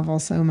of the novel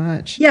so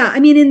much. Yeah. I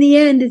mean, in the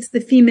end, it's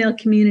the female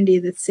community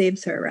that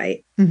saves her,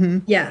 right?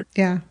 Yeah.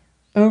 Yeah.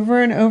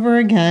 Over and over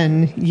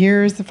again,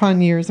 years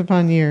upon years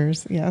upon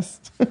years.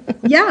 Yes.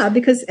 Yeah,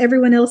 because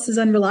everyone else is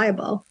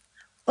unreliable.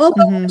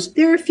 Although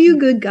there are a few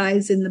good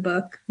guys in the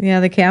book.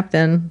 Yeah, the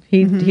captain,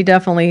 he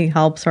definitely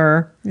helps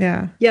her.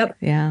 Yeah. Yep.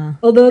 Yeah.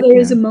 Although there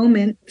is a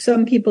moment,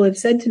 some people have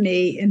said to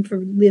me, and for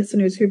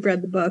listeners who've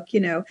read the book,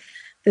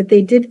 that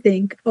they did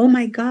think, oh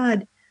my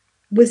God,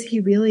 was he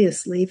really a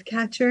slave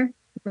catcher?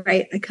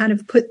 Right. I kind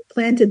of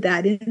planted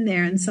that in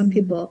there. And some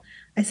people,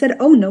 I said,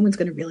 oh, no one's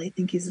going to really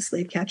think he's a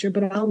slave catcher,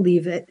 but I'll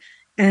leave it.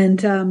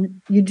 And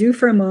you do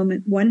for a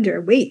moment wonder,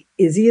 wait,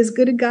 is he as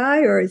good a guy,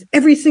 or is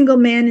every single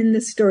man in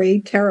this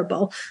story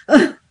terrible?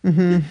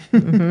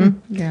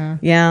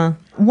 Yeah.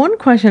 One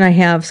question I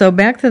have. So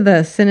back to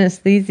the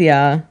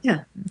synesthesia.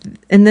 Yeah.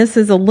 And this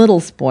is a little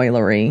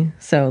spoilery.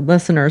 So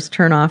listeners,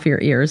 turn off your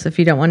ears if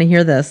you don't want to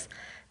hear this.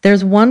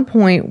 There's one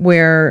point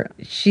where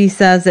she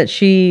says that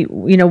she,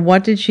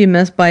 what did she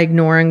miss by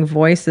ignoring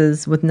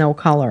voices with no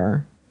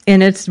color?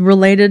 And it's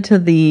related to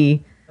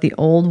the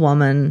old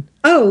woman.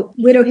 Oh,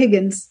 Widow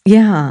Higgins.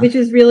 Yeah. Which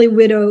is really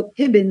Widow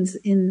Hibbins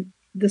in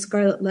the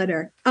Scarlet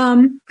Letter.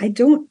 I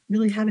don't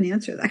really have an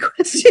answer to that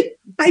question.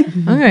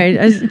 All right.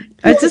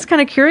 I was just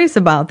kind of curious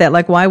about that.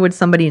 Like, why would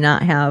somebody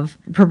not have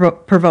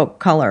provoke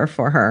color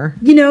for her?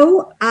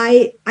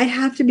 I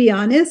have to be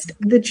honest.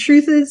 The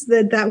truth is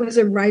that was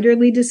a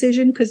writerly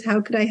decision, because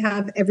how could I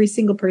have every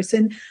single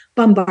person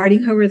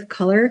bombarding her with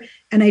color?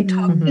 And I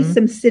talked to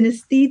some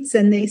synesthetes,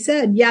 and they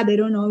said, yeah, they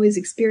don't always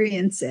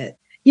experience it.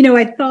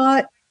 I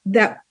thought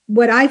that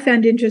what I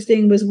found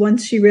interesting was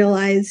once she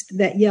realized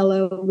that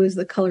yellow was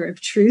the color of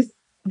truth,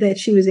 that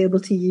she was able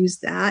to use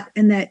that,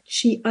 and that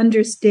she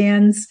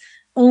understands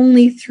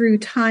only through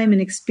time and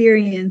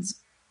experience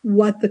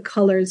what the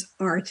colors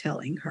are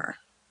telling her,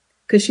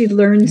 because she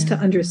learns to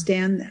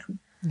understand them.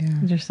 Yeah.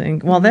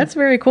 Interesting. Well, that's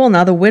very cool.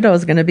 Now the widow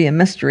is going to be a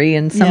mystery,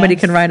 and somebody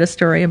can write a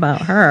story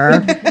about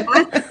her.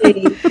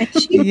 Exactly.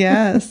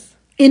 Yes.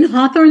 In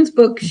Hawthorne's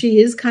book, she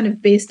is kind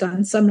of based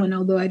on someone,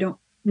 although I don't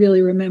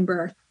really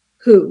remember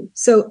who.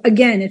 So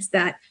again, it's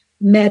that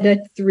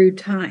meta through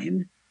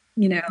time,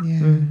 Yeah.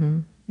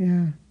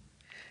 Yeah.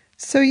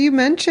 So you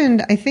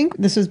mentioned, I think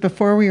this was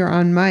before we were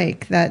on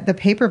mic, that the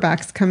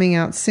paperback's coming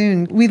out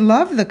soon. We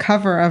love the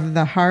cover of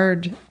the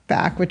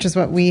hardback, which is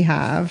what we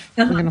have.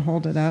 I'm going to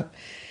hold it up.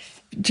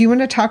 Do you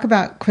want to talk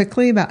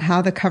quickly about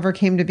how the cover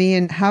came to be,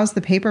 and how's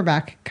the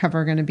paperback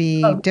cover going to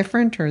be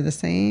different or the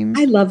same?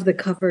 I love the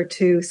cover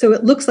too. So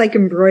it looks like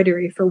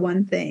embroidery for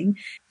one thing.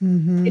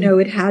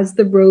 It has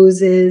the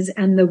roses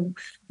and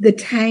the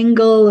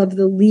tangle of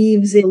the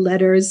leaves and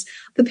letters.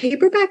 The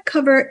paperback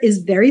cover is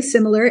very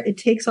similar. It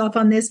takes off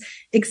on this,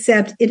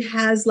 except it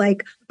has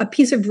like a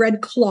piece of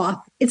red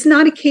cloth. It's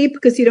not a cape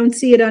because you don't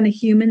see it on a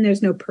human.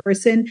 There's no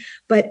person,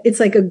 but it's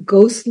like a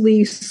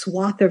ghostly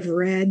swath of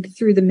red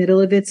through the middle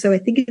of it. So I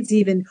think it's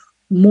even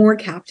more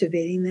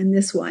captivating than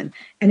this one.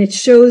 And it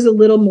shows a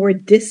little more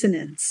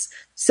dissonance.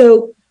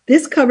 So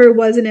this cover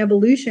was an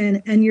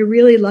evolution, and you're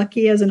really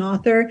lucky as an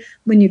author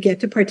when you get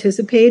to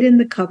participate in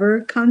the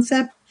cover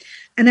concept.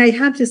 And I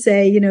have to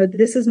say,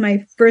 this is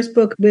my first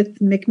book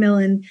with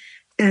Macmillan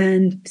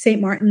and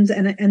St. Martin's,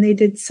 and they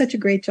did such a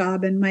great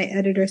job. And my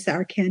editor,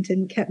 Sarah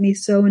Canton, kept me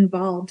so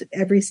involved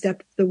every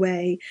step of the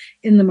way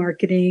in the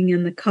marketing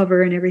and the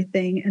cover and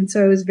everything. And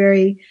so I was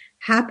very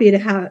happy to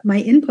have my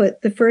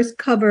input. The first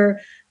cover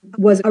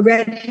was a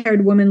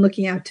red-haired woman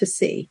looking out to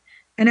sea.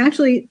 And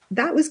actually,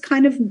 that was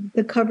kind of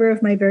the cover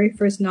of my very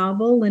first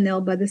novel,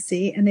 Linnell by the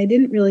Sea, and I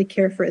didn't really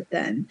care for it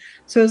then.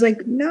 So I was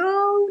like,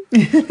 no.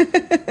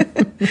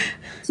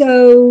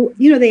 So,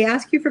 they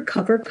ask you for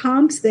cover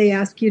comps. They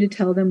ask you to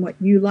tell them what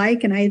you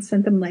like. And I had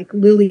sent them like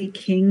Lily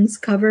King's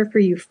cover for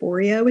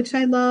Euphoria, which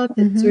I loved.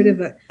 It's sort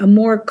of a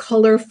more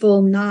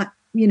colorful, not,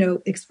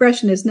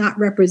 expression is not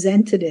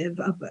representative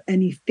of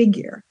any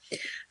figure.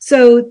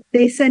 So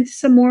they sent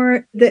some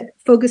more that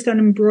focused on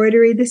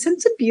embroidery. They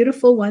sent some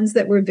beautiful ones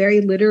that were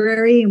very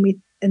literary,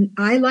 and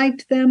I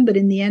liked them, but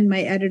in the end,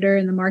 my editor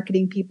and the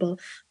marketing people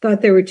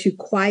thought they were too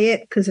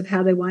quiet because of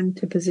how they wanted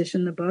to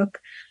position the book.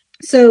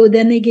 So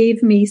then they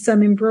gave me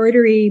some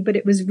embroidery, but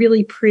it was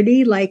really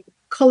pretty, like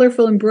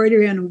colorful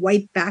embroidery on a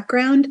white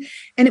background.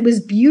 And it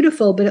was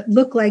beautiful, but it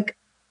looked like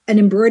an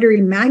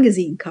embroidery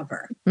magazine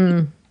cover.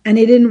 And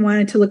they didn't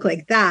want it to look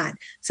like that.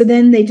 So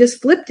then they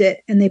just flipped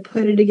it and they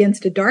put it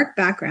against a dark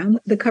background.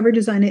 The cover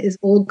designer is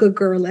Olga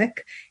Gerlich,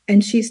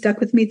 and she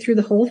stuck with me through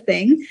the whole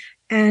thing.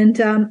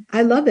 And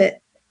I love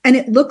it. And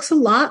it looks a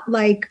lot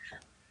like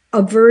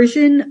a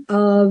version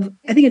of,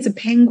 I think it's a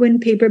Penguin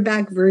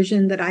paperback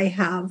version that I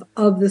have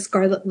of the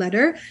Scarlet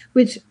Letter,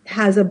 which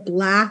has a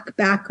black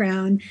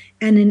background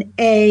and an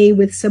A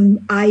with some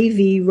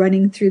ivy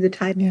running through the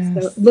title. Yes.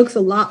 So it looks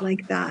a lot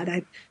like that.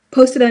 I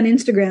posted on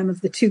Instagram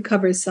of the two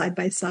covers side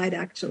by side,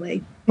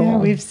 actually. Yeah,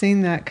 we've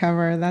seen that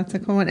cover. That's a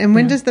cool one. And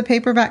when does the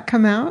paperback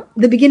come out?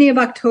 The beginning of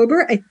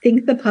October. I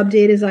think the pub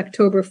date is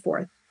October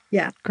 4th.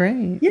 Yeah.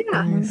 Great. Yeah.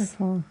 Nice.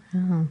 Wonderful.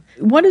 Oh.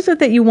 What is it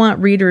that you want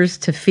readers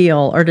to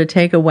feel or to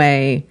take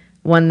away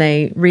when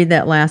they read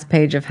that last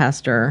page of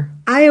Hester?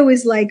 I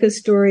always like a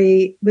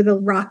story with a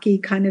rocky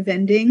kind of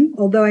ending.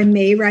 Although I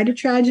may write a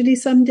tragedy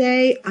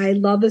someday, I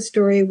love a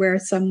story where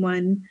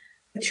someone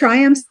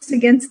triumphs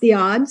against the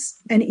odds.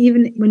 And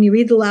even when you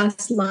read the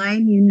last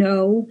line, you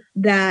know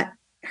that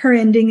her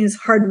ending is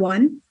hard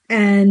won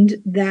and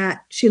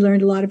that she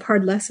learned a lot of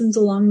hard lessons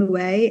along the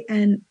way.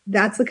 And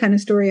that's the kind of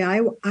story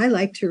I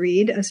like to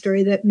read, a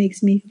story that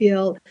makes me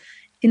feel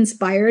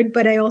inspired,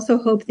 but I also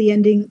hope the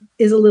ending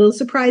is a little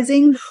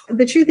surprising.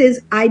 The truth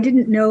is, I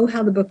didn't know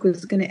how the book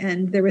was going to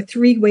end. There were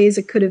 3 ways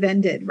it could have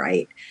ended,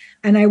 right?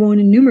 And I won't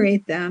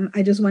enumerate them.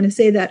 I just want to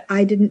say that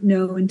I didn't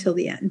know until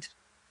the end.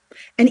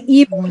 And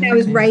even when I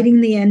was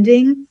writing the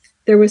ending,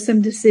 there were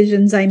some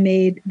decisions I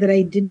made that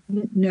I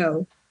didn't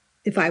know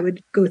if I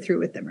would go through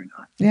with them or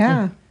not.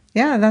 Yeah.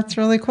 Yeah, that's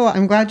really cool.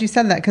 I'm glad you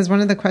said that, because one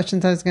of the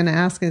questions I was going to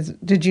ask is,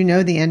 did you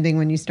know the ending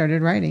when you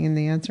started writing? And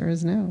the answer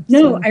is no.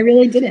 No, I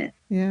really didn't.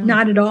 Yeah.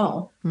 Not at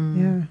all.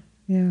 Yeah.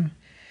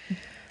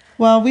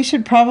 Well, we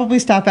should probably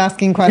stop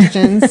asking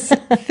questions.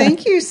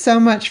 Thank you so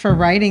much for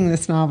writing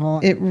this novel.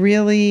 It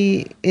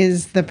really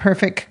is the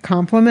perfect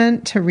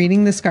complement to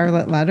reading The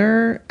Scarlet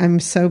Letter.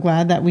 I'm so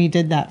glad that we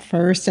did that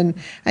first. And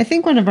I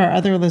think one of our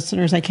other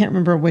listeners, I can't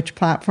remember which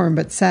platform,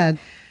 but said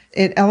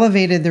it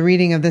elevated the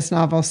reading of this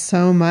novel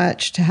so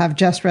much to have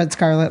just read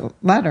Scarlet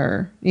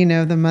Letter,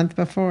 the month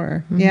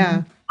before. Mm-hmm.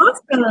 Yeah.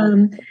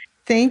 Awesome.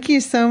 Thank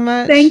you so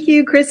much. Thank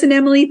you, Chris and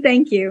Emily.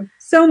 Thank you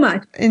so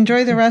much.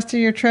 Enjoy the rest of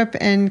your trip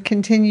and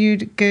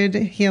continued good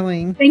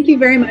healing. Thank you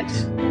very much.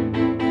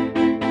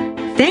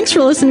 Thanks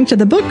for listening to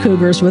the Book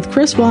Cougars with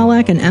Chris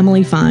Wallach and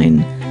Emily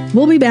Fine.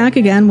 We'll be back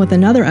again with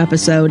another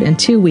episode in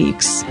 2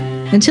 weeks.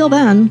 Until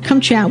then, come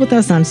chat with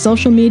us on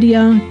social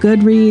media,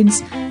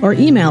 Goodreads, or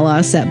email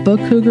us at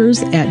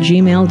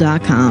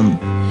bookcougars@gmail.com.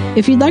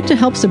 If you'd like to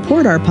help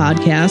support our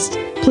podcast,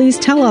 please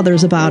tell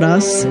others about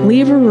us,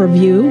 leave a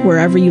review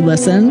wherever you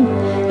listen,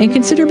 and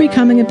consider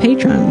becoming a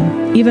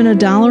patron. Even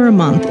 $1 a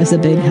month is a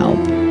big help.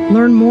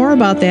 Learn more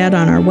about that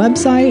on our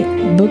website,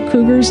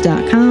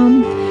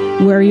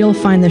 bookcougars.com, where you'll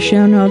find the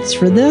show notes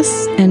for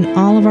this and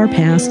all of our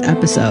past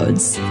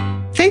episodes.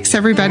 Thanks,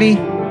 everybody.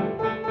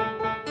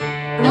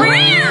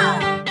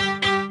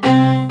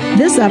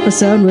 This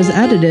episode was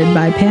edited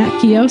by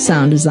Pat Keogh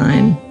Sound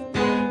Design.